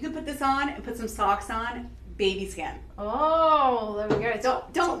you can put this on and put some socks on. Baby skin. Oh, there we go.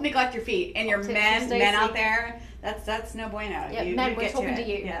 Don't neglect your feet. And your Tips from men Stacey. out there, that's no bueno. Yeah, You men, we're get talking to it.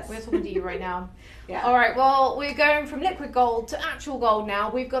 you. Yes. We're talking to you right now. Yeah. All right, well, we're going from liquid gold to actual gold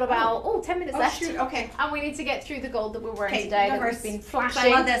now. We've got about 10 minutes left. Shoot. Okay. And we need to get through the gold that we're wearing Okay, today go that we've first. been I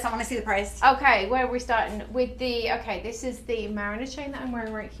flashing. love this. I want to see the price. Okay, where are we starting? With this is the Mariner chain that I'm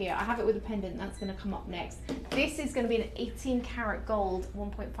wearing right here. I have it with a pendant. That's going to come up next. This is going to be an 18 karat gold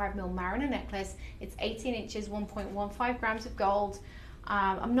 1.5 mil Mariner necklace. It's 18 inches, 1.15 grams of gold.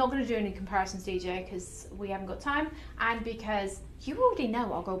 I'm not going to do any comparisons, DJ, because we haven't got time, and because you already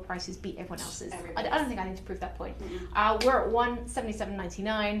know our gold prices beat everyone else's. I don't think I need to prove that point. We're at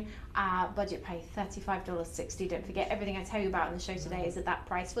 $177.99. Budget pay $35.60. Don't forget, everything I tell you about in the show today is at that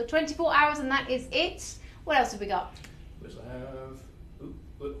price for 24 hours, and that is it. What else have we got? We also have.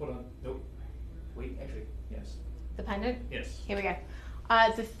 Hold on. Nope. Wait, actually, yes. The pendant. Yes. Here we go.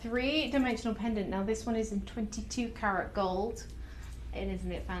 The 3-dimensional pendant. Now this one is in 22 karat gold.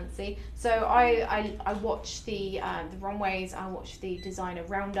 Isn't it fancy? So I watch the runways. I watch the designer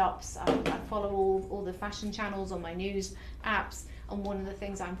roundups. I follow all the fashion channels on my news apps. And one of the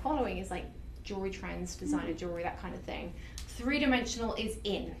things I'm following is jewelry trends, designer jewelry, that kind of thing. 3-dimensional is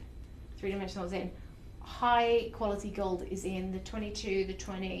in. 3-dimensional is in. High quality gold is in. The 22, the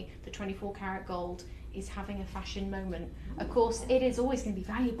 20, the 24 karat gold is having a fashion moment. Of course, it is always going to be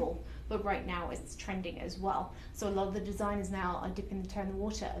valuable, but right now it's trending as well. So a lot of the designers now are dipping the toe in the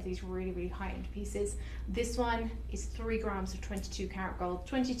water of these really, really high-end pieces. This one is 3 grams of 22 karat gold,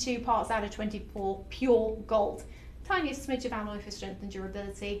 22 parts out of 24 pure gold. Tiniest smidge of alloy for strength and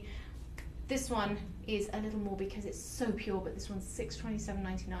durability. This one is a little more because it's so pure, but this one's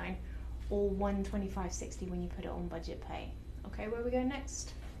 $627.99 or $125.60 when you put it on budget pay. Okay, where we go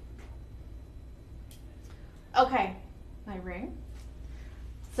next? Okay, my ring.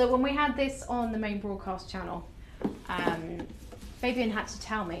 So when we had this on the main broadcast channel, Fabian had to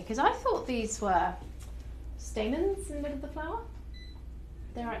tell me, because I thought these were stamens in the middle of the flower.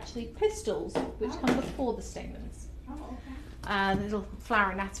 They're actually pistils, which come before the stamens. Oh, okay. The little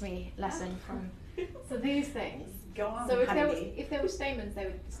flower anatomy lesson from. So these things. Go on, So if honeybee. there were stamens,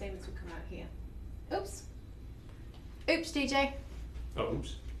 the stamens would come out here. Oops. Oops, DJ. Oh,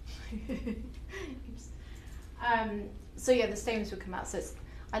 oops. Oops. So yeah, the stamens would come out. So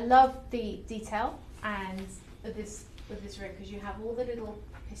I love the detail and with this ring, because you have all the little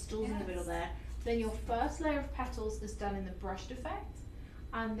pistils in the middle there. Then your first layer of petals is done in the brushed effect,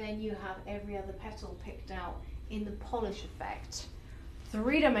 and then you have every other petal picked out in the polish effect.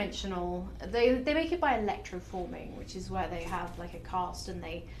 3-dimensional. They make it by electroforming, which is where they have like a cast and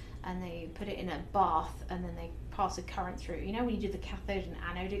they put it in a bath and then they pass a current through. You know when you do the cathode and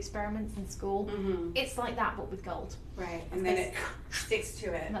anode experiments in school? Mm-hmm. It's like that but with gold. Right, and then it sticks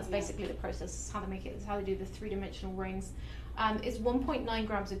to it. And that's basically the process. It's how they make it. It's how they do the 3-dimensional rings. It's 1.9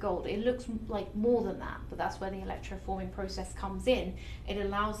 grams of gold. It looks like more than that, but that's where the electroforming process comes in. It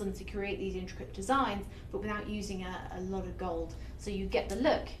allows them to create these intricate designs, but without using a lot of gold. So you get the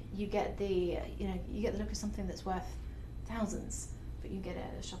look. You get the you get the look of something that's worth thousands, but you get it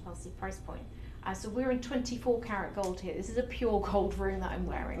at a Shop LC price point. So we're in 24 karat gold here. This is a pure gold ring that I'm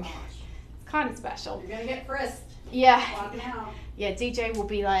wearing. It's kind of special. You're gonna get frisked. Yeah. Walking out. Yeah. DJ will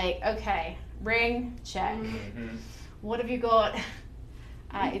be like, okay, ring check. Mm-hmm. What have you got?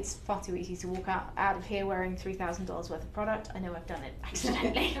 It's far too easy to walk out of here wearing $3,000 worth of product. I know I've done it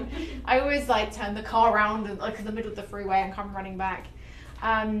accidentally. I always like turn the car around and like in the middle of the freeway and come running back.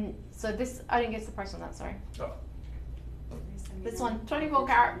 So this, I didn't get the price on that, sorry. Oh. This one, 24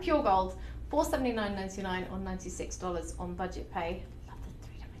 karat pure gold, $479.99 or $96 on budget pay. Love the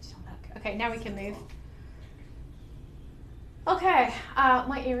 3-dimensional look. Okay, now we can move. Okay,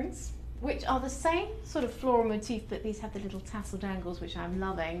 my earrings, which are the same sort of floral motif, but these have the little tassel dangles, which I'm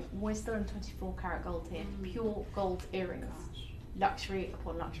loving. We're still in 24 karat gold here, pure gold earrings. Luxury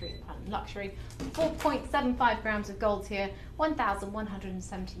upon luxury upon luxury. 4.75 grams of gold here,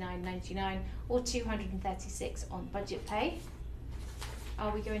 $1,179.99 or $236 on budget pay.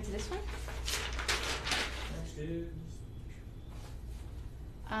 Are we going to this one? Next is.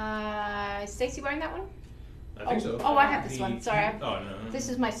 Stacey wearing that one? I think so. Oh, I have this one. Sorry. Oh, no. This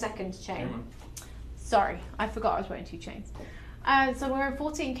is my second chain. Never mind. Sorry, I forgot I was wearing 2 chains. So we're in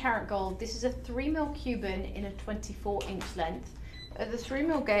 14 karat gold. This is a 3mm Cuban in a 24-inch length. The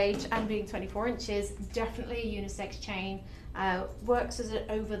 3mm gauge and being 24 inches, definitely a unisex chain. Works as an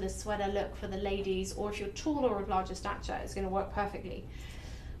over the sweater look for the ladies, or if you're tall or of larger stature, it's going to work perfectly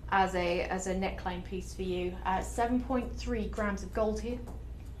as a neckline piece for you. 7.3 grams of gold here,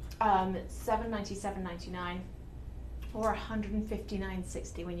 $797.99 or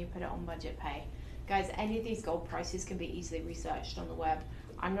 $159.60 when you put it on budget pay. Guys, any of these gold prices can be easily researched on the web.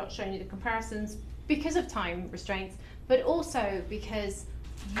 I'm not showing you the comparisons because of time restraints, but also because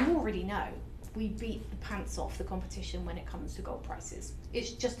you already know we beat the pants off the competition when it comes to gold prices.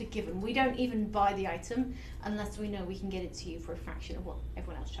 It's just a given. We don't even buy the item unless we know we can get it to you for a fraction of what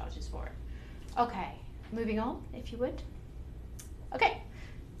everyone else charges for it. Okay, moving on, if you would. Okay,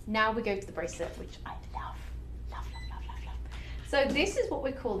 now we go to the bracelet, which I love. Love, love, love, love, love. So this is what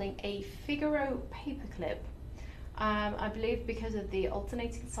we're calling a Figaro paperclip. I believe because of the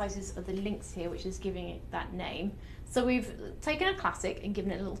alternating sizes of the links here, which is giving it that name. So we've taken a classic and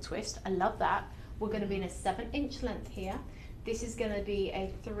given it a little twist. I love that. We're going to be in a 7-inch length here. This is going to be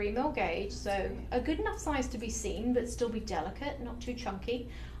a 3mm gauge, so a good enough size to be seen, but still be delicate, not too chunky.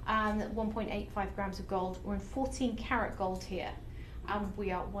 1.85 grams of gold. We're in 14 karat gold here.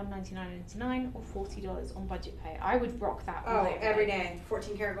 We are $199.99 or $40 on budget pay. I would rock that. Oh, every day.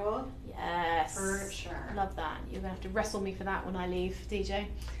 14 karat gold? Yes. For sure. Love that. You're going to have to wrestle me for that when I leave, DJ.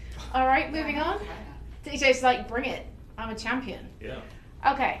 All right, moving on. DJ's like, bring it. I'm a champion. Yeah.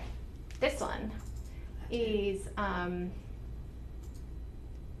 Okay, this one is, I'm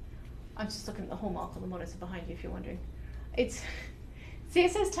just looking at the hallmark on the monitor behind you if you're wondering. It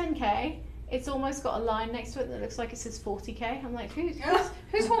says 10K. It's almost got a line next to it that looks like it says 40K. I'm like, who's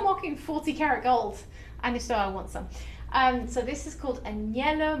hallmarking 40 karat gold? And if so, I want some. So this is called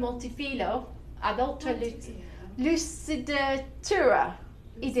Agnello Multifilo ad alta lucidatura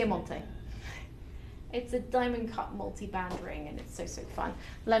e diamante. It's a diamond cut multi-band ring, and it's so fun.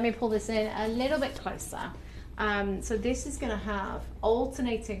 Let me pull this in a little bit closer. So this is going to have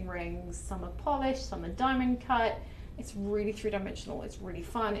alternating rings. Some are polished, some are diamond cut. It's really three-dimensional. It's really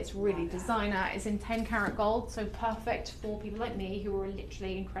fun. It's really designer. It's in 10 karat gold, so perfect for people like me who are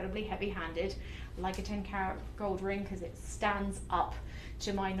literally incredibly heavy-handed. I like a 10 karat gold ring because it stands up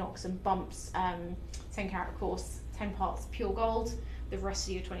to my knocks and bumps. 10 karat, of course, 10 parts pure gold. The rest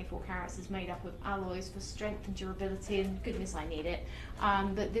of your 24 carats is made up of alloys for strength and durability, and goodness, I need it.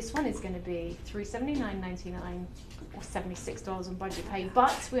 But this one is going to be $379.99 or $76 on budget pay.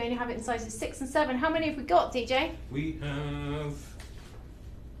 But we only have it in sizes 6 and 7. How many have we got, DJ? We have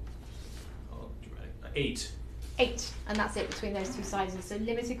 8. 8, and that's it between those two sizes. So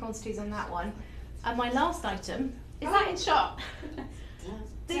limited quantities on that one. And my last item, is that in shot?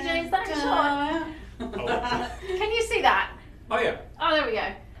 DJ, is that in shot? Oh. Can you see that? Oh yeah. Oh, there we go.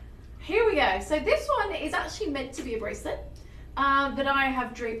 Here we go. So this one is actually meant to be a bracelet, but I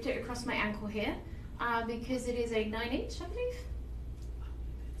have draped it across my ankle here because it is a 9-inch, I believe.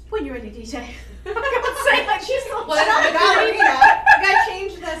 When you're ready, DJ. For God's sake, like she's not. Well, I gotta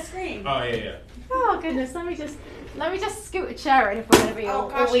change the screen. Oh yeah. Oh goodness, let me just scoot a chair in if we're going to be all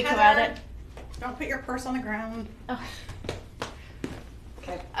weak about it. Don't put your purse on the ground. Oh.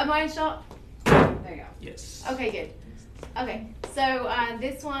 Okay. Am I in shot? There you go. Yes. Okay, good. Okay, so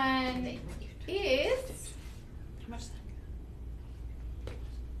this one is. How much is that?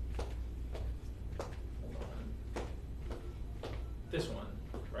 Hold on. This one,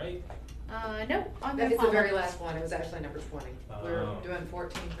 right? No, I'm That going is to the very last one. It was actually number 20. We're Oh. doing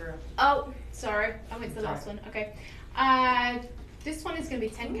 14 for. Oh, sorry. I went to the last one. Okay. This one is going to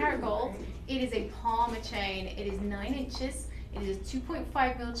be 10 karat gold. It is a Palmer chain. It is 9 inches. It is a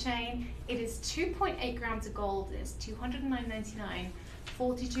 2.5 mil chain. It is 2.8 grams of gold. It's $209.99.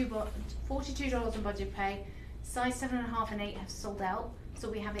 $42 on budget pay. Size 7.5 and 8 have sold out. So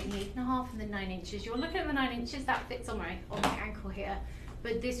we have it in the 8.5 and the 9 inches. You're looking at the 9 inches. That fits on my ankle here.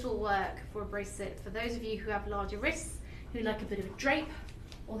 But this will work for a bracelet for those of you who have larger wrists, who like a bit of a drape,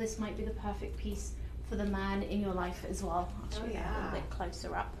 or this might be the perfect piece for the man in your life as well. I'll show you that a little bit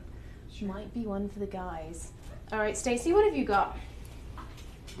closer up. Might be one for the guys. All right, Stacey, what have you got?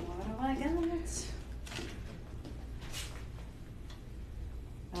 What have I got?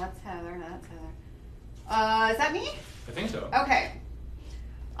 That's Heather. Is that me? I think so. Okay.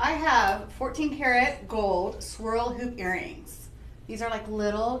 I have 14 karat gold swirl hoop earrings. These are like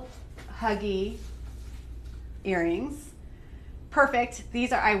little huggy earrings. Perfect.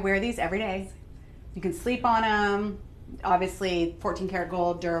 I wear these every day. You can sleep on them. Obviously, 14 karat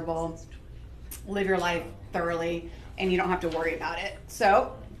gold, durable. Live your life thoroughly, and you don't have to worry about it.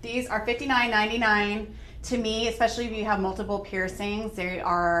 So these are $59.99. To me, especially if you have multiple piercings, they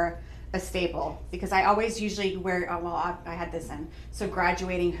are a staple because I always usually wear, I had this in, so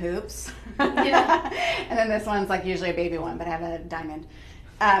graduating hoops. Yeah. And then this one's like usually a baby one, but I have a diamond.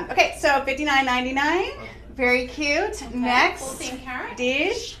 Okay, so $59.99. Very cute. Okay, Next 14 karat.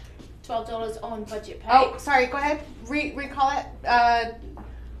 dish. $12 on budget pay. Oh, sorry, go ahead. Recall it.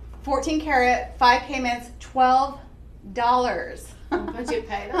 14 karat, 5 payments, $12 On budget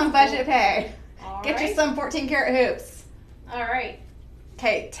pay. That's on budget cool. pay. All Get you right. some 14 karat hoops. All right.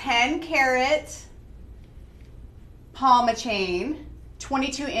 Okay, 10 karat Palma chain,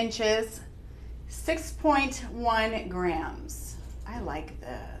 22 inches, 6.1 grams. I like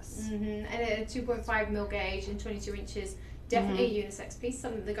this. And a 2.5 mil gauge and 22 inches. Definitely a unisex piece.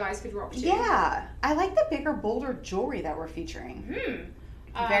 Something the guys could rock to. Yeah, I like the bigger, bolder jewelry that we're featuring.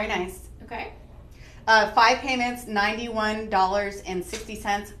 Very nice. Okay. 5 payments,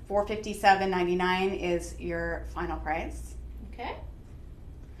 $91.60. $457.99 is your final price. Okay.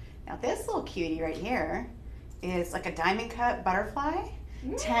 Now this little cutie right here is like a diamond cut butterfly,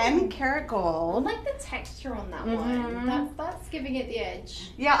 10 karat I gold. like the texture on that one. That's giving it the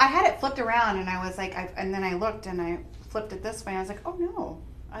edge. Yeah, I had it flipped around and I was like, and then I looked and I flipped it this way. I was like, oh no.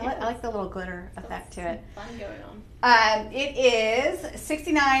 I like the little glitter effect to it. Fun going on. It is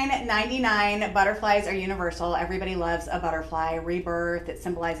 $69.99. Butterflies are universal. Everybody loves a butterfly. Rebirth. It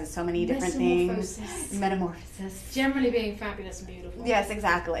symbolizes so many different things. Metamorphosis. Generally being fabulous and beautiful. Yes,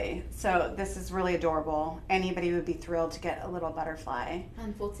 exactly. So this is really adorable. Anybody would be thrilled to get a little butterfly.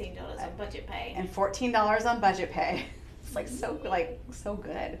 And $14 on budget pay. And $14 on budget pay. It's so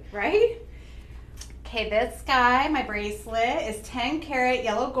good. Right? Okay, this guy, my bracelet, is 10 karat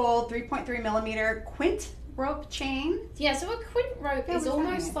yellow gold, 3.3 millimeter quint rope chain. Yeah, so a quint rope Yeah, is what's that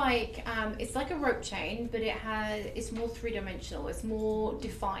almost mean? like it's like a rope chain, but it's more three-dimensional. It's more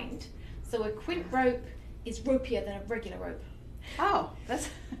defined. So a quint rope is ropier than a regular rope. Oh, that's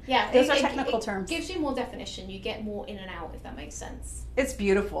Yeah, those are technical it terms. gives you more definition. You get more in and out, if that makes sense. It's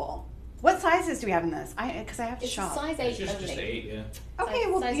beautiful. What sizes do we have in this? Because I have to It's a shop. size It's 8 just only. 8, yeah. Okay,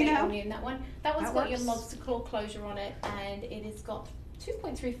 well, size you 8 know, only in that one. That one's that got your works. lobster claw closure on it, and it has got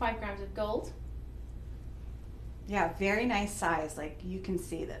 2.35 grams of gold. yeah, very nice size. Like you can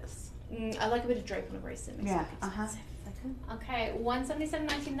see this. I like a bit of drape on a bracelet. Makes Yeah. it look expensive. Okay,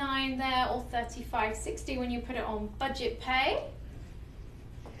 $177.99 there, or $35.60 when you put it on budget pay.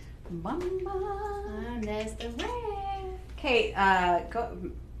 Mama. And there's the ring. Okay, go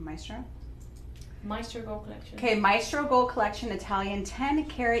Maestro. Maestro Gold Collection. Okay, Maestro Gold Collection Italian 10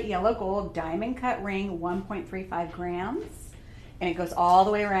 karat yellow gold diamond cut ring, 1.35 grams, and it goes all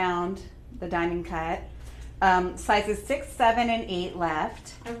the way around the diamond cut. Sizes 6, 7, and 8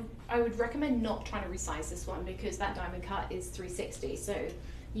 left. I would recommend not trying to resize this one because that diamond cut is 360. So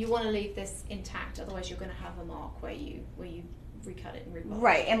you want to leave this intact, otherwise you're going to have a mark where you recut it and rebuild.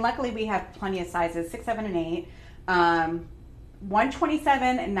 Right, and luckily we have plenty of sizes, 6, 7, and 8.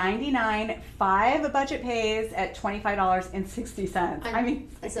 $127.99, 5 budget pays at $25.60. I mean,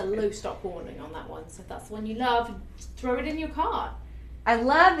 it's a low stock warning on that one. So if that's the one you love, throw it in your cart. I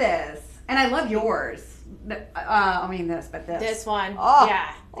love this, and I love yours. I mean this, but this. This one, Oh.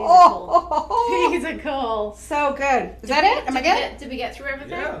 yeah, these are cool. Oh, These are cool. so good. Is that it? Am I good? Did we get through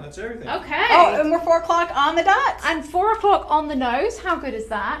everything? Yeah, that's everything. Okay. Oh, and we're 4 o'clock on the dot. And 4 o'clock on the nose. How good is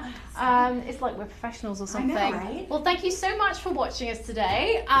that? It's like we're professionals or something. I know, right? Well, thank you so much for watching us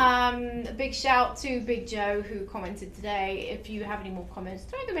today. A big shout to Big Joe who commented today. If you have any more comments,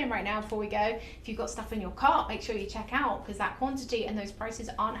 throw them in right now before we go. If you've got stuff in your cart, make sure you check out because that quantity and those prices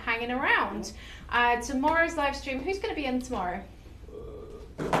aren't hanging around. Tomorrow's live stream. Who's going to be in tomorrow?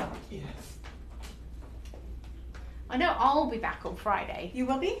 Yeah. I know I'll be back on Friday. You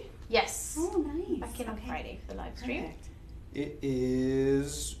will be? Yes. Oh, nice. Back in on Friday for the live stream. Perfect. It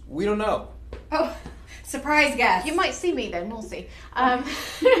is. We don't know. Oh, surprise guest. You might see me then, we'll see.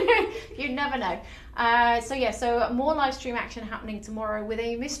 You never know. So more live stream action happening tomorrow with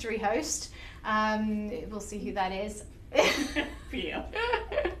a mystery host. We'll see who that is. Yeah.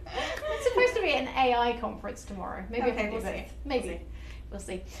 It's supposed to be an AI conference tomorrow. Maybe Okay, I can do we'll both. see. Maybe. We'll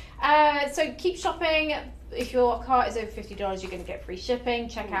see. So keep shopping. If your cart is over $50, you're going to get free shipping.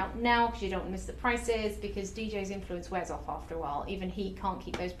 Check out now because you don't want to miss the prices because DJ's influence wears off after a while. Even he can't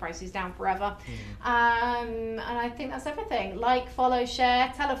keep those prices down forever. And I think that's everything. Like, follow,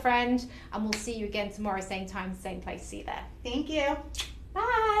 share, tell a friend, and we'll see you again tomorrow, same time, same place. See you there. Thank you.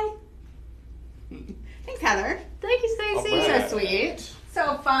 Bye. Thanks, Heather. Thank you, Stacey. All right. So sweet.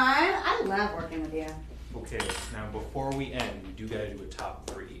 So fun. I love working with you. Okay, now before we end, we do gotta do a top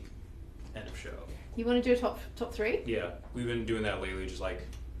 3. End of show. You want to do a top 3? Yeah, we've been doing that lately, just like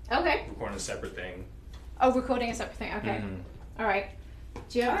Okay. recording a separate thing. Oh, recording a separate thing. Okay. Mhm. All right.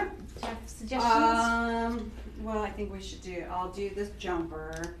 Do you have suggestions? Well, I think we should I'll do this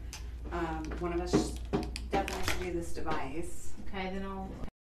jumper. One of us definitely should do this device. Okay, then I'll.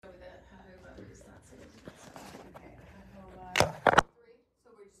 Okay, jojoba. 3. So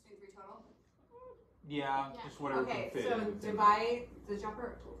we're just doing 3 total? Yeah, just whatever Okay, can fit. so divide the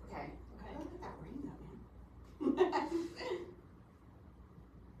jumper. Okay. Okay. Look at that ring though, man.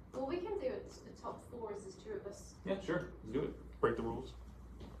 Well, we can do it. The top 4 is there's 2 of us. Yeah, sure. Let's do it. Break the rules.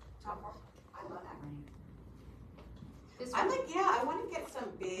 Top 4. I love that ring. This I'm one. like, yeah, I want to get some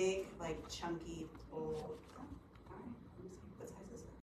big, like chunky, old.